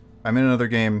I'm in another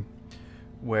game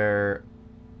where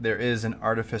there is an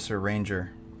Artificer Ranger.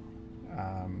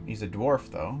 He's a dwarf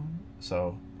though,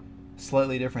 so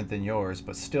slightly different than yours,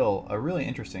 but still a really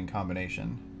interesting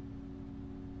combination.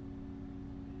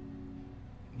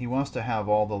 He wants to have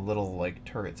all the little, like,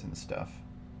 turrets and stuff.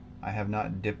 I have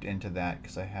not dipped into that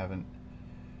because I haven't.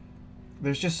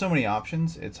 There's just so many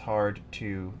options. It's hard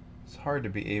to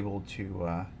be able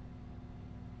to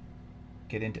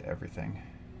get into everything.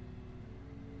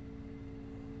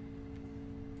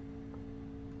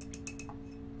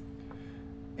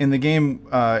 In the game,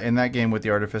 in that game with the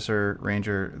Artificer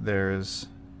Ranger, there's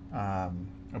a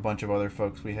bunch of other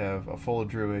folks. We have a full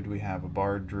druid. We have a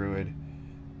bard druid.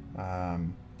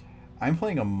 I'm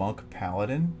playing a monk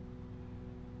paladin,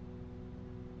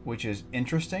 which is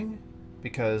interesting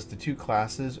because the two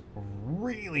classes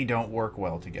really don't work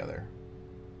well together.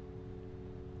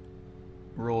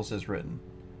 Rules as written.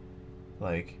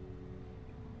 Like,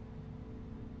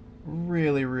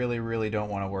 really don't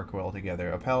want to work well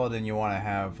together. A paladin, you want to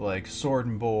have like sword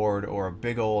and board or a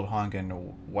big old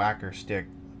honkin' whacker stick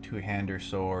two-hander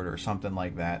sword or something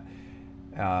like that.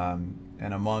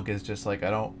 And a monk is just like, I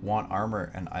don't want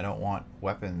armor and I don't want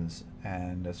weapons.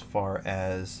 And as far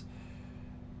as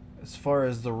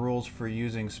the rules for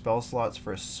using spell slots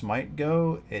for smite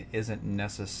go, it isn't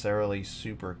necessarily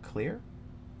super clear.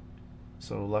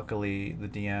 So luckily the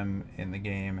DM in the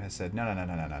game has said, no.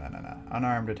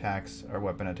 Unarmed attacks or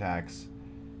weapon attacks,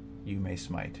 you may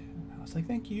smite. And I was like,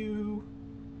 thank you.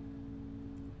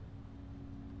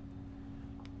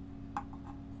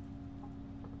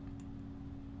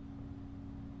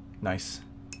 Nice.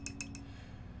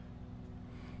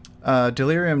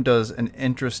 Delirium does an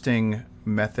interesting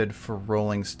method for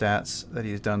rolling stats that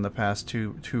he's done the past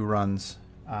two runs,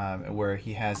 where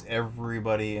he has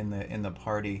everybody in the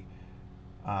party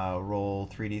roll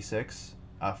 3d6,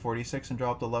 46, and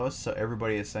drop the lowest. So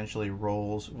everybody essentially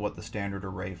rolls what the standard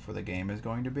array for the game is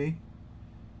going to be,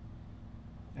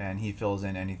 and he fills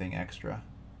in anything extra.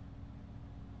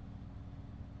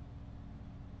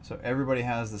 So everybody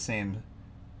has the same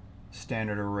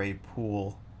standard array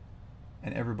pool,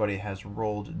 and everybody has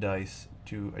rolled dice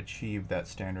to achieve that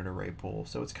standard array pool.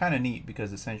 So it's kind of neat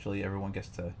because essentially everyone gets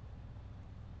to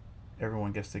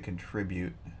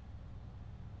contribute.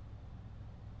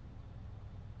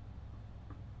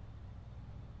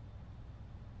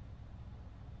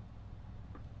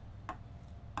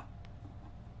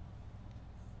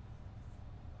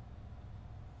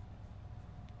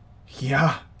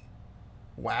 Yeah.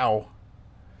 Wow.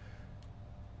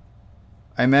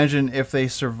 I imagine if they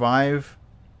survive,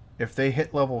 if they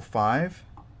hit level 5,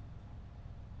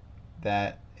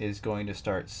 that is going to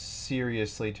start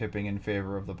seriously tipping in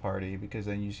favor of the party, because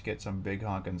then you get some big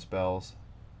honkin' spells.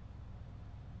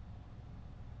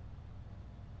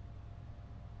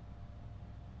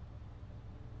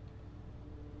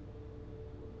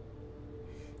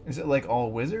 Is it like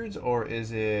all wizards, or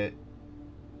is it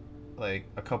like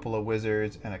a couple of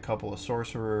wizards and a couple of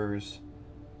sorcerers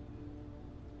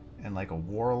and like a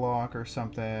warlock or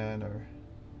something? Or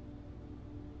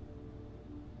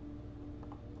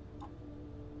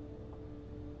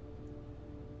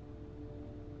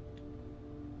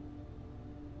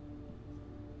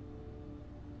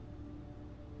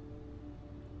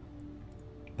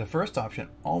the first option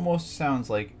almost sounds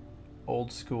like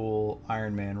old school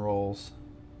Iron Man rolls,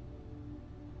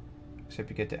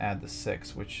 except you get to add the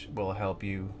 6, which will help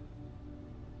you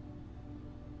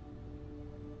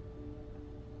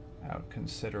out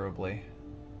considerably.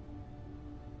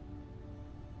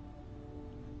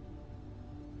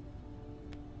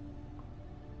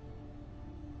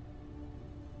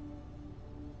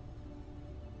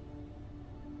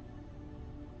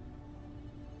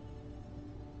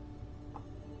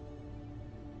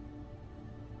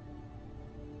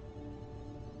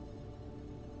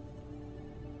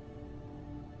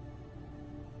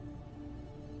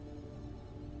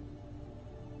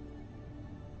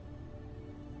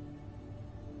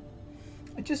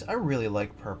 I really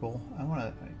like purple.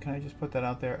 Can I just put that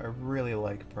out there? I really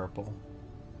like purple.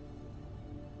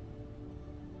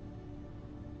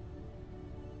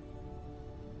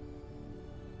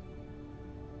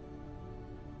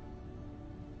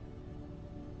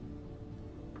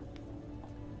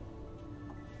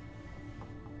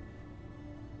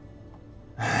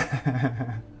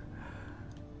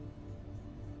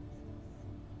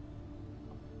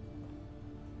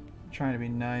 Trying to be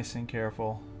nice and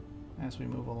careful as we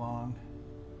move along.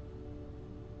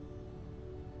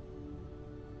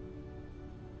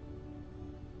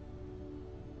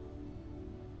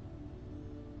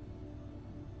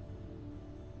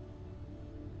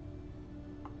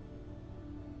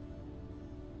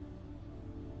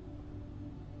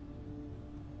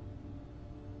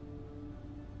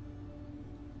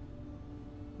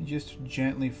 You just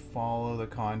gently follow the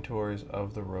contours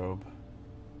of the robe.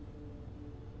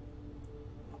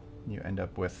 You end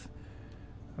up with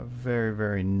a very,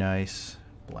 very nice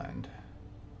blend.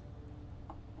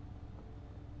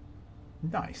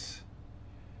 Nice.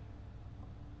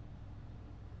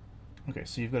 Okay,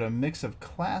 so you've got a mix of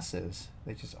classes.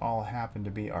 They just all happen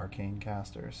to be arcane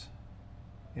casters.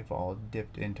 They've all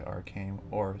dipped into arcane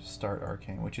or start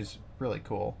arcane, which is really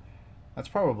cool. That's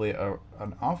probably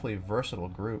an awfully versatile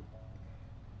group.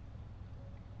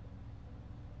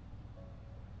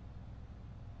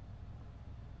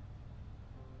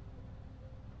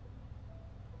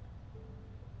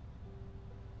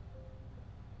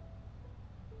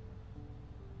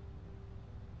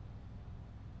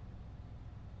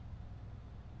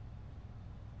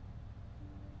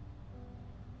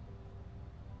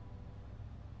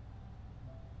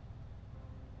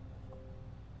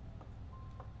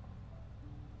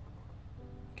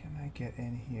 Get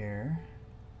in here.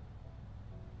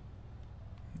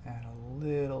 add a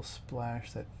little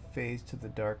splash that fades to the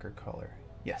darker color.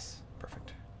 Yes,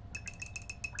 perfect.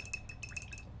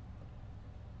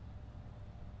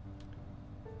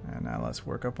 And now let's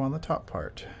work up on the top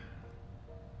part.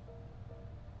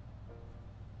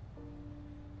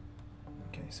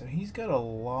 Okay, so he's got a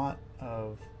lot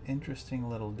of interesting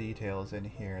little details in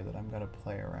here that I'm going to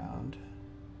play around.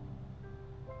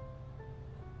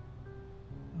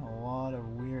 A lot of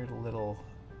weird little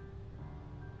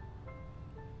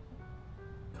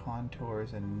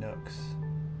contours and nooks.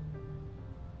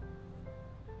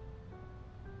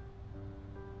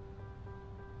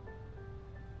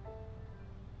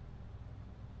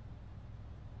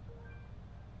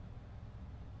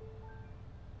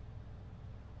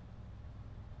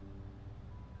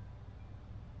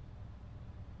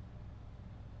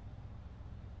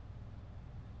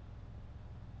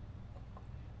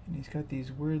 And he's got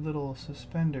these weird little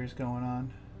suspenders going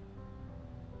on.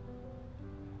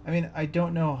 I mean, I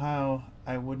don't know how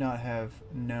I would not have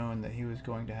known that he was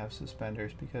going to have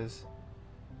suspenders, because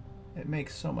it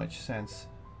makes so much sense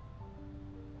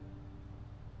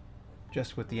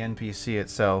just with the NPC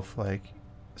itself. Like,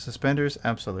 suspenders,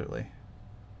 absolutely.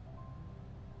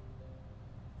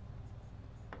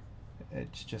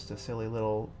 It's just a silly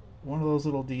little, one of those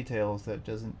little details that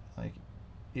doesn't, like,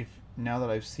 if now that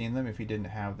I've seen them, if he didn't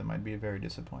have them, I'd be very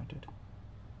disappointed.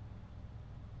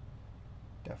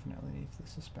 Definitely needs the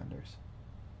suspenders.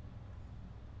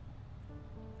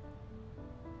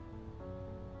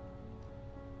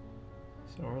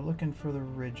 So we're looking for the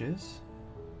ridges.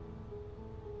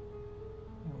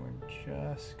 And we're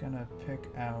just gonna pick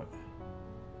out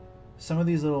some of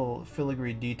these little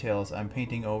filigree details I'm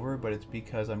painting over, but it's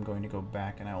because I'm going to go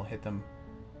back and I will hit them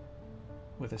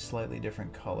with a slightly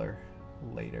different color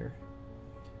later.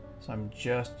 So I'm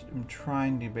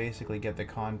trying to basically get the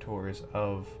contours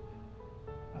of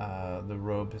the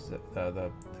robes,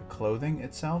 the clothing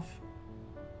itself.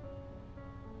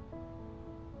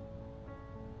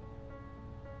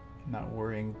 Not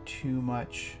worrying too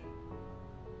much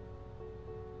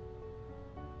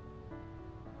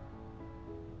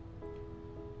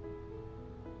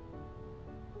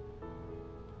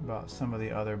about some of the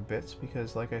other bits,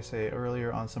 because like I say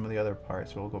earlier, on some of the other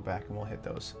parts we'll go back and we'll hit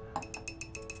those.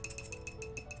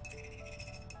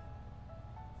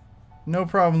 No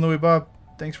problem, Louis Bob.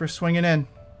 Thanks for swinging in.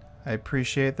 I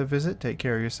appreciate the visit. Take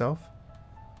care of yourself.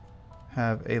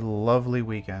 Have a lovely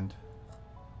weekend.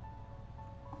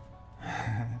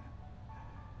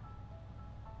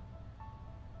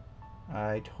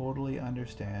 I totally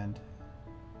understand.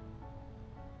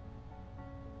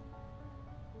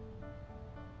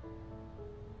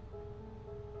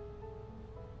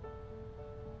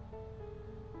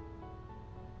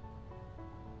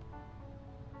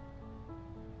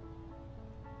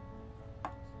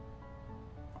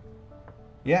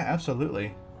 Yeah,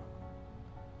 absolutely.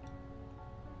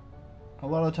 A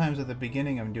lot of times at the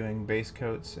beginning I'm doing base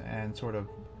coats and sort of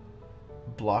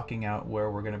blocking out where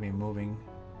we're going to be moving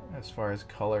as far as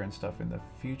color and stuff in the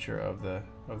future of the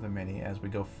mini as we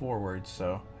go forward.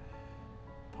 So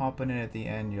popping in at the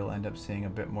end, you'll end up seeing a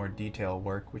bit more detail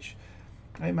work, which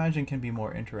I imagine can be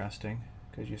more interesting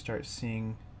because you start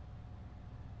seeing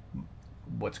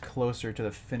what's closer to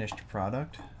the finished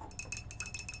product.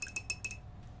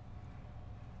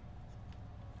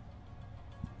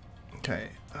 Okay.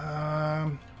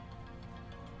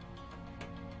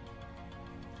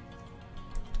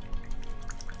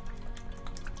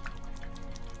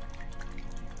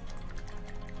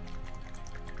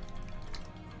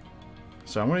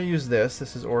 So I'm going to use this.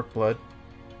 This is Orc Blood.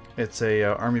 It's a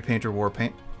Army Painter War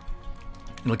Paint.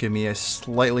 It'll give me a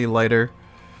slightly lighter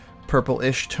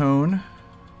purple-ish tone.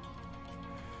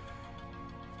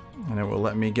 And it will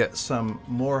let me get some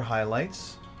more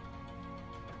highlights.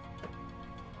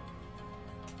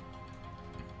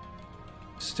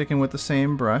 Sticking with the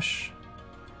same brush.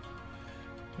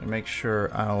 Make sure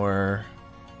our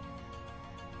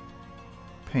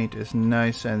paint is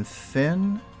nice and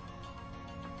thin.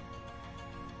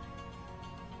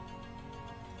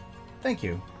 Thank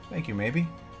you. Thank you, maybe.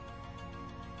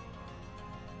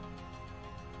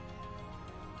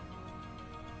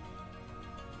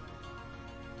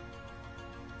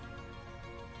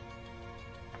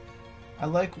 I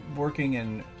like working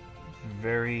in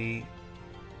very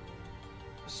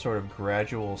sort of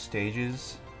gradual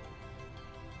stages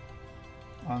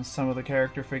on some of the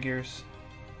character figures.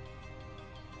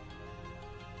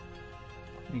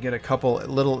 You get a couple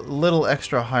little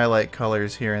extra highlight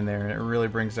colors here and there, and it really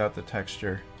brings out the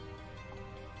texture.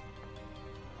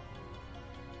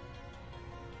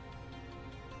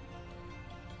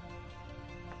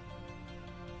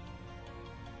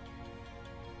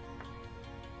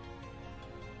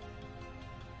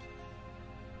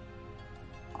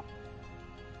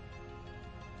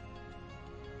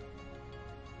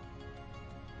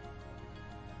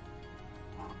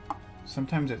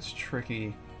 sometimes it's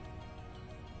tricky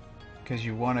because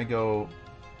you want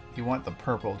the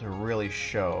purple to really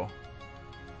show.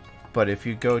 But if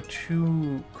you go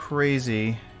too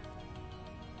crazy,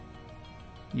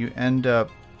 you end up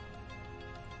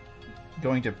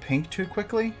going to pink too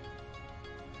quickly.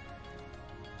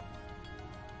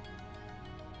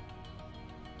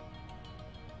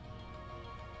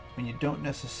 When you don't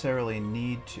necessarily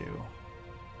need to.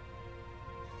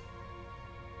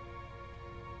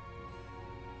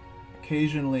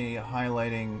 Occasionally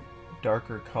highlighting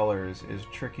darker colors is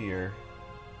trickier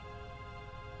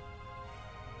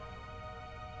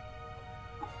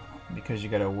because you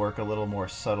got to work a little more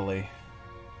subtly.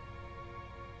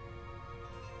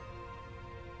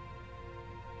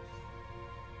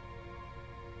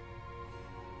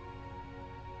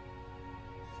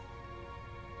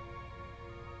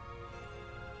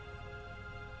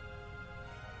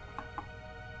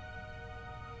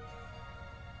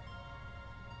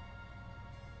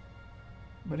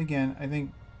 But again, I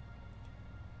think,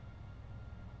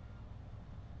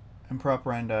 and Pumat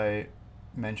Prime I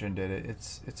mentioned it.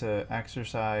 It's a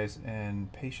exercise in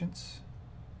patience,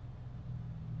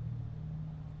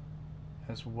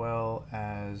 as well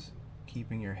as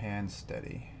keeping your hands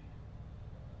steady.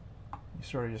 You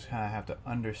sort of just kind of have to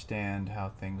understand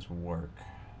how things work.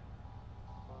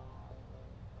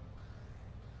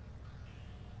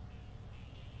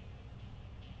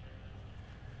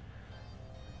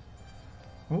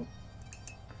 Oh.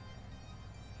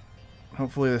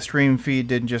 Hopefully the stream feed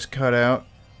didn't just cut out.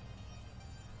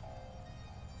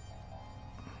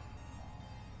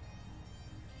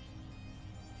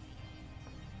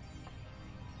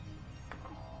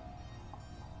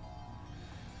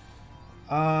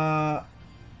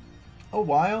 A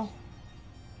while.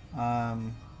 I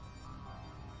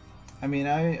mean,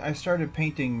 I started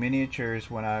painting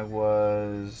miniatures when I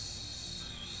was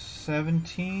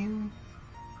 17.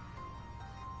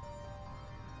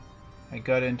 I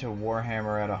got into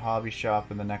Warhammer at a hobby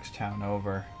shop in the next town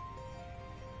over.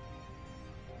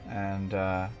 And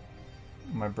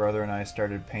my brother and I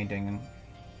started painting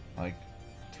like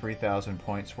 3,000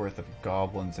 points worth of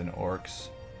goblins and orcs.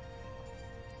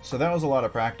 So that was a lot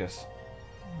of practice.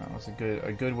 That was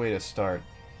a good way to start.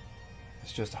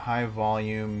 It's just high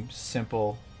volume,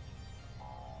 simple.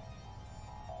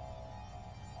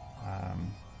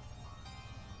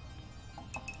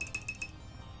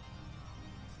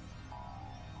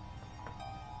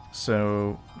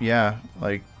 So yeah,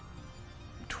 like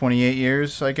 28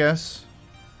 years, I guess.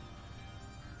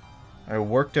 I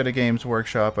worked at a games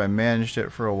workshop. I managed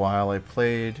it for a while. I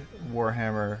played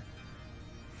Warhammer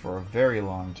for a very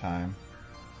long time.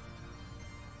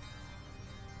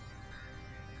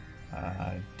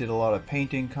 Did a lot of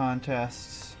painting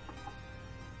contests.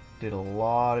 Did a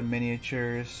lot of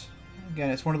miniatures. Again,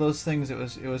 it's one of those things. It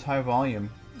was high volume.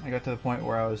 I got to the point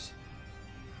where I was,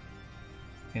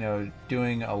 you know,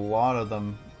 doing a lot of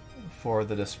them for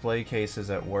the display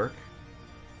cases at work.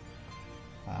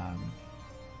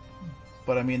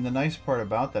 But I mean, the nice part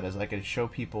about that is I could show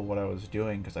people what I was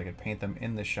doing because I could paint them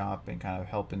in the shop and kind of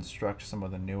help instruct some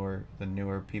of the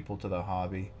newer people to the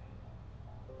hobby.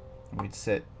 And we'd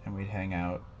sit and we'd hang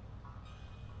out,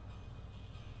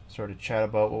 sort of chat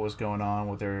about what was going on,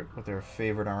 what their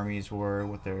favorite armies were,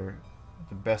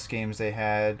 the best games they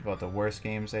had, about the worst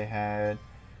games they had,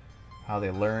 how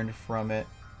they learned from it.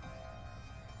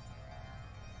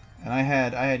 And I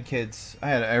had kids. I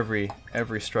had every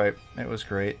stripe. It was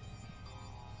great.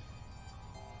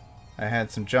 I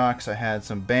had some jocks. I had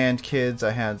some band kids.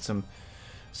 I had some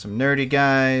nerdy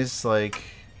guys. Like,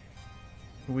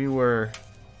 we were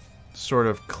sort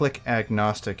of clique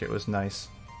agnostic. It was nice.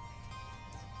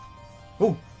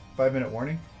 Oh, 5-minute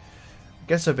warning. I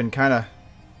guess I've been kind of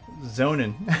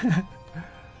zoning.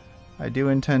 I do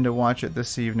intend to watch it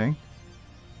this evening.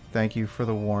 Thank you for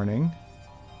the warning.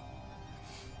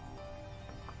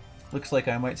 Looks like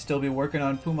I might still be working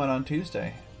on Pumat on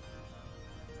Tuesday.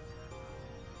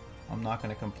 I'm not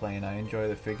going to complain. I enjoy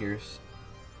the figures.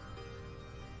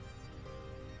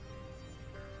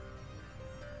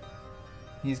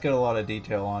 He's got a lot of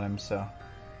detail on him, so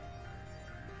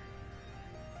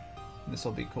this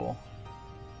will be cool.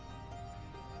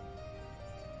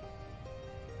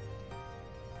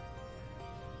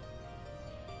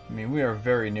 I mean, we are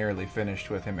very nearly finished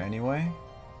with him anyway.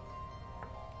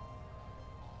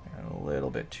 Got a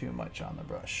little bit too much on the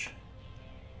brush.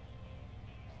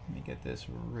 Let me get this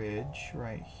ridge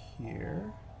right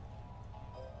here.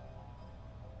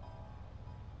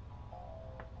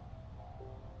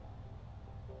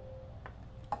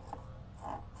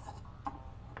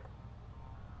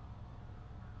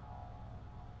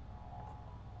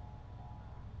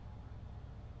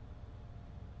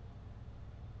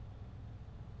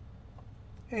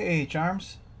 Hey,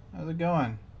 Charms. How's it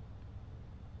going?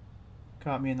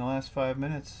 Caught me in the last 5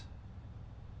 minutes.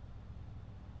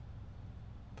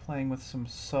 Playing with some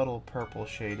subtle purple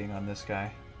shading on this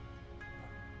guy.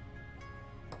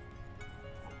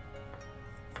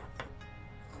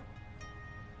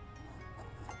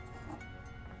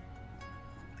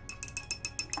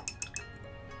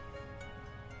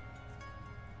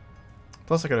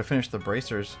 Plus I gotta finish the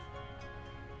bracers.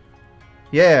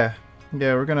 Yeah,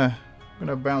 we're gonna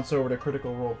bounce over to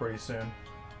Critical Role pretty soon.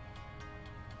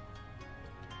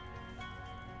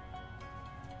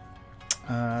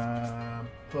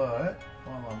 But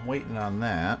while I'm waiting on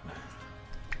that,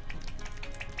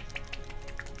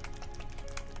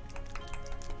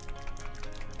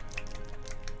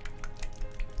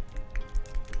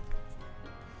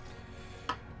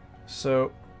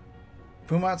 so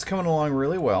Pumat's coming along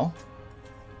really well.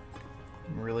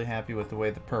 I'm really happy with the way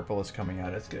the purple is coming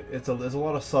out. It's good. There's a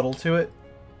lot of subtle to it,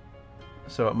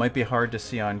 so it might be hard to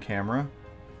see on camera.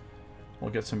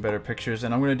 We'll get some better pictures,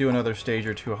 and I'm going to do another stage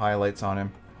or two highlights on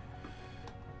him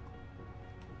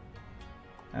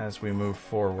as we move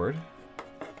forward.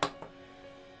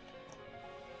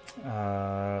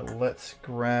 Let's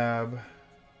grab...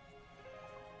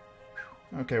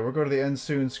 Okay, we'll go to the end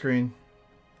soon screen.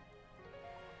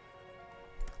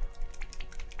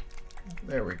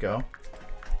 There we go.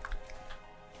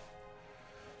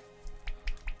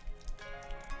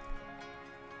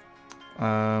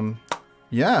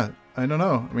 Yeah, I don't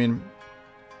know. I mean,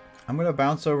 I'm going to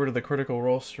bounce over to the Critical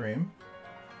Role stream.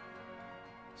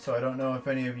 So I don't know if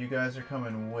any of you guys are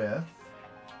coming with.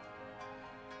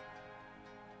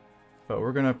 But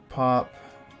we're going to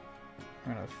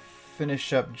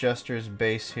finish up Jester's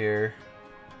base here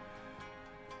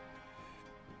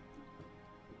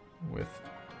with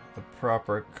the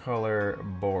proper color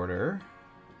border.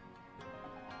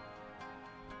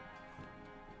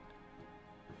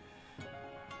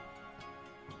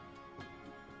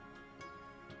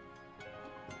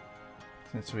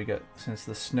 Since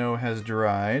the snow has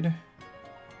dried.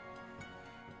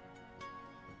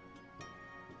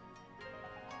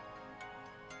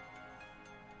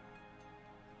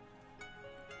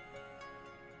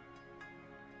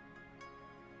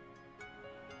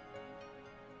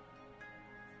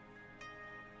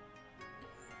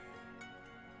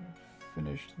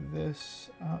 Finish this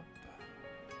up.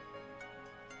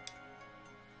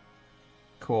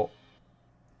 Cool.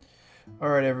 All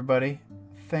right, everybody.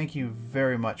 Thank you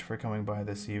very much for coming by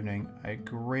this evening. I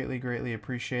greatly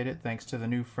appreciate it. Thanks to the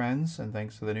new friends and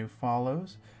thanks to the new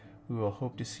follows. We will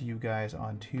hope to see you guys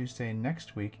on Tuesday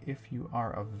next week if you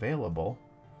are available.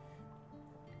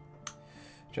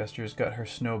 Jester's got her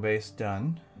snow base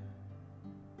done.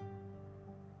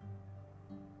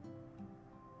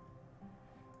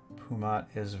 Pumat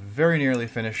is very nearly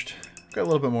finished. Got a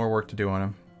little bit more work to do on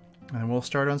him. And we'll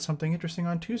start on something interesting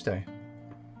on Tuesday.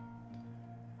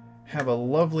 Have a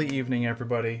lovely evening,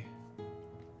 everybody.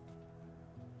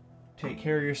 Take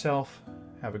care of yourself.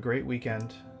 Have a great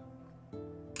weekend.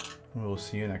 We'll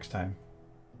see you next time.